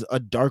Isaac was a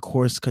dark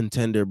horse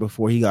contender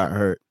before he got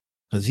hurt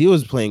because he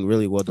was playing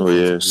really well. Oh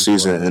yeah,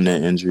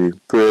 season-ending injury.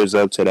 Prayers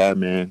up to that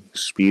man.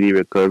 Speedy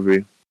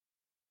recovery.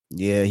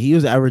 Yeah, he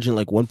was averaging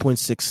like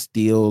 1.6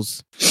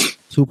 steals,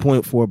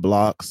 2.4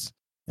 blocks.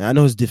 And I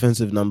know his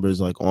defensive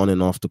numbers, like on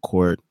and off the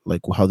court,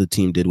 like how the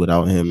team did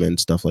without him and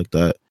stuff like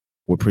that,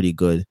 were pretty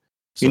good.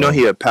 So, you know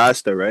he a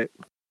pastor, right?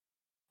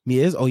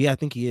 He is? Oh yeah, I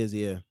think he is.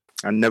 Yeah.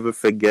 I never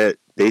forget.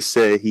 They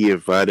said he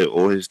invited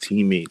all his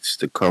teammates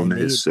to come to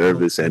his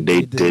service, and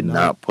they did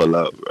not pull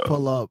up, bro.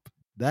 Pull up.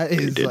 That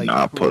is they did like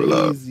not crazy. Pull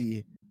up.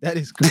 That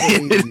is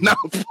crazy. They did not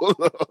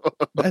pull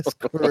up. That's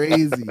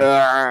crazy.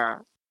 I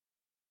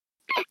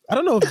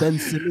don't know if Ben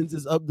Simmons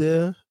is up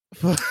there.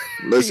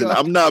 Listen,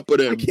 I'm not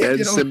putting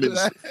Ben Simmons.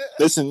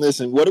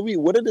 Listen. What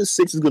are the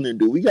Sixers gonna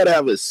do? We gotta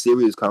have a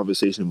serious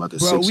conversation about the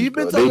Sixers. We've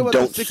been talking about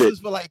the Sixers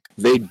for like.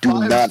 They do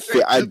not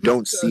fit. I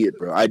don't see it,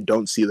 bro. I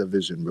don't see the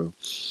vision, bro.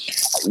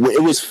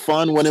 It was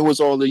fun when it was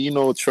all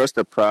the trust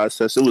the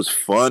process. It was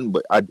fun,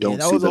 but I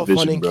don't see the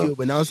vision, bro. Cute,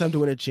 but now it's time to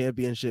win a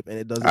championship, and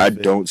it doesn't. I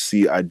don't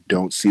see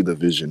the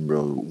vision,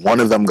 bro.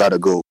 One of them gotta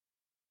go.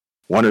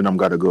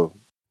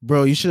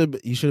 Bro, you should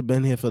have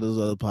been here for those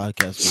other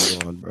podcasts we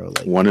were on, bro.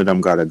 Like, one of them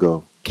gotta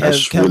go.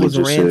 Kev was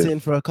ranting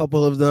for a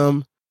couple of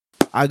them.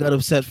 I got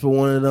upset for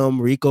one of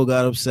them. Rico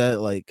got upset.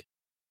 Like,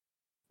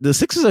 the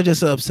Sixers are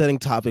just an upsetting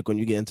topic when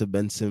you get into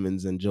Ben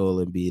Simmons and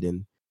Joel Embiid,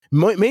 and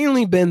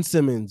mainly Ben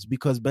Simmons,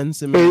 because Ben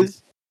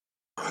Simmons.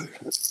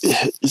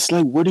 It's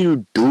like, what do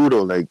you do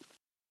though? Like,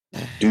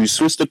 do you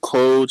switch the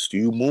codes? Do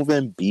you move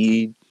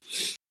Embiid?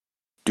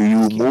 Do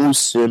you move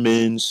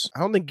Simmons? I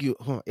don't think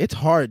it's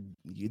hard.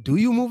 Do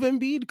you move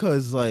Embiid?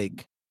 Because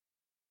like,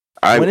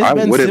 when it's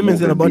Ben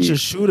Simmons and a bunch of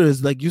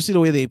shooters, like you see the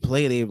way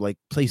they like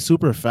play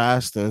super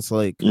fast, and it's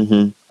like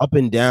up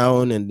and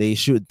down, and they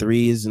shoot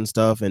threes and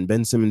stuff. And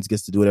Ben Simmons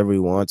gets to do whatever he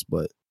wants.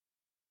 But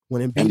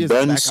when Embiid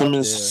Ben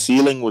Simmons'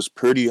 ceiling was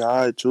pretty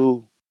high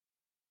too.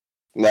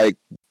 Like,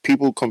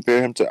 people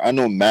compare him to. I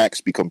know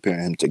Max be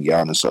comparing him to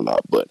Giannis a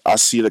lot, but I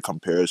see the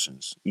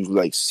comparisons. He's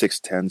like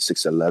 6'10",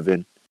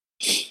 6'11".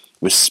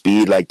 With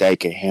speed like that, he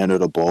can handle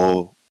the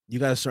ball. You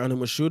gotta surround him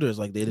with shooters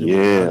like they did.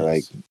 Yeah,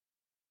 like,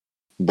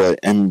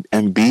 but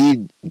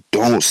Embiid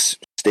don't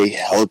stay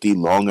healthy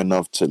long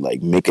enough to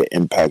like make an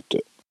impact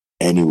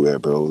anywhere,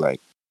 bro. Like,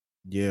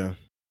 yeah,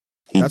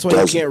 that's why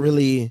you can't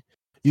really.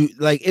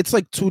 It's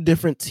like two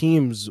different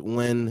teams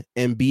when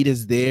Embiid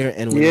is there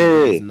and when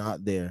Embiid is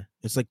not there.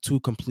 It's like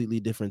two completely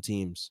different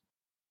teams.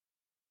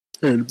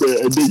 And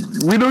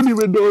we don't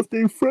even know if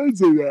they're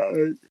friends or not.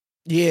 Right?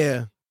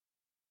 Yeah.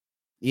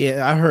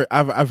 Yeah,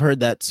 I've heard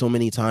that so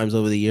many times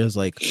over the years.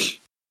 Like,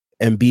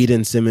 Embiid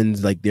and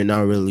Simmons, like, they're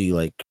not really,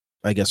 like,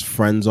 I guess,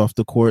 friends off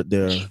the court.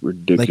 They're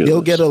ridiculous. Like,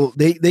 they'll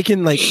get they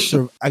can like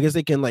I guess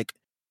they can, like,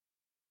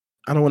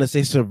 I don't want to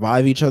say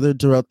survive each other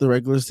throughout the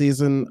regular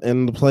season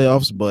and the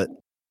playoffs, but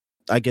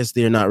I guess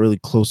they're not really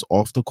close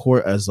off the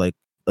court as like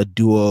a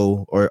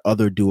duo or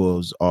other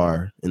duos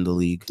are in the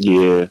league.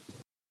 Yeah.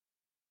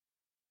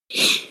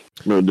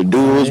 Bro, the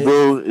duos,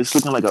 bro, it's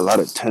looking like a lot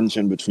of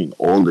tension between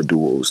all the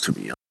duos, to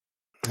be honest.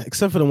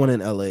 Except for the one in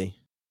LA.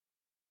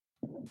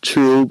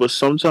 True, but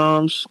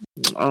sometimes,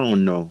 I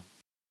don't know.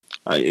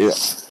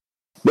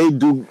 They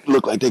do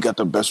look like they got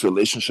the best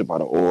relationship out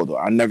of all, though.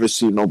 I never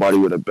see nobody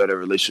with a better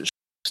relationship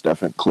than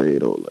Steph and Clay,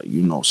 though.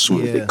 Like,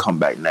 soon as they come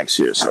back next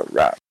year, it's a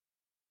wrap.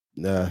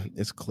 Nah,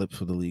 it's clipped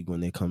for the league when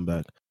they come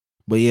back.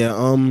 But yeah,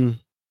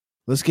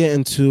 let's get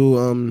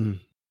into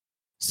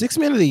Sixth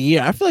Man of the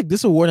Year. I feel like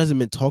this award hasn't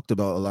been talked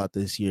about a lot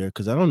this year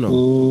because I don't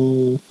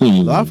know.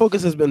 A lot of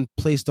focus has been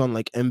placed on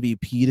like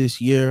MVP this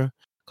year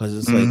because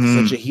it's like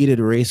such a heated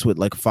race with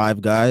like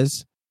 5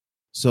 guys.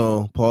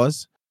 So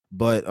pause.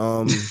 But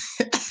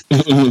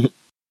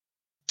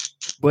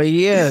but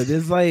yeah,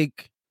 there's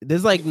like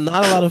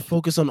not a lot of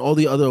focus on all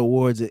the other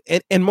awards,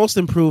 and Most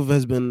Improved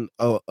has been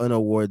an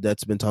award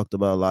that's been talked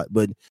about a lot.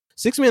 But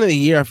Sixth Man of the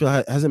Year, I feel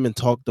hasn't been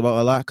talked about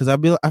a lot because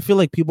I feel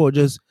like people are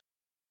just.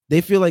 They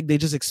feel like they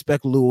just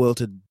expect Lou Will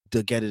to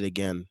get it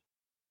again.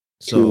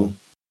 So true.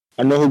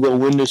 I know who's gonna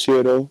win this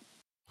year though.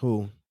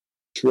 Who?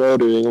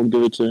 Schroeder. They're gonna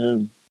give it to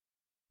him.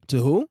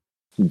 To who?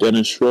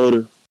 Dennis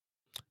Schroeder.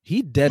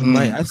 He dead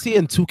might. I see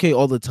in 2K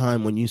all the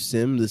time when you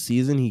sim the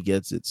season, he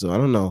gets it. So I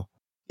don't know.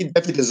 he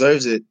definitely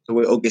deserves it the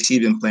way OKC's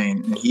been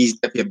playing, and he's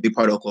definitely a big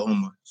part of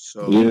Oklahoma.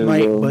 So Yeah,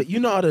 Right, bro. but you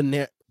know how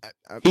to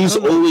I He's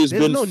don't know. always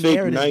There's been no fake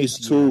narrative nice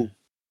this too.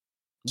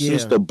 year.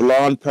 Since Yeah. the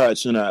blonde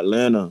patch in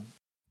Atlanta.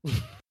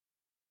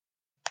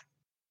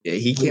 yeah,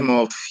 he came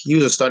off. He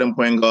was a starting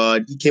point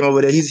guard. He came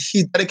over there. He's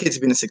dedicated to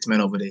being a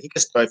 6-man over there. He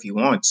can start if he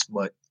wants,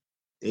 but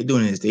he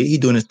doing his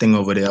thing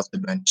over there off the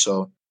bench.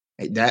 So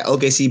that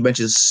OKC bench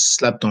is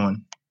slept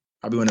on.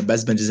 Probably one of the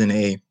best benches in the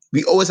A.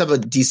 We always have a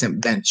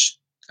decent bench.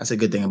 That's a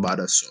good thing about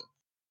us. So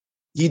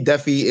he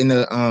definitely in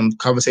the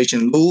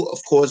conversation. Lou, of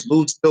course,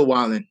 Lou's still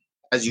wilding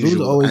as Lou's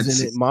usual.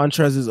 always in it.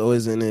 Montrez is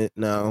always in it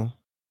now.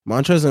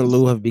 Montrez and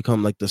Lou have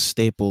become like the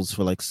staples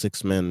for like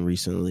 6 men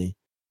recently.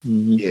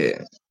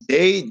 Mhm.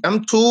 Yeah,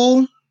 them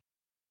two,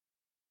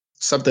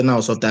 something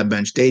else off that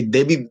bench. They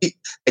be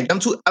like them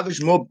two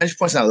average more bench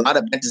points than a lot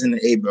of benches in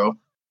the A, bro.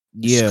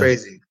 It's Yeah.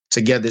 crazy.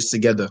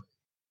 Together.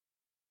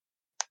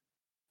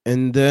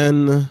 And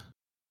then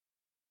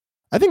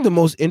I think the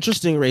most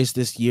interesting race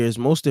this year is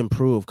most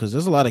improved because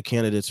there's a lot of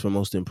candidates for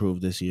most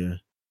improved this year.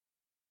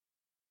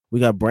 We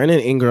got Brandon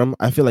Ingram.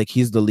 I feel like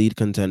he's the lead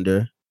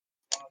contender.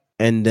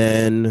 And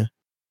then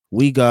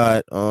we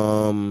got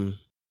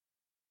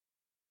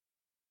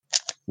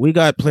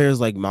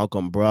players like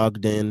Malcolm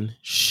Brogdon,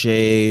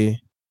 Shea.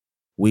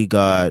 We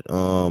got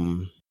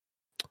who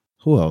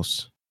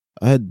else?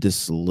 I had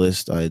this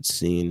list I had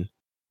seen.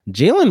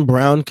 Jaylen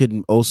Brown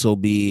could also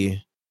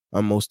be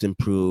a most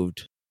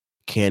improved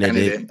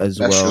candidate as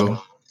That's well. true.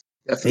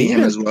 Definitely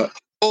him as well.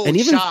 Oh, and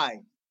even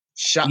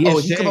Shy. Yeah, Oh,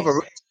 he's come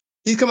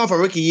off a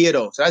rookie year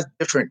though, so that's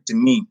different to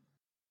me.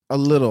 a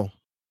little.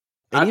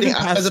 And I even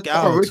think as a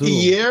Pascal rookie too.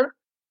 year,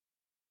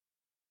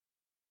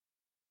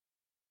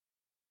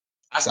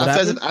 as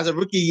a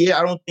rookie year,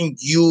 I don't think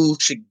you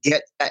should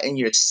get that in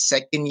your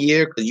second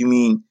year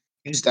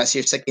because that's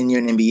your second year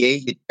in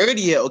NBA. Your third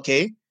year,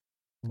 okay.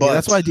 But Yeah,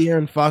 that's why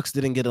De'Aaron Fox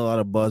didn't get a lot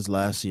of buzz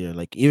last year.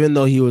 Like, even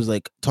though he was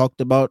like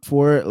talked about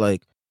for it,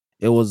 like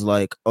it was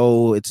like,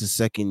 oh, it's his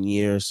second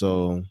year,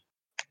 so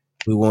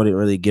we won't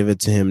really give it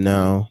to him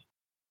now.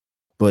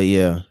 But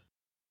yeah.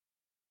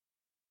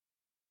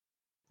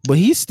 But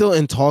he's still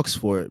in talks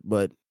for it.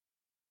 But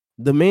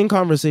the main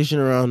conversation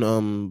around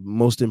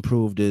most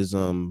improved is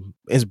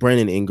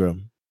Brandon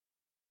Ingram.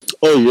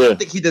 Oh yeah. I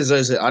think he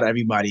deserves it out of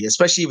everybody,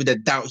 especially with the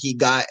doubt he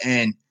got,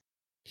 and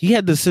he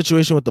had the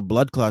situation with the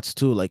blood clots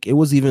too. Like it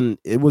was even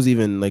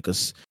like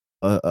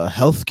a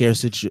health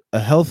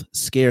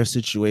scare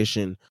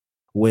situation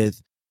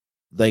with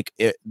like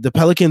the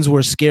Pelicans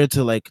were scared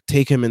to like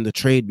take him in the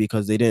trade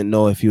because they didn't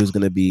know if he was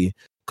going to be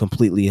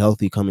completely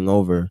healthy coming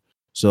over.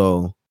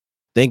 So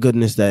thank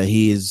goodness that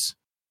he's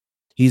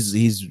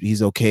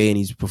okay and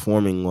he's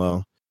performing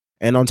well.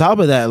 And on top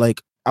of that,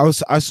 like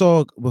I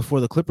saw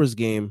before the Clippers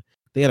game,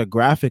 they had a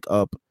graphic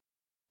up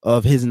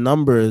of his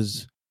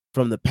numbers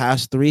from the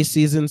past 3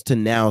 seasons to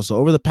now. So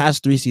over the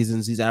past 3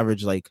 seasons, he's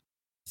averaged like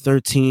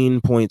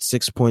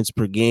 13.6 points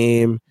per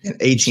game. And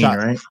 18,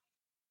 right?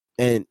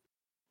 And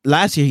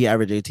last year he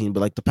averaged 18,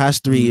 but like the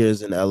past 3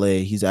 years in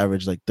LA, he's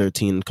averaged like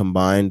 13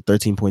 combined,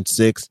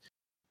 13.6.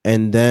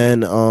 And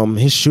then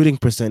his shooting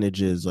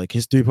percentages, like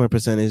his 3-point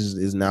percentage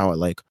is now at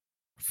like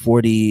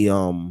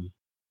 41,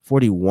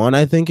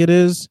 I think it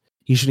is.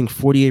 He's shooting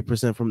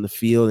 48% from the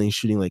field and he's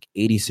shooting like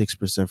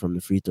 86% from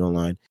the free throw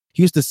line.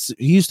 He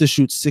used to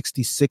shoot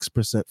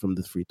 66% from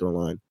the free throw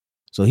line.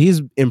 So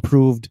he's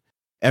improved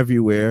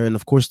everywhere. And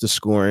of course the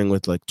scoring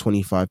with like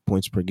 25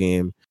 points per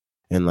game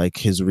and like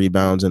his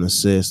rebounds and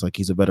assists, like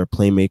he's a better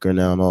playmaker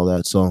now and all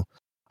that. So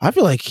I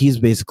feel like he's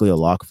basically a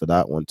lock for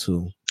that one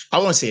too. I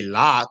won't say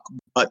lock,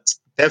 but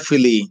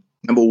definitely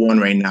number one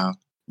right now.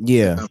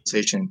 Yeah.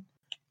 Conversation.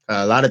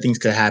 A lot of things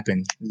could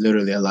happen.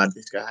 Literally, a lot of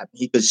things could happen.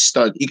 He could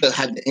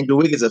have the Andrew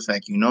Wiggins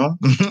effect, you know?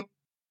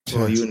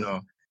 Well, you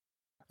know.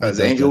 Because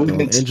Andrew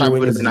Wiggins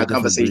probably would have been in that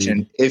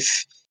conversation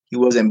if he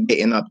wasn't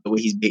baiting up the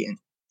way he's baiting.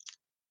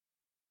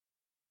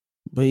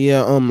 But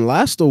yeah,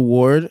 last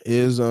award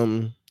is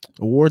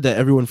award that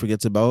everyone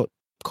forgets about,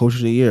 Coach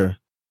of the Year.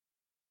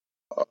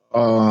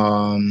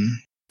 Well,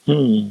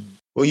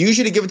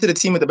 usually give it to the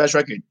team with the best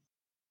record.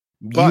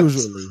 But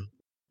usually.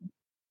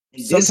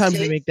 Sometimes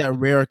you make that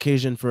rare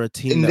occasion for a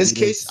team. In this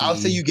case, I'll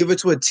say you give it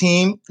to a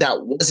team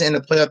that wasn't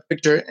in the playoff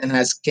picture and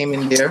has came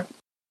in there.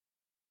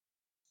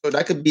 So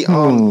that could be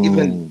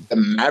even the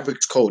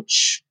Mavericks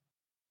coach.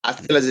 I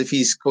feel as if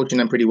he's coaching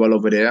them pretty well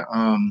over there.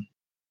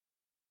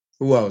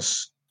 Who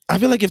else? I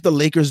feel like if the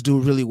Lakers do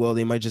really well,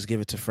 they might just give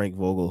it to Frank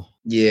Vogel.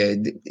 Yeah,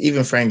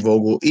 even Frank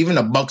Vogel, even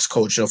the Bucks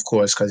coach, of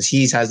course, because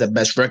he has the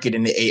best record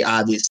in the A.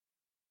 Obviously,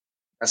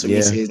 that's what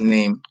you say his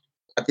name.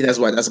 I think that's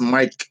why. That's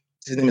Mike.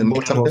 His name is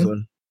Mo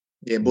something.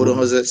 Yeah,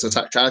 Budenholzer. So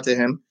shout out to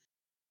him.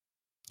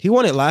 He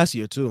won it last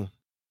year too.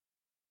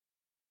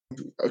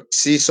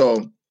 See,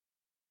 so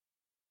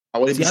I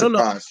wouldn't be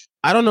surprised.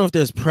 I don't know if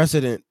there's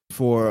precedent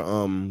for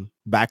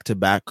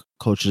back-to-back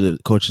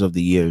coaches of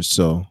the years.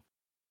 So,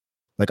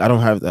 like, I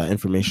don't have that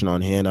information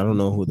on hand. I don't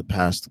know who the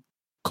past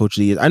coach of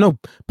the year is. I know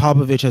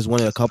Popovich has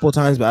won it a couple of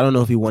times, but I don't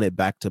know if he won it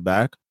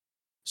back-to-back.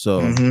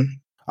 So,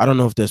 I don't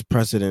know if there's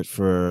precedent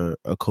for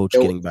a coach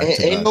Yo, getting back to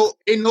back.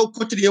 Ain't no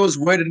coach of the year was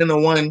weirder than the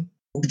one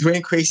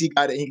Dwayne Crazy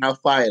got it. He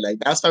got fired. Like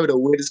that's probably the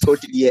weirdest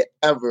coach of the year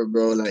ever,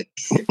 bro. Like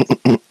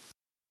I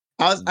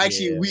was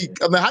actually weak.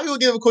 I mean, how you gonna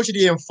give a coach of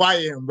the year and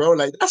fire him, bro?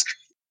 Like that's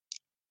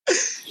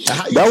crazy. Like,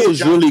 how you That give was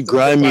John really Stockton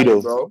grimy, fire,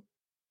 though. bro.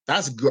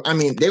 That's I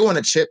mean, they want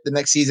a chip the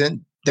next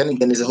season. Then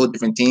again, it's a whole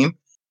different team.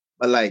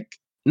 But like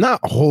Not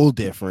a whole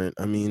different.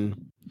 I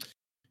mean,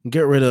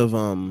 get rid of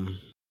DeRozan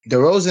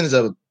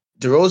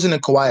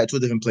and Kawhi are two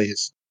different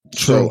players.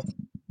 True. So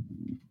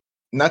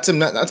not to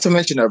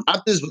mention the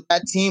Raptors with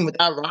that team, with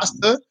that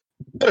roster,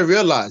 you gotta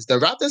realize the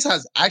Raptors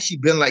has actually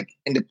been like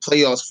in the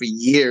playoffs for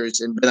years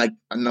and been like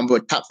a number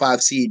of top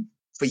 5 seed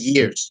for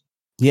years.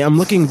 Yeah, I'm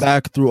looking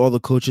back through all the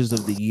coaches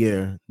of the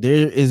year.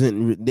 There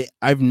isn't.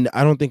 I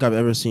don't think I've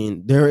ever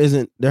seen. There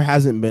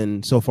hasn't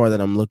been so far that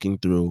I'm looking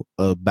through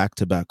a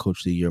back-to-back coach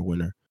of the year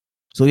winner.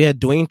 So we had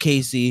Dwayne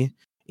Casey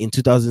in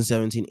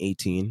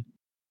 2017-18.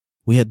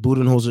 We had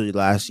Budenholzer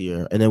last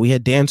year, and then we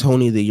had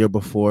D'Antoni the year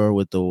before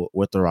with the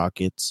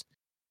Rockets.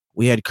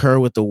 We had Kerr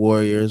with the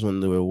Warriors when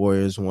the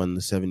Warriors won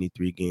the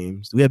 73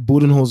 games. We had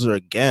Budenholzer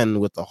again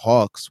with the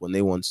Hawks when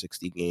they won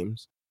 60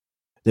 games.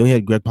 Then we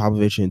had Greg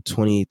Popovich in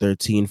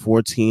 2013,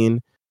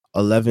 14,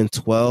 11,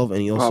 12,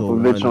 and he also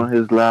Popovich won. on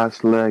his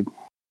last leg.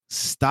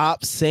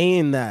 Stop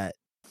saying that.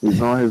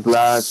 He's on his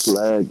last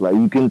leg. Like,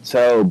 you can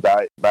tell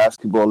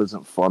basketball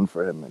isn't fun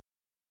for him.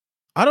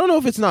 I don't know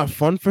if it's not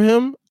fun for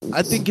him.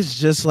 I think it's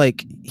just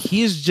like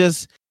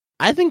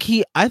I think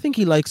he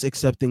likes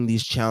accepting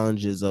these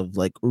challenges of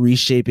like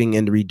reshaping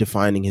and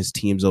redefining his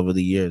teams over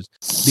the years.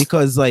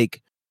 Because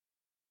like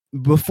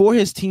before,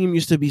 his team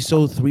used to be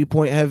so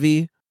 3-point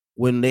heavy.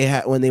 When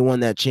they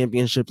won that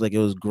championship, like it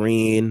was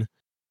Green,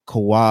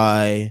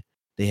 Kawhi,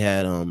 they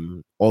had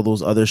all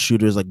those other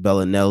shooters like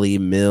Bellinelli,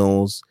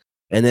 Mills,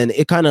 and then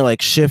it kind of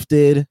like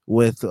shifted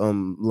with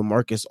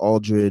LaMarcus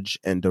Aldridge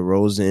and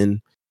DeRozan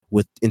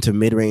into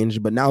mid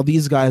range. But now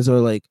these guys are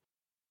like,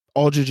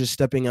 Aldridge is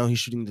stepping out, he's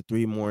shooting the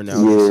 3 more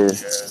now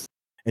this year,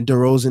 and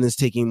DeRozan is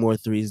taking more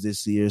threes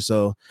this year.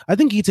 So I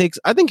think he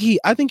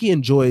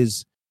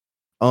enjoys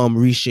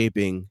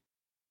reshaping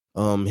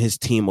his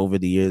team over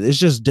the years. It's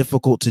just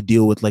difficult to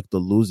deal with like the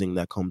losing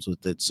that comes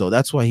with it. So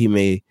that's why he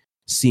may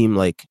seem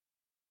like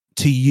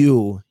to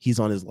you he's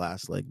on his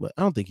last leg, but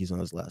I don't think he's on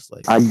his last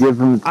leg. I give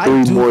him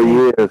 3 more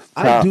years.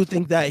 I do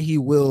think that he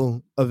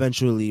will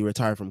eventually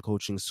retire from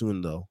coaching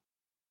soon, though.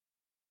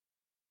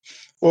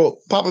 Well,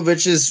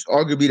 Popovich is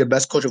arguably the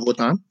best coach of all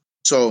time.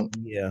 So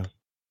yeah,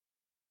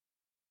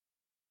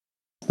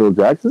 Phil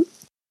Jackson.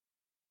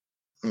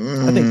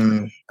 I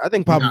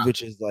think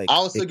Popovich is like. I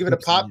also give it a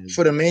pop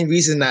for the main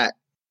reason that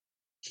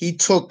he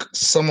took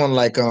someone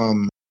like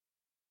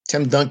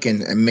Tim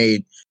Duncan and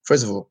made.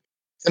 First of all,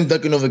 Tim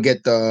Duncan over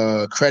get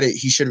the credit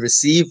he should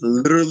receive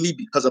literally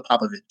because of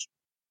Popovich.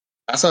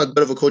 That's how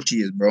good of a coach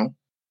he is, bro.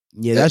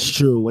 Yeah, that's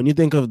true. When you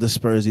think of the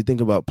Spurs, you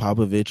think about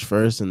Popovich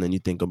first, and then you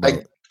think about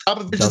like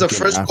Popovich is the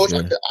first coach.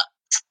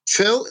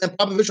 Phil and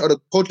Popovich are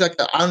the coach that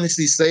can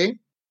honestly say,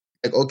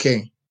 like,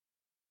 okay.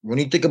 When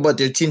you think about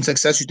their team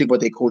success, you think about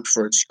their coach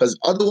first. Because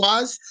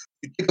otherwise,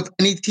 you think of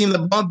any team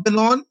LeBron's been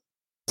on,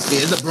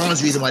 it's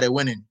LeBron's reason why they're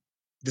winning.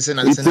 You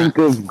think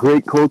of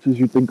great coaches,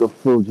 you think of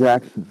Phil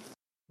Jackson.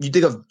 You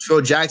think of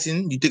Phil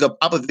Jackson, you think of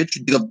Popovich,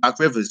 you think of Doc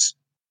Rivers.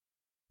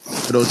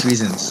 For those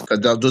reasons.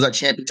 Because those are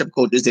championship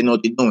coaches, they know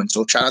what they're doing.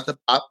 So shout out to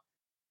Pop.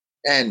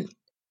 And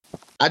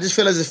I just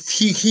feel as if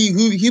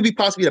he'd be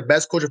possibly the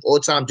best coach of all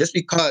time just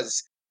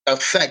because the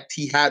effect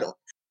he had on.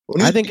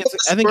 I think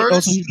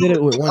also he did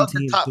it with one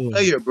team top too.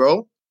 Player,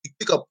 bro. You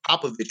think of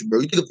Popovich,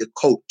 bro. You think of the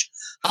coach.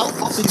 How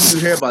often do you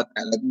hear about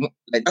that?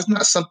 Like that's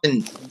not something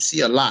you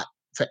see a lot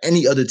for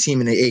any other team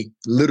in the A.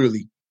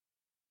 Literally.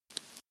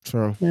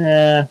 True.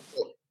 Yeah.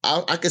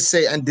 I could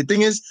say, and the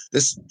thing is,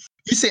 this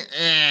you say,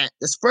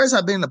 the Spurs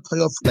have been in the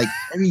playoff like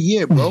every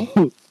year, bro.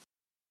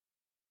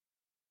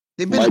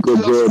 They've been in the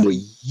playoff for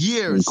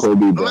years.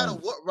 No matter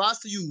what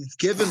roster you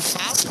give him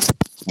top.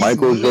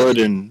 Michael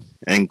Jordan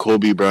and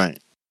Kobe Bryant.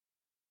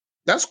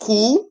 That's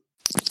cool.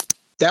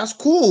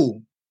 Popovich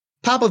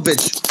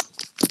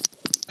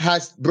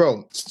has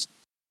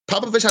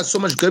so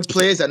much good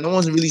players that no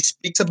one really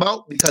speaks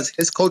about because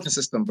his coaching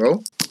system,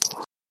 bro.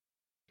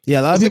 Yeah,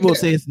 a lot of people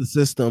say it's the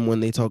system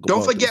when they talk about.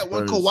 Don't forget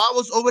when Kawhi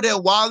was over there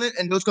wilding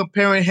and they was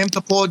comparing him to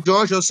Paul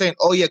George, they was saying,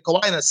 "Oh yeah,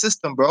 Kawhi in a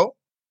system, bro."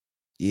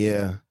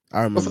 Yeah,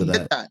 I remember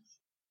that.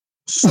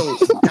 So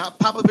that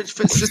Popovich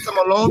system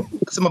alone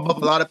puts him above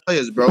a lot of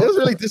players, bro. They was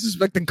really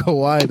disrespecting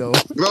Kawhi though.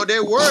 Bro, they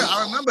were.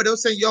 I remember they were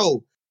saying,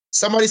 "Yo,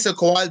 somebody said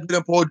Kawhi's better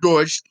than Paul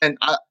George," and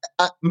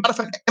matter of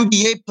fact, the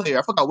NBA player,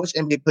 I forgot which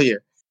NBA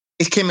player,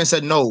 he came and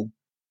said, "No,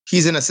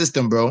 he's in a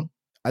system, bro."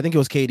 I think it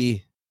was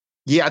KD.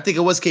 Yeah, I think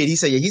it was KD. He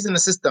said, "Yeah, he's in the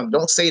system.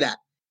 Don't say that."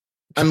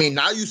 I mean,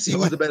 now you see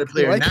who's the better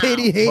player now.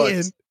 KD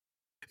hating.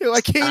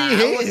 Like KD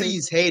hating. I wasn't.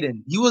 He's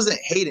hating. He wasn't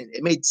hating.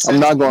 It made sense. I'm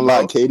not gonna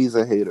lie, KD's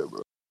a hater,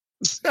 bro.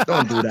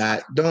 Don't do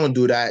that. Don't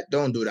do that.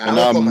 And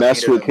I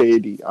mess with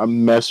KD. I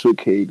mess with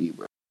KD,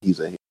 bro.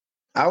 He's a hater.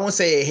 I won't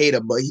say a hater,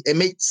 but it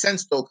makes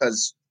sense though,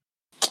 because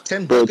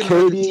Tim Bro, Duncan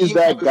on the KD is team,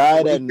 that guy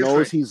that different.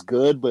 knows he's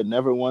good, but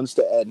never wants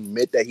to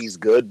admit that he's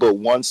good, but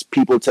wants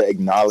people to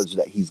acknowledge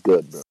that he's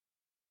good, bro.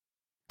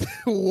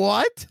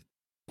 What?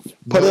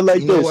 Put it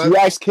like You know this. what? You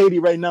ask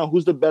KD right now,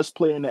 who's the best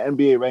player in the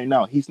NBA right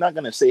now? He's not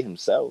going to say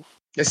himself.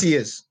 Yes, he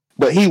is.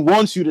 But he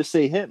wants you to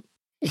say him.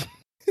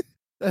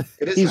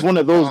 He's one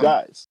of those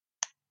guys.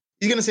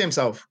 He's gonna say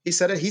himself. He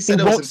said it. He He said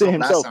it won't was say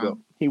himself himself, last though.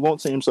 time. He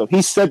won't say himself.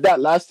 He said that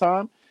last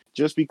time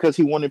just because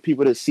he wanted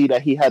people to see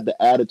that he had the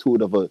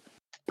attitude of a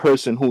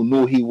person who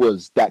knew he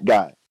was that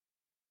guy.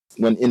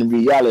 When in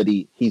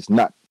reality, he's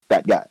not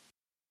that guy.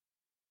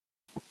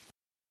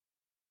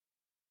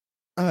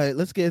 All right,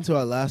 let's get into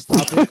our last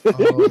topic.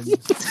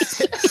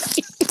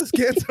 Let's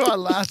get into our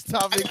last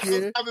topic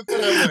here.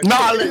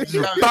 Knowledge,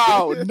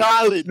 bow,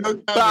 knowledge,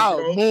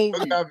 bow, movie,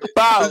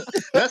 bow.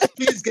 Let's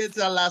please get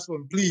to our last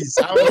one, please.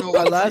 I don't know.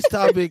 Our last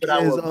topic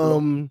That is one,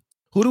 bro.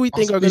 who do we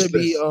think I'm are going to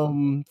be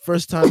speechless.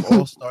 first time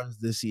All Stars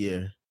this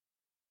year?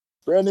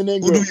 Brandon Who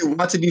Ingram. do you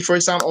want to be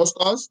first time All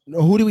Stars?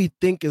 No, who do we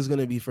think is going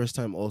to be first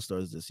time All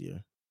Stars this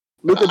year?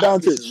 Luka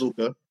Doncic.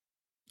 Luka.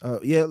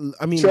 Yeah,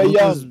 I mean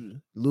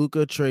Trae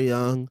Luka, Trae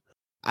Young.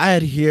 I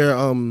had here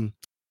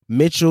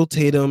Mitchell,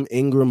 Tatum,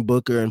 Ingram,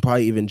 Booker, and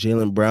probably even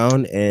Jaylen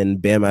Brown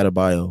and Bam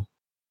Adebayo.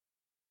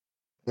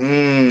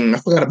 I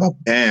forgot about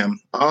Bam.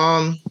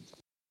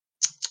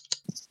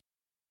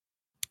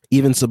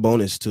 Even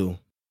Sabonis too.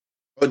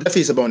 Oh,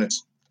 definitely Sabonis.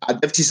 I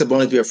definitely see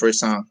Sabonis be a first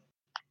time.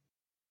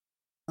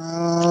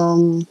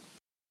 Let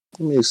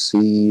me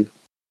see.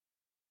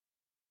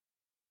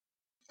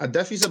 I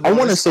definitely Sabonis. I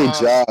want to say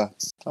Ja. I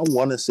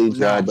want to say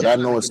Ja, Nah, but Ja I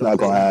know not it's making not no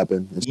gonna play.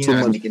 happen. It's He's too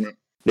not much. making it.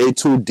 They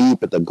too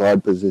deep at the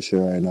guard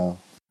position right now.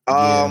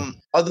 Yeah.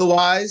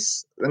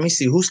 Otherwise, let me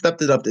see who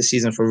stepped it up this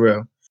season for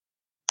real.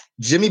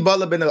 Jimmy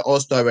Butler been an All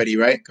Star already,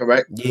 right?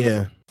 Correct.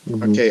 Yeah.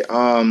 Mhm. Okay.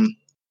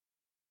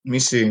 Let me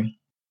see.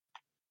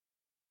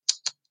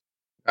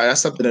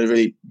 That's something that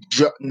really.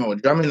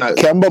 Drummond. Not,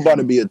 Kemba about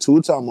to be a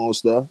two-time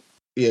All-Star.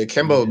 Yeah,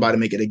 Kemba about to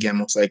make it again,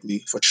 most likely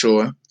for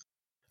sure.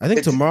 I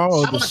think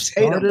tomorrow How the about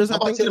Tatum? starters. How I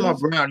about think Tatum it or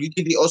is. Brown? You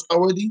think the All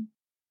Star worthy?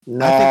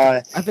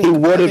 Nah, I think he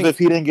would I have think- if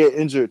he didn't get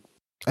injured.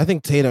 I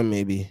think Tatum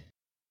maybe.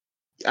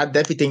 I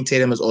definitely think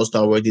Tatum is All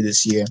Star worthy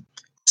this year.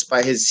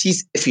 Despite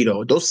he's iffy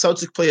though. Those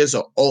Celtic players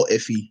are all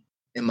iffy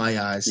in my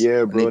eyes. Yeah,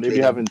 when bro. They play be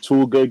them. having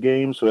 2 good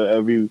games for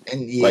every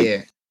And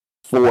like-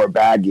 4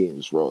 bad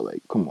games, bro.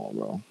 Like, come on,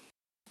 bro.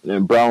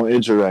 And Brown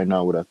injured right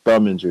now with a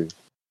thumb injury.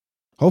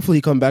 Hopefully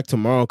he come back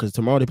tomorrow because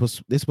tomorrow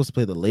they're supposed to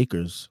play the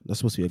Lakers. That's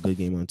supposed to be a good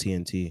game on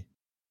TNT.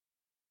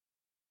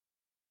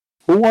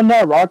 Who won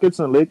that Rockets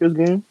and Lakers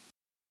game?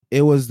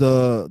 It was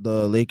the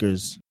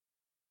Lakers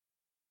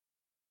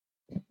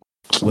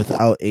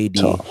without AD.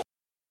 Tough.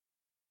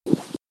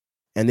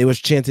 And they was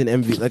chanting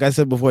MVP. Like I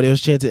said before, they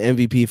was chanting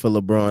MVP for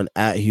LeBron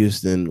at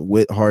Houston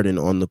with Harden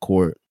on the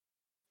court.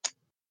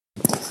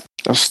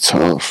 That's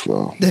tough,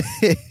 bro.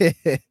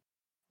 It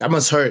that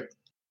must hurt.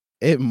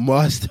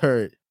 must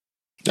hurt.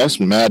 That's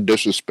mad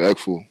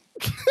disrespectful.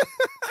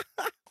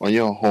 On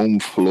your home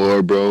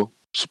floor, bro.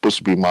 Supposed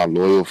to be my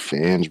loyal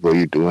fans, bro.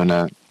 You doing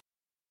that?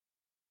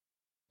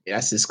 Yeah,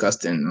 that's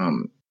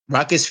disgusting.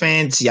 Rockets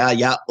fans,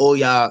 y'all owe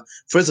y'all.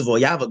 First of all,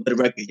 y'all have a good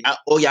record. Y'all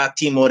owe y'all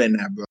team more than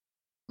that, bro.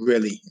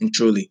 Really and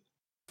truly.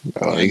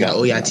 Oh, Y'all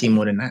owe y'all team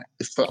more than that.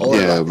 For all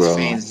Yeah, the bro.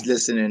 fans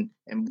listening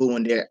and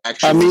booing their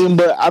actual. I mean,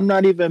 but I'm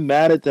not even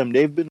mad at them.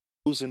 They've been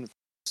losing for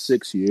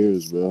 6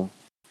 years, bro.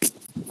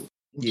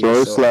 yeah,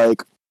 So it's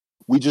like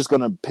we just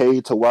gonna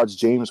pay to watch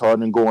James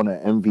Harden go on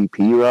an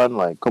MVP run.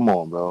 Like, come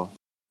on, bro.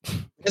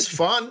 it's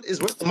fun.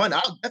 It's worth the money.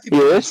 I'll definitely.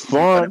 Yeah, watch it's this season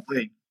fun.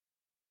 play.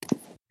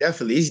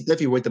 Definitely, he's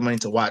definitely worth the money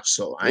to watch.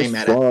 So I ain't It's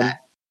mad fun, at that.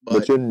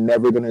 But you're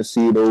never gonna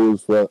see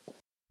those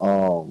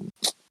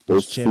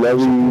those Championship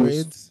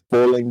flurries parades.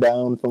 falling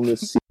down from the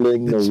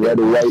ceiling, the red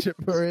and white. championship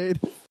parade.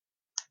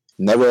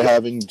 Never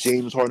having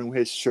James Harden with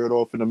his shirt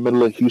off in the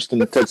middle of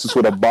Houston, Texas,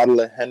 with a bottle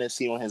of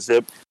Hennessy on his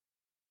hip.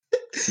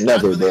 Never,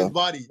 That's really bro. his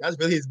body. That's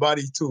really his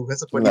body too.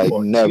 That's a funny Like,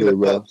 part. never, He in the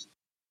bro. clubs.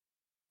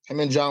 Him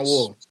and John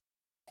Wall.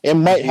 It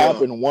might Yeah.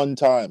 happen one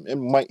time.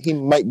 He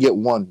might get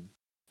one.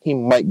 He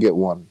might get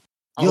one.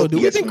 I Yo, hope do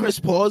he we gets think one. Chris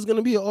Paul is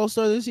gonna be an All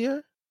Star this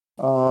year?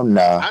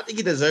 Nah. I think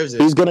he deserves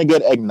it. He's gonna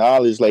get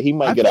acknowledged. Like, he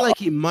might I get feel a like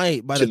he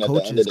might by the option at the end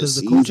coaches of the because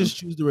the season. coaches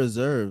choose the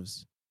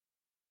reserves.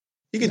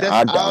 He could Nah,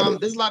 I definitely. doubt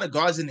it. There's a lot of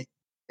guards in it.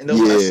 In the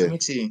Yeah. West, let me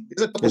see.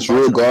 There's a couple It's guards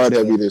real in the guard West,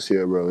 heavy though. this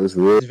year, bro. It's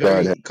real It's guard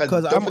very heavy.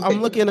 Because don't forget-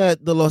 I'm looking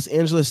at the Los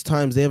Angeles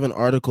Times. They have an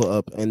article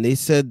up, and they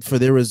said for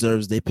their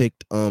reserves they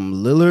picked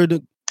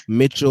Lillard,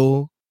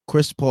 Mitchell,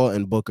 Chris Paul,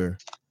 and Booker.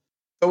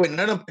 Oh wait,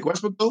 none of them pick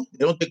Westbrook though.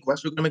 They don't think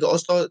Westbrook gonna make an All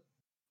Star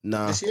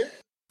Nah, this year.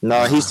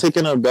 Nah, he's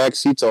taking a back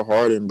seat to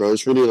Harden, bro.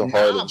 It's really the Nah,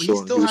 Harden but he's show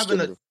in still Houston.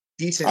 having a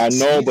decent. I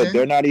know, but season.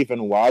 they're not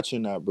even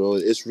watching that, bro.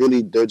 It's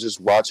really, they're just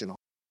watching.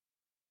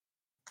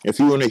 If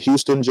you're in a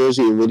Houston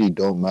jersey, it really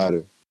don't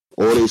matter.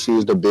 All they see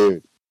is the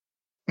beard.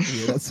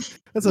 yeah, that's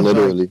a fact.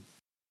 Literally.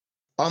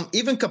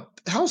 Even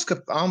how's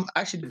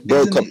actually the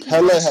Bro, bigs in the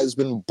Capella East? has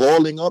been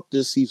balling up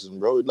this season,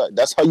 bro. Like,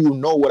 that's how you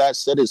know what I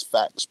said is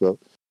facts, bro.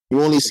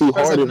 You only see First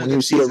Harden having a when you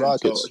good see the season,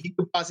 Rockets. so he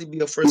could possibly be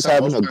a He's first-time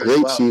having a All-Star as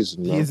great well.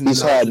 season. Bro. He's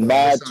He's not had the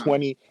mad first time.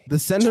 20 The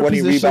center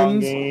 20 rebound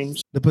positions,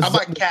 games. How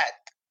about Cat?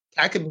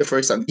 Cat could be the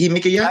first time. He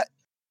make it yet?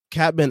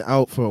 Cat been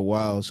out for a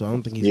while, so I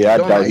don't think he's. Yeah, I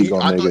Don't doubt matter. he's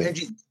gonna I make thought it.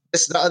 injury.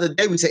 This the other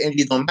day we said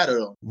injuries don't matter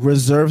though.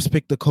 Reserves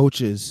pick the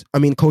coaches. I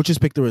mean, coaches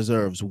pick the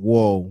reserves.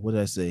 Whoa, what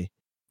did I say?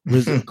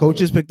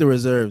 Coaches pick the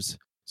reserves,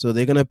 so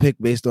they're gonna pick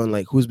based on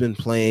like who's been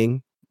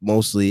playing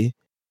mostly,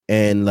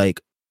 and like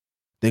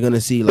they're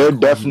gonna see. Like, They're who's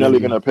definitely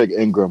been- gonna pick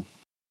Ingram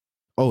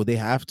Oh, they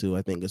have to.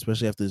 I think,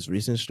 especially after this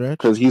recent stretch,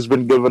 because he's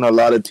been giving a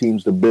lot of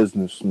teams the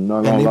business. Not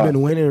and gonna they've lie.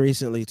 been winning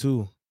recently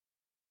too.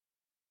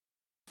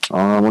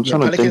 I'm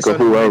trying to think Pelicans of are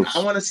who winning. else.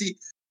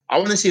 I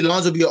want to see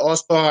Lonzo be an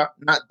All-Star,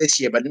 not this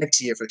year, but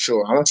next year for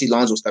sure. I want to see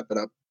Lonzo step it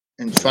up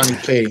and finally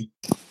play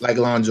like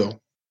Lonzo.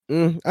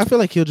 I feel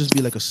like he'll just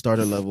be like a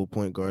starter level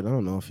point guard. I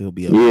don't know if he'll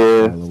be a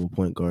Yeah. starter level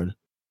point guard.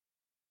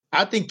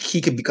 I think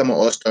he could become an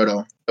All-Star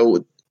though.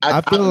 I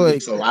I feel believe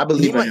like so. I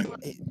believe in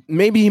him.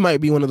 Maybe he might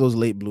be one of those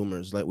late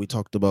bloomers like we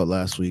talked about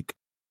last week.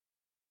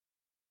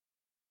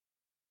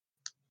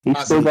 He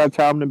still got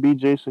time to be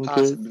Jason Kidd.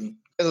 Possibly.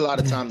 There's a lot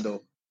of time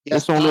though.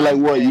 It's only like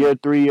what, year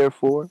 3, year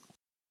 4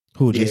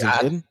 Who, Yeah, Jason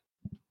Kidd?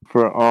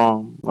 for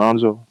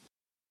Lonzo.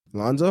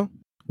 Lonzo?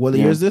 What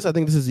Yeah. year is this? I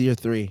think this is year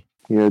 3.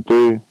 Year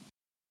 3.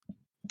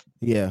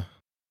 Yeah.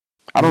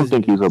 I don't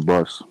think he's a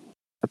bust.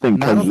 I think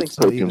No, I don't Kendrick think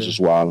so Perkins either. is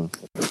wilding.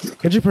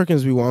 Kendrick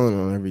Perkins be walling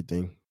on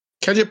everything.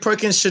 Kendrick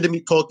Perkins shouldn't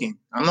be talking.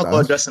 I'm not gonna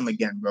address him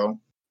again, bro.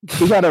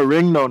 He got a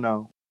ring though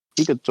now.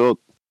 He could talk.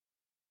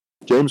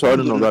 James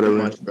Harden don't got a ring.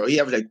 Much, bro. He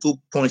averaged like 2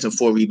 points and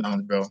 4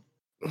 rebounds, bro.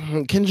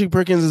 Kendrick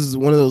Perkins is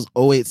one of those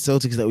 08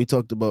 Celtics that we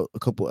talked about a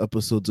couple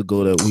episodes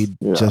ago that we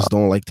just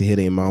don't like to hit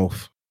a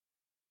mouth.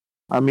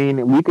 I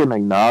mean, we can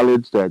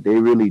acknowledge that they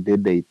really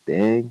did their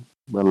thing,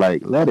 but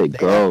like, let it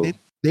go.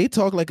 They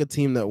talk like a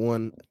team that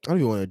won. I don't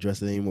even want to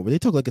address it anymore, but they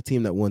talk like a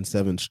team that won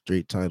 7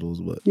 straight titles.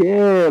 But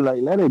yeah,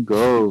 like let it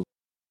go.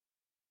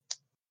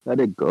 Let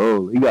it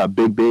go. You got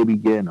Big Baby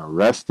getting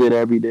arrested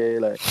every day.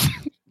 Like,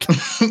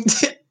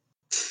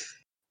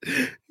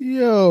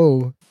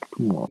 yo,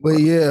 come on. but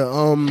yeah,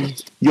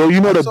 Yo, you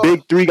know the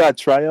Big 3 got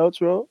tryouts,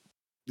 bro?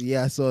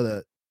 Yeah, I saw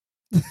that.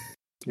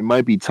 It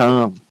might be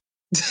time.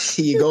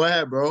 You go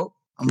ahead, bro.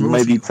 It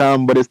might be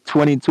time, but it's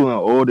 22 and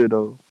older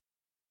though.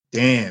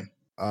 Damn.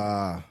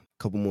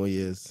 Couple more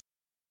years.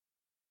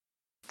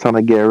 Time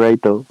to get it right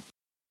though.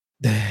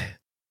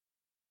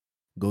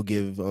 Go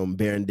give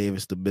Baron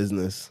Davis the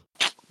business.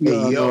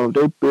 Yeah, yo.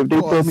 If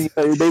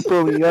they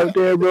put me up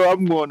there, bro,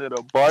 I'm going to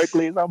the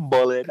Barclays. I'm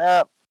balling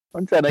up.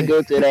 I'm trying to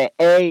go to that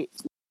A.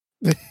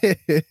 You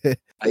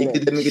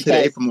could make it to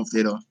the A from up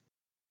there though.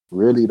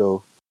 Really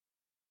though.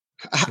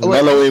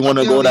 Melo ain't want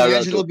to go that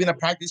route. D'Angelo been a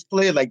practice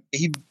player. Like, did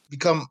he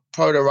become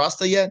part of the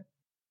roster yet?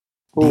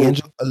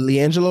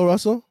 LiAngelo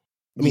Russell?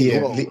 I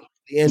mean,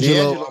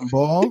 D'Angelo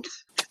Ball?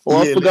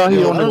 I forgot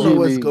he on the G League. I don't know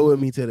what's going with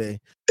me today.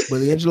 But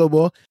LiAngelo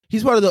Ball,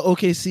 he's part of the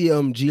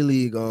OKC G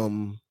League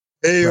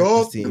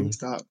team.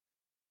 Stop.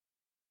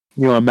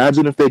 You know,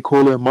 imagine if they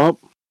call him up.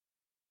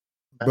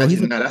 Bro,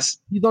 he's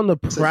on the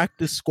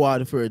practice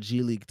squad for a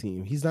G League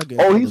team. He's not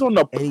getting. Oh, he's on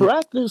the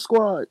practice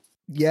squad.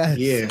 Yes.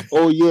 Yeah.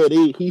 Oh yeah,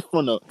 he's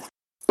from the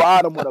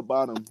bottom of the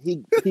bottom.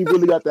 He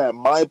really got that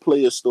my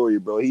player story,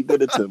 bro. He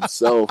did it to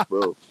himself,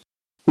 bro.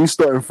 He's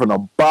starting from the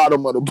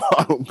bottom of the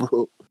bottom,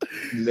 bro.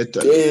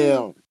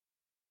 Damn.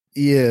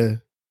 Yeah.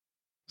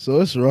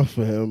 So it's rough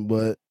for him,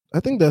 but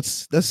I think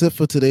that's it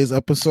for today's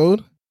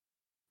episode.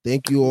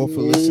 Thank you all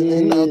for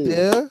listening out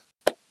there.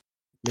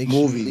 Make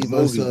sure you leave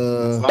us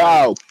a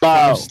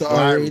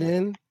 5-star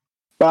rating.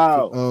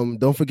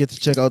 Don't forget to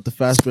check out the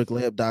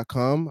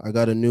fastbreaklayup.com. I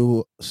got a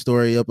new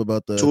story up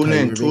about the tune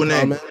in.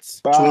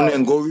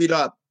 Go read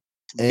up.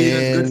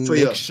 And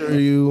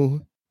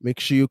make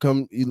sure you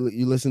come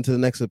you listen to the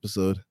next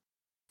episode.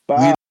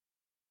 Bye.